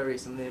lot on the show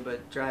recently,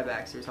 but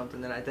drybacks are something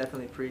that I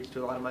definitely preach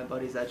to a lot of my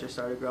buddies that just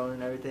started growing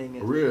and everything.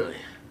 And really?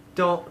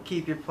 Don't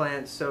keep your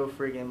plants so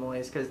friggin'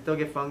 moist, because they'll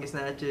get fungus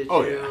gnats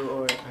or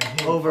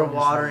I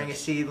over-watering a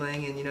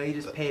seedling, and you know, you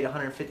just paid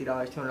 $150,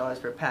 $200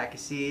 for a pack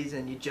of seeds,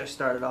 and you just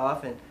started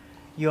off, and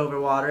you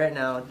overwater it.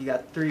 Now you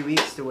got 3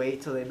 weeks to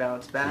wait till they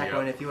bounce back,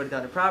 when if you would have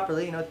done it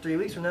properly, you know, 3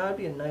 weeks from now it'd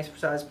be a nice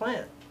sized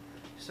plant.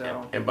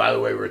 So. And by the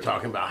way, we're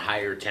talking about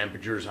higher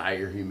temperatures,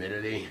 higher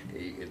humidity.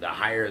 The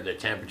higher the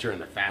temperature and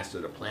the faster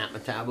the plant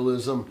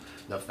metabolism,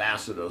 the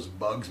faster those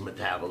bugs'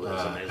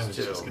 metabolism is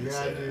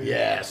too.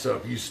 Yeah, so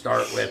if you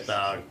start with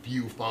a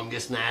few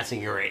fungus gnats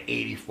and you're at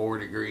 84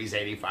 degrees,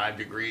 85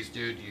 degrees,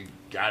 dude, you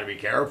got to be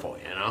careful,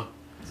 you know?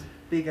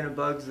 Speaking of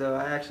bugs, though,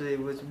 I actually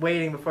was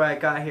waiting before I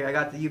got here. I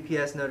got the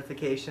UPS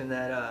notification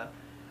that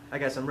I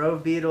got some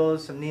rove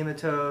beetles, some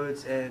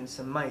nematodes, and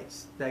some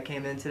mites that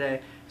came in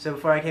today. So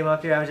before I came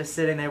up here, I was just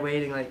sitting there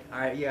waiting, like,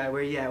 all right,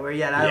 where you at?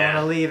 I don't want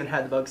to leave and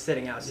have the bugs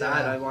sitting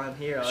outside. I want them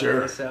here all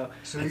day. So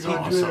you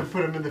can do it and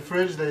put them in the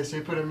fridge. They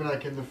say put them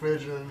in the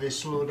fridge and then they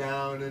slow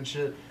down and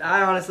shit.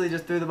 I honestly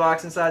just threw the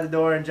box inside the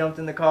door and jumped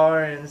in the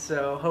car, and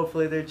so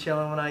hopefully they're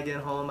chilling when I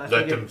get home.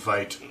 Let them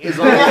fight.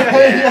 Battle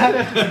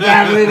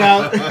it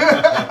out.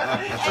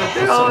 So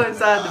they're all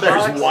inside the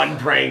box. There's one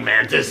praying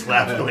mantis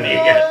left when you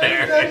get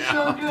there. That's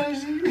so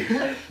crazy.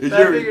 But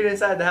I figured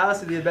inside the house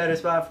would be a better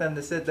spot for them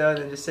to sit though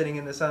than just sitting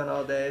in the sun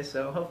all day.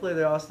 So hopefully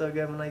they're all still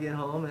good when I get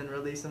home and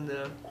release them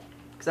to,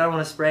 because I don't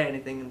want to spray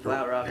anything in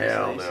flower obviously.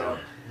 Hell no. So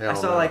Hell I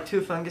saw no. like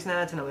 2 fungus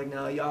gnats and I'm like,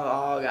 no, y'all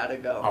all gotta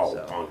go. Oh,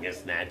 so.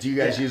 fungus gnats. Do you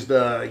guys use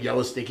the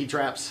yellow sticky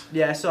traps?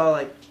 Yeah, I saw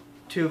like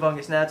 2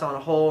 fungus gnats on a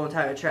whole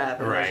entire trap,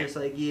 and I was Right. just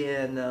like,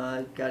 yeah, no,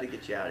 I gotta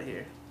get you out of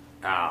here.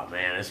 Oh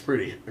man, it's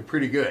pretty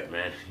good,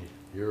 man.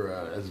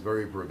 You're that's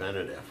very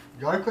preventative.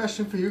 Got a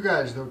question for you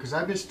guys though, because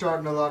I've been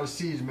starting a lot of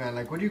seeds, man.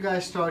 Like, what do you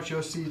guys start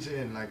your seeds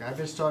in? Like, I've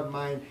been starting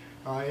mine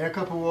in a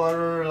cup of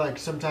water, like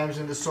sometimes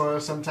in the soil,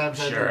 sometimes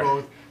I do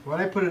both.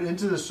 When I put it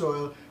into the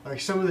soil, like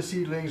some of the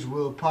seedlings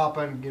will pop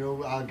and, you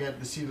know, I'll get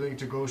the seedling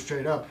to go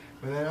straight up.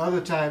 But then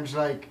other times,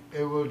 like,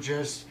 it will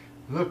just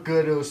look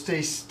good, it will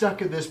stay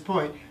stuck at this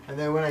point. And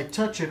then when I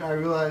touch it, I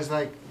realize,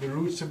 like, the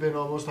roots have been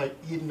almost, like,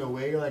 eaten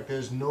away. Like,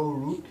 there's no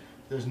root,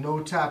 there's no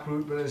tap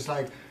root, but it's,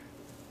 like,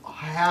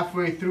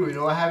 halfway through, you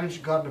know, I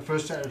haven't gotten the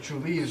first set of true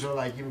leaves or,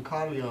 like, even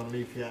cotyledon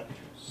leaf yet.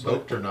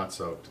 Soaked or not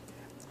soaked?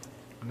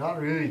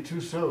 Not really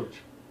too soaked.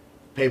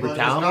 Paper But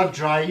towel? it's not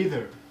dry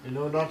either. You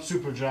know, not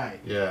super dry.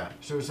 Yeah.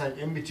 So it's like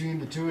in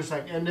between the two. It's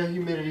like in the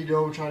humidity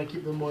dome, trying to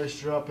keep the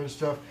moisture up and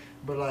stuff.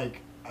 But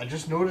like I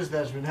just noticed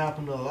that's been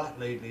happening a lot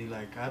lately.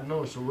 Like, I don't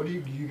know. So what do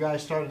you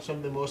guys started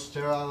something more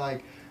sterile,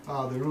 like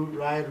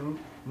the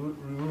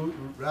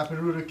rapid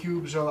rooter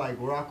cubes or like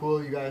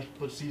Rockwell? You guys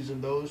put seeds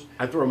in those?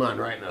 I throw them on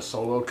right in a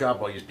solo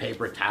cup. I'll use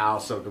paper towel,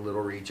 soak a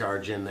little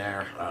recharge in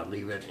there,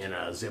 leave it in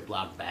a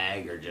Ziploc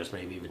bag, or just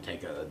maybe even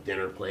take a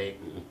dinner plate.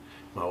 And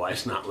my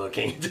wife's not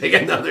looking. Take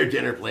another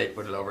dinner plate,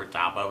 put it over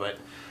top of it.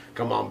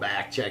 Come on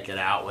back, check it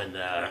out when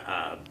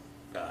the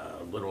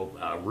little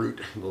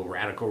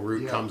radical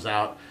root comes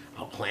out.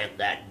 I'll plant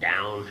that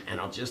down,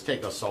 and I'll just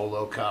take a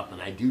solo cup,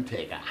 and I do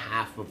take a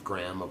half a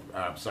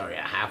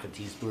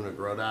teaspoon of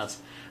grow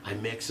dots. I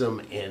mix them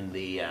in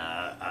the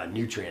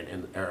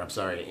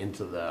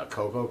into the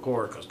cocoa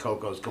core, because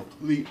cocoa is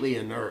completely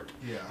inert.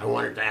 Yeah. I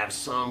want it to have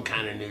some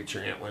kind of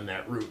nutrient when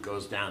that root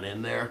goes down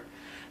in there.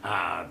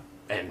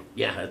 And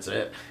yeah, that's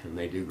it. And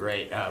they do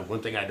great.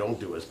 One thing I don't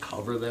do is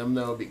cover them,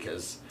 though,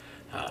 because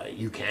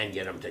you can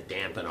get them to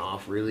dampen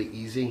off really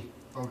easy.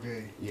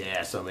 Okay.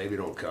 Yeah, so maybe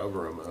don't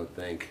cover them, I would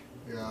think.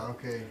 Yeah,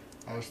 okay.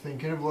 I was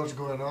thinking of what's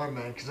going on,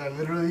 man, because I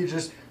literally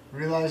just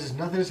realized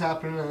nothing's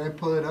happening, and I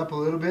pull it up a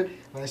little bit,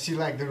 and I see,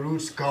 like, the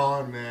root's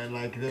gone, man.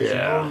 Like, there's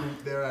no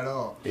root there at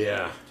all.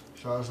 Yeah.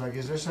 So I was like,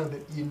 is there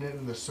something eating it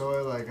in the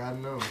soil? Like, I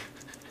don't know.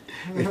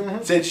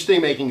 It's interesting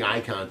making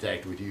eye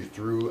contact with you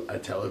through a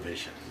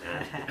television.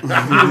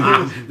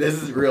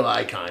 This is real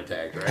eye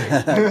contact,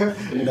 right?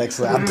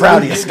 Excellent. I'm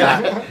proud of you,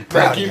 Scott.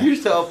 Now, give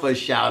yourself a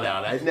shout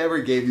out. I never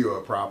gave you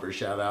a proper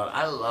shout out.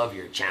 I love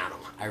your channel.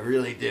 I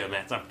really do.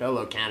 That's a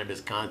fellow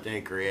cannabis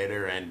content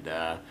creator, and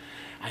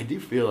I do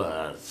feel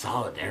a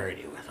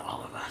solidarity with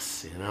all of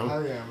us, you know?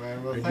 Oh yeah,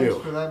 man. Well, thanks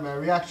for that,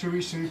 man. We actually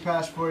recently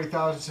passed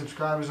 40,000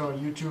 subscribers on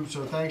YouTube,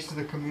 so thanks to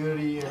the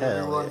community and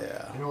everyone.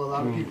 Yeah. You know, a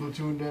lot of people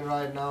tuned in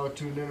right now,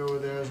 tuned in over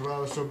there as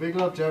well. So big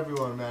love to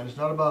everyone, man. It's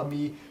not about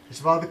me. It's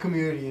about the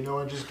community, you know,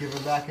 and just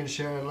giving back and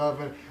sharing love.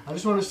 And I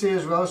just want to say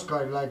as well,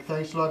 Scott, like,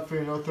 thanks a lot for,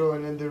 you know,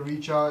 throwing in the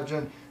recharge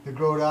and the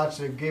grow dots.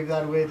 They gave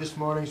that away this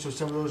morning, so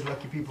some of those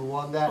lucky people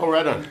won that. Oh,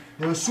 right on.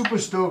 They were super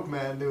stoked,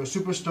 man. They were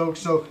super stoked.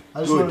 So I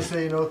just want to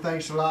say, you know,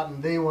 thanks a lot,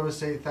 and they want to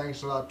say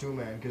thanks a lot too,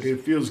 man. Cause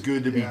it feels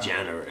good to be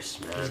generous,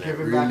 man. Just It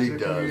giving really back to the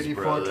does, community.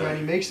 brother.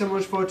 420. Make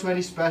someone's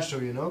 420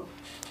 special, you know.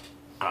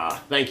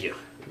 Thank you.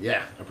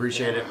 Yeah,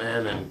 appreciate it,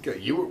 man. And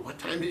what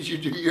time did you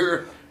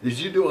do did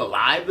you do a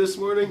live this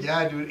morning?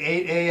 Yeah, dude,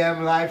 8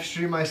 a.m. live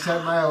stream. I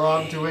set my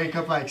alarm to wake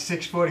up like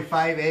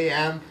 6:45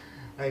 a.m.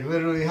 I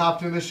literally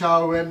hopped in the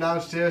shower, went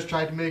downstairs,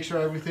 tried to make sure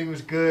everything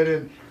was good,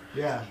 and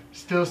yeah,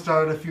 still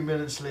started a few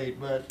minutes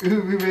late, but we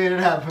made it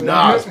happen.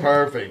 No, it's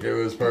perfect. It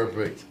was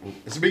perfect.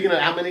 Speaking of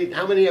how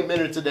many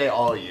minutes a day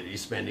all you do you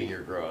spend in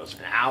your grows?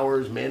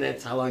 Hours,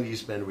 minutes? How long do you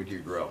spend with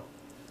your grow?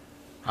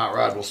 Hot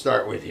Rod, we'll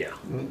start with you.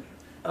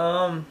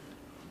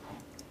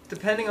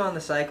 Depending on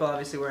the cycle,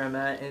 obviously where I'm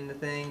at in the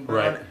thing, but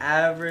Right. on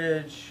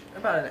average,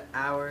 about an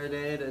hour a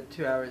day to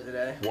 2 hours a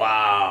day.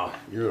 Wow,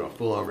 you're in a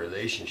full-on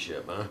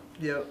relationship, huh?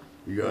 Yep.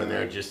 You go in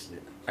there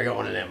I got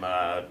one of them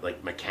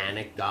like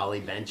mechanic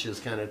dolly benches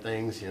kind of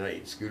things, you know,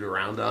 you scoot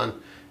around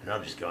on, and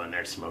I'll just go in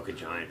there, smoke a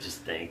joint, just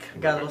think.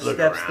 Got a little look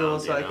step around, stool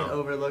so I you can know.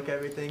 overlook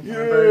everything. Kind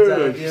Yeah, of bird's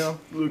eye just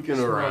view. looking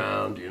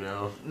around, you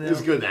know. Yeah.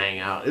 It's good to hang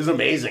out. It's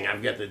amazing.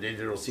 I've got the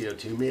digital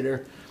CO2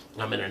 meter.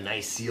 I'm in a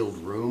nice sealed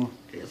room.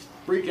 It's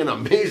freaking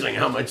amazing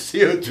how much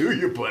CO2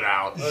 you put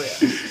out. Oh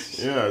yeah.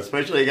 Yeah,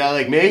 especially a guy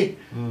like me.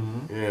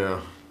 Yeah.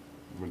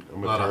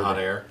 I'm A lot of hot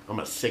air. I'm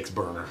a 6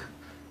 burner.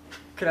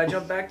 Could I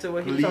jump back to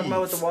what he was talking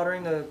about with Please. the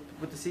watering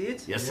with the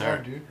seeds? Yes, Yeah,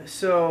 sir. dude.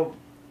 So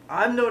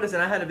I've noticed,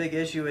 and I had a big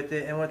issue with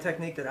it, and one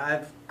technique that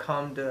I've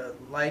come to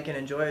like and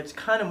enjoy, it's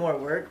kind of more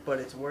work, but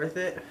it's worth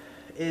it,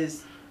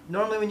 is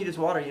normally when you just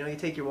water, you know, you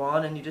take your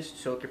wand and you just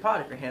soak your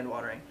pot if you're hand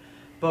watering.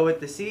 But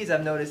with the seeds,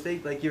 I've noticed they,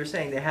 like you were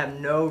saying, they have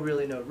no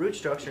root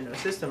structure, no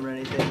system or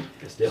anything.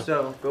 deal.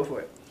 So go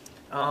for it.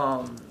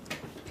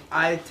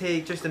 I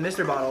take just a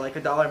mister bottle, like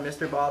 $1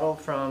 mister bottle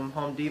from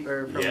Home Depot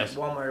or from Yes.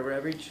 Walmart or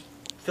whatever. You just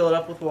fill it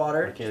up with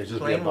water, Why can't it just be a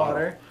plain bottle?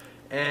 water,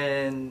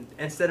 and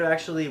instead of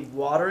actually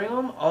watering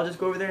them, I'll just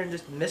go over there and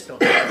just mist them.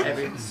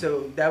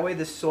 So that way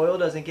the soil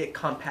doesn't get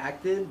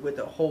compacted with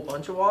a whole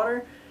bunch of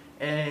water,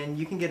 and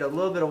you can get a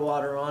little bit of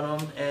water on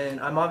them. And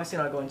I'm obviously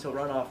not going to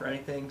runoff or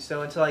anything,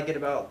 so until I get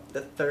about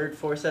the 3rd,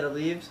 4th set of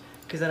leaves,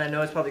 because then I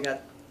know it's probably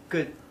got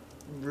good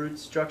root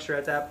structure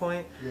at that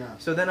point. Yeah.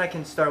 So then I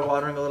can start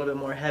watering a little bit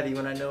more heavy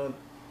when I know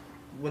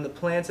when the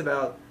plant's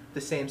about the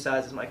same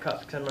size as my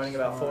cup, because I'm running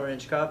about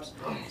 4-inch cups.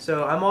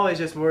 So I'm always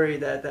just worried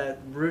that that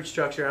root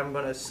structure, I'm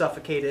going to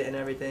suffocate it and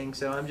everything.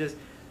 So I'm just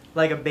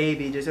like a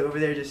baby, just over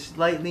there, just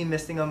slightly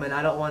misting them, and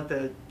I don't want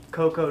the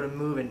cocoa to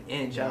move an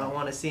inch. I don't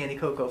want to see any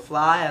cocoa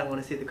fly. I don't want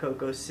to see the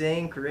cocoa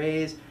sink,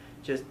 raise.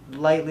 Just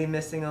lightly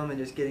misting them and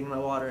just getting my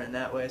water in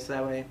that way. So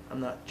that way I'm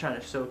not trying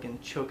to soak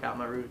and choke out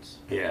my roots.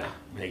 Yeah,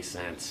 makes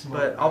sense.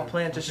 But I'll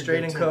plant just That's a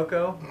straight good in tip.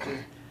 cocoa.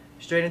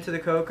 Straight into the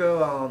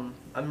cocoa.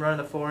 I'm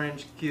running the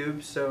 4-inch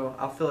cubes, so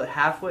I'll fill it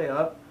halfway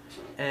up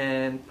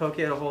and poke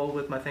it a hole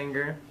with my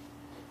finger.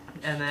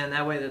 And then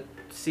that way the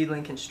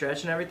seedling can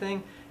stretch and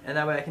everything. and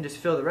that way I can just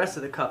fill the rest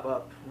of the cup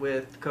up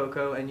with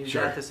cocoa and use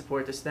Sure. that to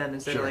support the stem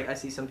instead Sure. of like I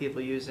see some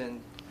people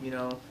using,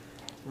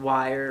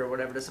 wire or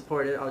whatever to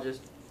support it. I'll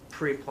just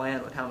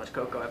pre-plan with how much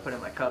cocoa I put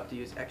in my cup to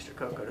use extra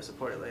cocoa to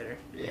support it later.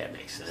 Yeah, it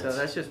makes sense. So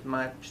that's just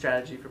my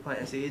strategy for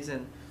planting seeds,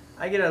 and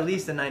I get at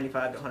least a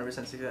 95 to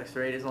 100% success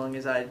rate as long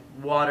as I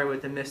water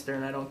with the mister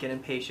and I don't get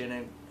impatient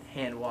and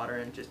hand water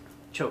and just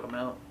choke them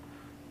out.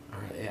 All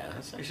right, yeah,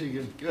 that's actually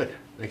good. Good.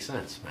 Makes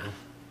sense, man.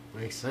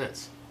 Makes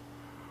sense.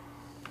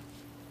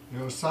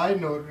 Side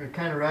note,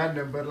 kind of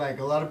random, but like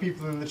a lot of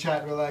people in the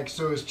chat were like,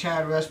 so is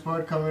Chad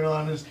Westport coming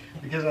on?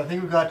 Because I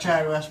think we got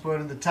Chad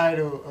Westport in the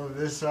title of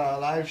this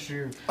live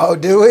stream. Oh,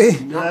 do we?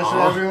 That's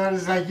what everyone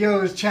is like,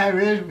 yo, is Chad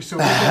Westport? So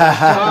we got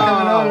Chad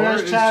coming on.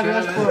 Where's Chad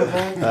Westport,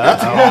 man?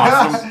 That's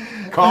awesome.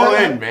 Call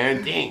in,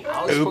 man. Dang.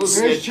 I was supposed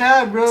to Where's get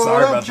Chad, bro?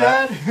 Sorry What up,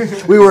 about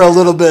Chad? We were a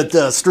little bit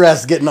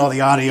stressed getting all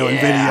the audio and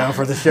Yeah. video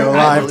for the show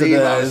I live believe I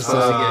today. was So.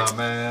 supposed to get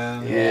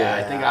man. Yeah,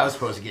 I think I was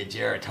supposed to get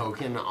Jared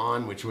Token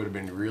on, which would have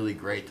been really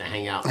great to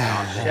hang out and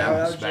talk to Shout him,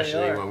 out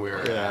especially JR. when we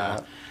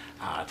were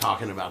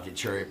talking about the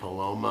Cherry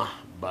Paloma.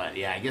 But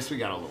yeah, I guess we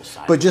got a little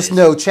side. But just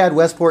know, Chad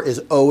Westport is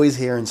always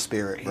here in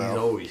spirit, he's bro.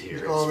 always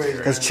here. Always.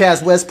 Because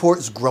Chad Westport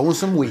is growing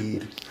some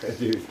weed.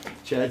 Dude,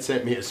 Chad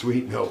sent me a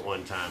sweet note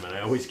one time, and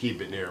I always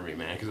keep it near me,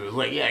 man, because it was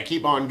like, yeah,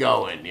 keep on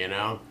going,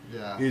 Yeah.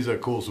 He's a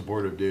cool,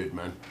 supportive dude,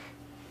 man.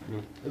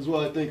 That's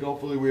what I think.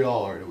 Hopefully, we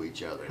all are to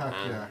each other, Heck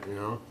man.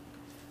 yeah.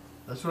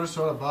 That's what it's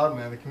all about,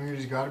 man. The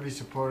community's got to be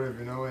supportive,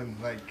 and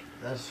like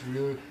that's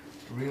real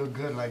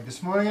good. Like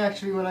this morning,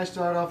 actually, when I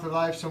started off the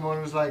live, someone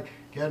was like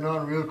getting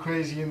on real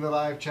crazy in the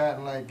live chat,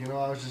 and like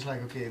I was just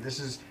like, okay, this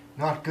is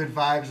not good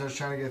vibes. I was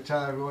trying to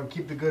tell everyone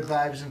keep the good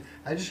vibes, and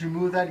I just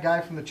removed that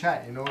guy from the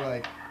chat.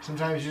 Like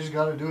sometimes you just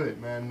got to do it,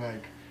 man.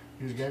 Like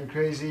he was getting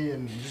crazy,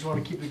 and you just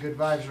want to keep the good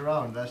vibes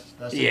around. That's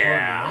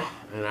Yeah,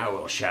 important, right? and I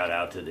will shout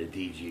out to the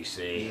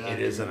DGC. Yeah, it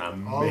is dude.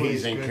 an Always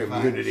amazing good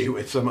community vibes.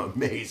 with some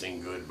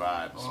amazing good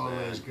vibes,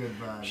 Always man. good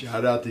vibes.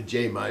 Shout out to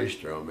Jay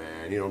Maestro,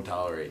 man. You don't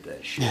tolerate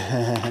that shit.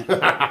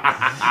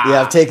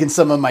 Yeah, I've taken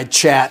some of my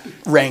chat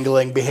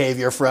wrangling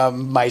behavior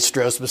from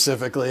Maestro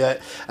specifically.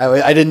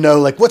 I didn't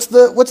know, like, what's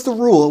the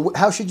rule?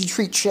 How should you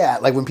treat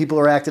chat? Like when people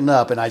are acting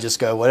up, and I just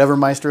go, whatever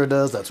Maestro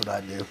does, that's what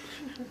I do.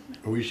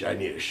 I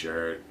need a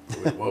shirt.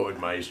 What would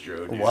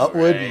Maestro do? What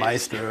would right?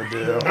 Maestro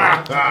do?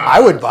 I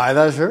would buy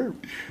that shirt.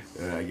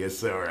 I guess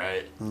so,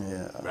 right?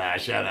 Yeah.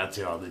 Shout out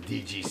to all the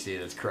DGC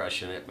that's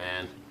crushing it,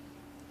 man.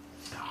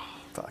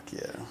 Fuck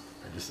yeah.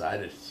 I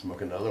decided to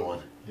smoke another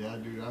one. Yeah,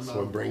 dude. This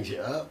one brings you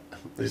up.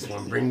 This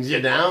one brings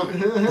you down.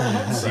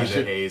 See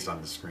the haze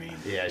on the screen.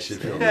 Yeah, I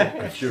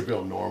should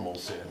feel normal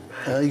soon.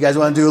 You guys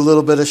want to do a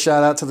little bit of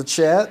shout out to the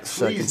chat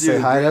so I can say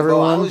hi to Grandpa. I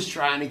everyone? was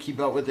trying to keep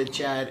up with the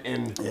chat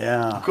and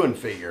couldn't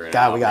figure it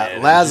God, out. we got man.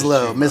 It was just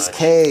Laszlo, too Miss much.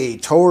 K,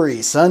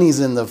 Tori, Sonny's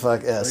in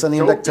the Sonny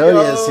and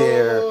Victoria is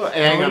here.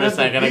 Hey, hang on a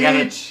second.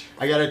 Beach.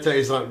 I gotta tell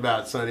you something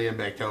about Sonny and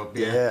Bectopia.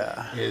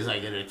 Yeah. Is I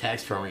get a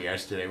text from her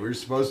yesterday. We were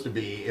supposed to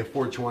be at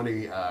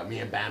 420. Me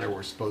and Banner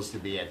were supposed to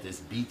be at this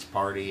beach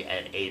party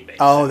at A-Base.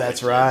 Oh,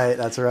 that's right.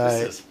 That's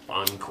right. Just this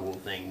fun, cool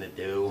thing to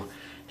do,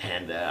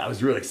 and I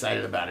was really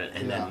excited about it.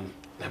 And then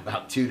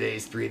about 2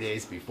 days, 3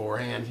 days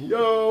beforehand,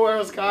 yo,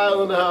 where's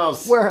Kyle in the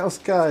house? Warehouse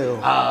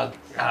Kyle.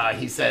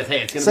 He says,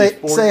 hey, it's gonna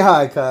be Say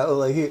hi, Kyle.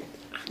 Like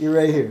you're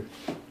right here.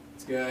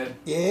 It's good.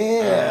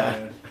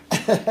 Yeah.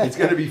 It's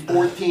gonna be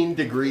 14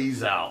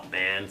 degrees out,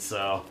 man.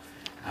 So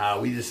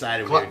we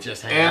decided we would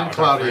just hang out with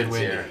our cloudy and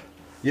friends windy. here.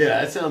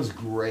 Yeah, that sounds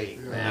great,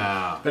 man.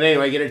 Yeah. But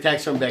anyway, I get a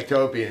text from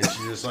Bectopia, and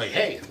she's just like,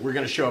 hey, we're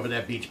going to show up at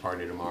that beach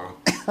party tomorrow.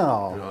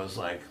 Oh. And I was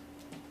like,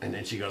 and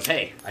then she goes,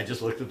 hey, I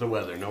just looked at the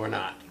weather. No, we're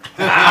not.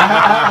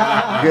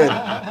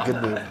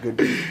 Good move. Good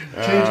move.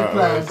 Change your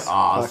plans.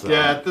 Awesome.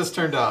 Yeah, this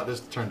turned out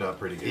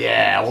pretty good.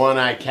 Yeah,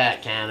 One-Eye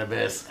Cat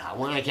Cannabis.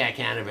 One-Eye Cat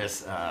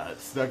Cannabis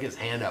stuck his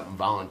hand up and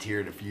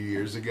volunteered a few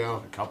years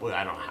ago.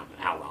 I don't know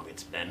how long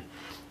it's been,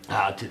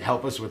 to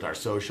help us with our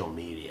social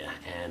media.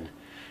 And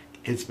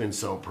it's been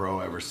so pro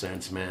ever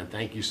since, man.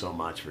 Thank you so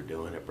much for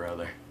doing it,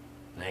 brother.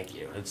 Thank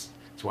you. That's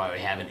why we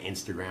have an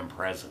Instagram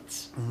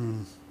presence.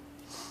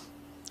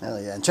 Hell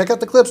yeah. And check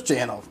out the Clips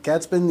channel.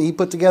 He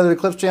put together the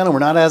Clips channel. We're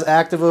not as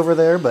active over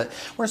there, but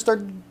we're going to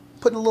start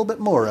putting a little bit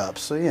more up.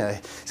 So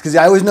yeah. Because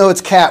I always know it's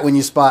Cat when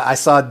you spot. I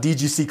saw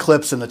DGC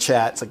Clips in the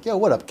chat. It's like, yo,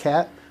 what up,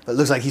 Cat? But it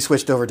looks like he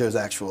switched over to his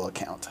actual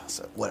account.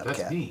 So what up, That's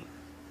Cat? me.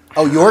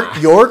 Oh,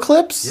 your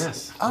Clips?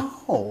 Yes.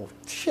 Oh,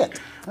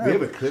 shit. All We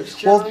right. have a Clips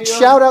channel? Well,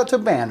 shout out to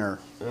Banner.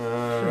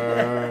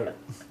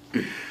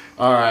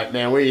 All right,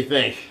 man. What do you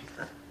think?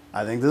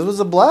 I think this was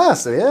a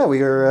blast. So, yeah,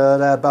 we are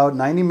at about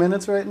 90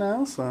 minutes right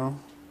now. So,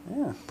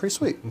 yeah, pretty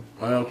sweet.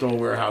 I told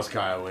Warehouse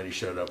Kyle when he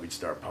showed up we'd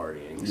start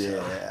partying.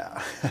 So.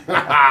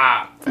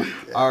 Yeah.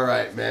 All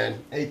right, man.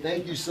 Hey,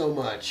 thank you so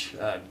much.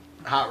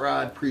 Hot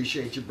Rod,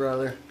 appreciate you,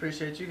 brother.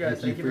 Appreciate you guys.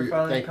 Thank Thank you you for for your-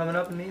 finally thank- coming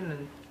up and meeting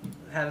and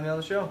having me on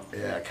the show.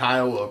 Yeah,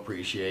 Kyle will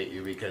appreciate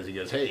you because he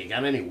goes, hey, you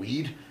got any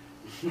weed?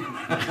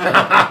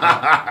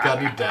 Got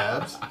any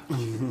dabs?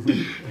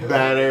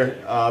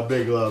 Banner,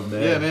 big love,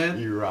 man. Yeah, man.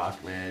 You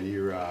rock, man.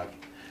 You rock.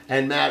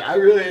 And Matt, I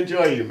really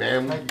enjoy you,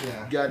 man. Heck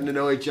yeah. Gotten to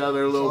know each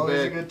other a little It's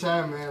always bit. a good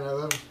time, man. I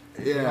love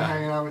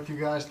hanging out with you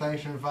guys.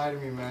 Thanks for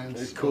inviting me, man.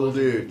 It's cool,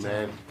 dude,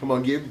 man. Come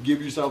on, give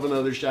yourself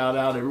another shout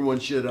out. Everyone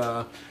should.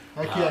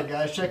 Heck yeah,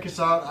 guys, check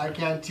us out.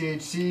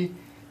 IcanTHC.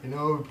 You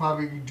know, we're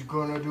probably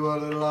going to do a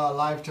little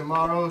live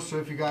tomorrow. So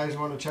if you guys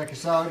want to check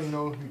us out, you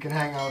know, we can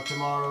hang out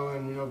tomorrow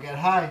and, you know, get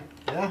high.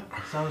 Yeah,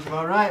 sounds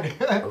about right.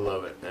 I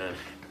love it, man.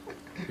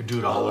 We do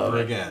it all over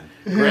again.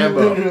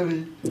 Rambo,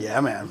 Literally. Yeah,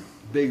 man.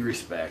 big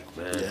respect,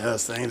 man.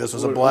 Yes, thank you. This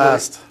was a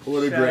blast.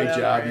 What a great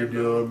Shout out, job you're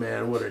Rambo. doing,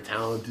 man. What a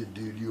talented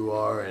dude you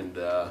are, and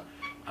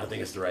I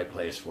think it's the right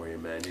place for you,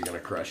 man. You're gonna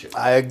crush it.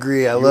 I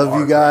agree. I You love are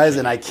you guys, crushing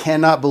and I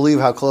cannot believe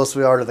how close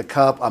we are to the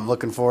cup. I'm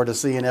looking forward to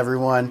seeing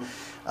everyone.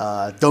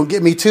 Don't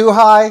get me too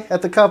high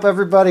at the cup,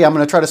 everybody. I'm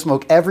going to try to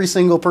smoke every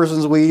single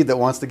person's weed that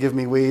wants to give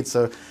me weed,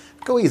 so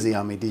go easy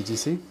on me,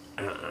 DGC.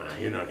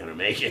 You're not gonna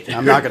make it.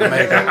 I'm not going to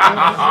make it. And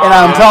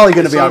I'm probably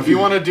going to be So on... if you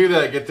want to do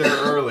that, get there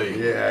early.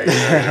 Yeah,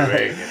 you're not gonna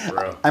make it,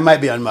 bro. I might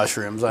be on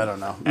mushrooms. I don't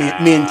know.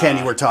 Me and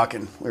Kenny were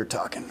talking. We were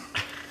talking.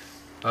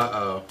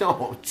 Uh-oh.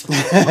 Don't.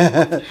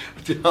 I'm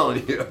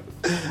telling you.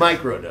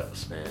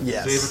 Microdose, man.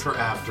 Yes. Save it for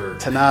after.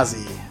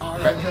 Tanazi. All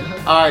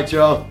right,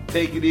 y'all.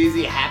 Take it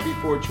easy. Happy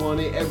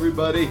 420,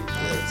 everybody.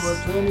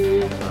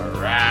 420.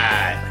 All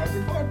right.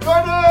 Happy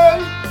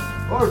 420.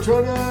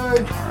 420.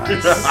 All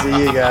right.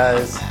 See you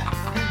guys.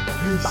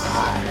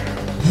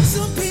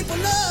 Some people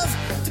love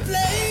to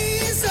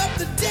blaze up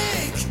the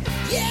dank.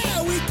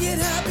 Yeah, we get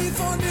happy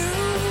for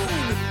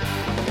noon.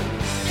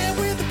 And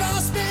when the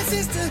boss man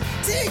says to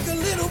take a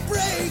little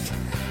break,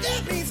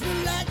 that means